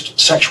disgraced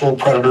sexual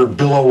predator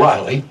Bill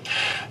O'Reilly,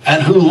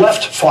 and who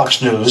left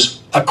Fox News,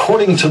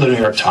 according to the New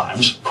York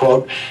Times,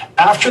 quote,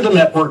 after the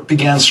network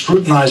began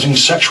scrutinizing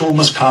sexual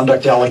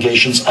misconduct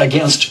allegations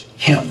against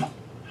him.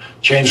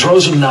 James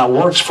Rosen now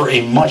works for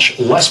a much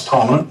less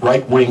prominent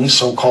right-wing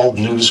so-called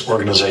news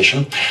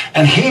organization,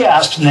 and he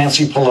asked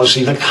Nancy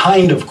Pelosi the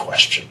kind of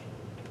question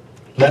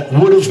that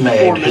would have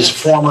made his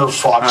former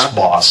Fox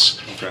boss,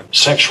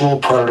 sexual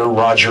predator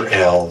Roger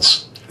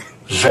Ailes,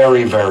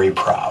 very, very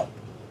proud.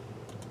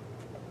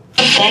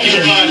 Thank you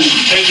very much.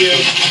 Thank you.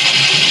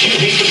 Do you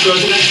hate the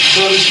president,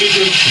 Madam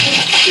Speaker?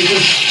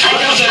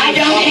 Because I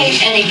don't hate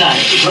anybody.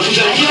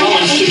 Representative I don't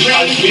have a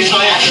great deal.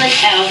 I like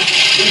how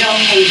we don't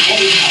hate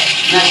anybody.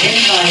 not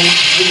anybody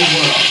in the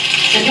world.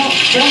 So don't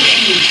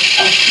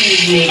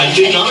accuse me. I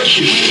did not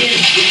accuse you.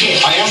 You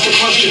did. I asked a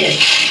question. You did.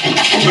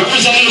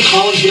 Representative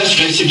Collins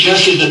yesterday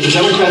suggested that the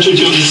Democrats are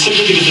doing this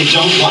simply because they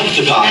don't like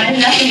the guy. That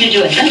has nothing to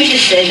do with it. Let me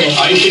just say this.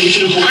 I think it's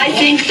an important I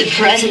think the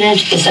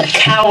president is a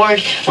coward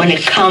when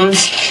it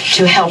comes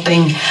to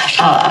helping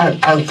our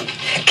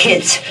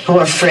kids who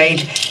are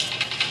afraid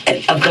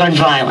of gun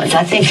violence.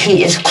 I think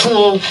he is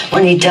cruel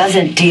when he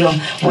doesn't deal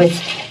with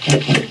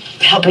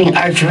helping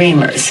our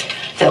dreamers,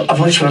 of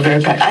which we're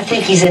very proud. I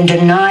think he's in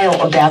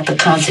denial about the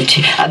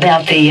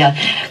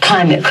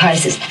climate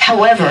crisis.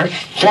 However,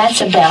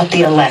 that's about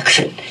the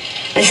election.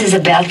 This is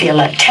about the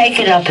election. Take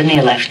it up in the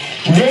election.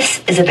 This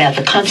is about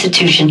the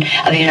Constitution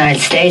of the United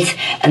States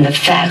and the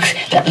facts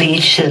that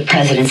lead to the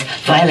president's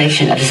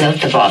violation of his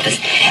oath of office.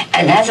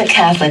 And as a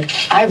Catholic,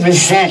 I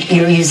resent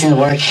your using the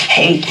word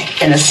hate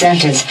in a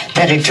sentence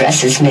that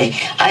addresses me.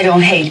 I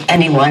don't hate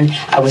anyone.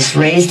 I was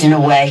raised in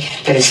a way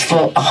that is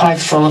a heart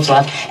full of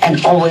love,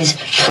 and always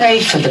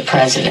prayed for the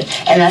president.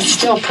 And I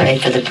still pray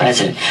for the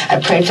president. I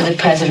pray for the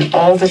president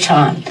all the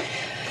time.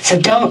 So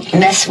don't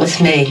mess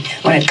with me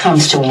when it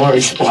comes to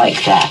words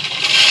like that.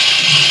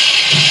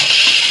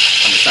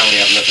 Understand we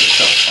have nothing to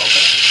say.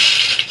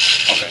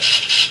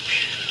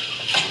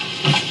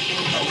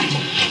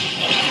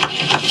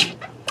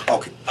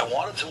 Okay. I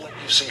wanted to let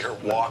you see her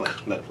walk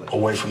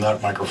away from that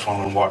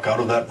microphone and walk out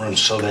of that room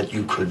so that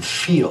you could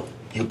feel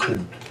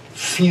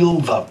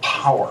the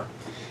power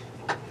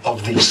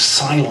of the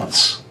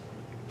silence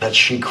that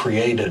she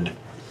created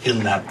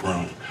in that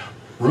room.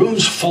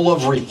 Rooms full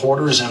of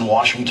reporters in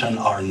Washington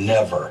are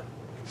never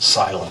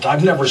silent.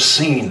 I've never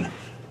seen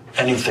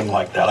anything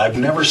like that. I've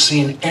never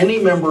seen any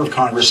member of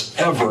Congress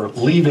ever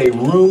leave a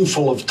room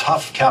full of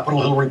tough Capitol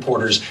Hill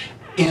reporters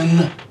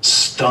in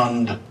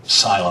stunned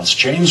silence.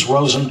 James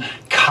Rosen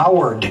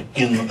cowered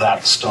in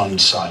that stunned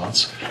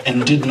silence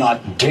and did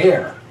not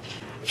dare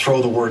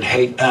throw the word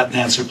hate at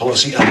Nancy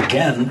Pelosi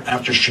again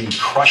after she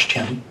crushed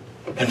him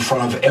in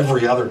front of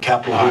every other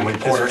Capitol Hill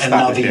reporter, and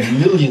now the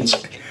millions.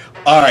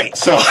 All right,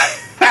 so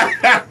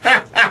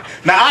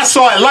now I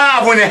saw it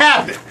live when it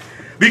happened,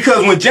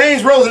 because when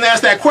James Rosen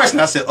asked that question,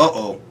 I said,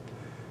 "Uh-oh,"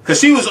 because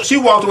she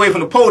walked away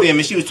from the podium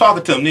and she was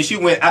talking to him. Then she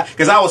went,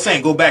 because I was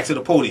saying, "Go back to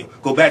the podium,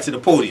 go back to the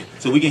podium,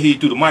 so we can hear you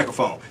through the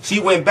microphone." She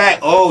went back.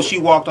 Oh, she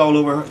walked all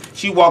over her.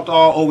 She walked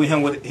all over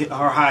him with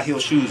her high heel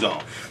shoes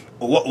on.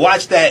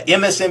 Watch that,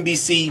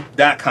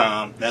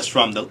 MSNBC.com. That's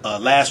from the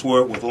Last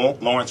Word with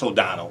Lawrence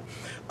O'Donnell.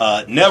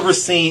 Never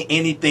seen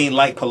anything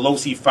like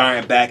Pelosi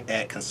firing back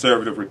at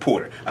conservative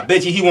reporter. I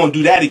bet you he won't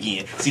do that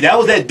again. See, that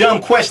was that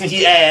dumb question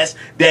he asked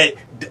that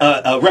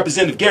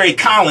Representative Gary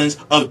Collins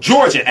of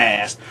Georgia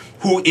asked,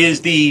 who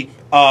is the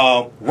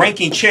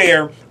ranking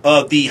chair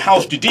of the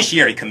House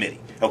Judiciary Committee.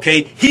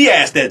 Okay, he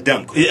asked that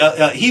dumb.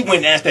 He went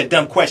and asked that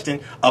dumb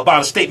question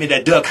about a statement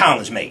that Doug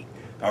Collins made.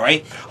 All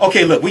right.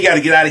 Okay, look, we got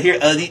to get out of here.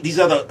 These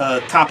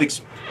other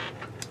topics,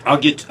 I'll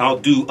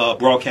do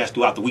broadcast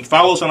throughout the week.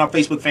 Follow us on our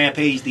Facebook fan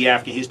page, The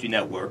African History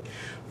Network.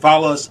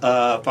 Follow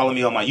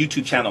me on my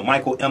YouTube channel,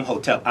 Michael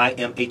Imhotep,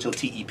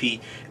 IMHOTEP.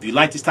 If you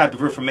like this type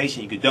of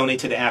information, you can donate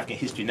to the African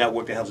History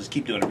Network. That helps us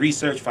keep doing the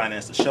research,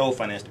 finance the show,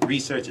 finance the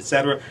research,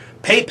 etc.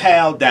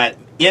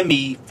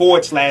 PayPal.me/the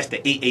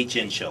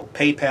AHN show.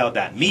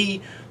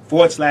 PayPal.me/the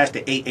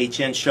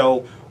AHN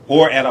show.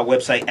 Or at our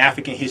website,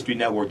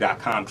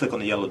 AfricanHistoryNetwork.com. Click on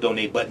the yellow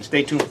donate button.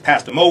 Stay tuned for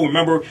Pastor Mo.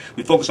 Remember,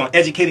 we focus on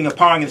educating,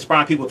 empowering, and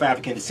inspiring people of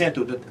African descent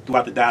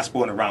throughout the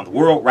diaspora and around the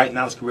world. Right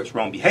now, let's correct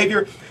wrong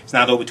behavior. It's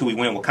not over till we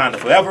win Wakanda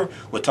forever.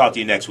 We'll talk to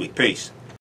you next week. Peace.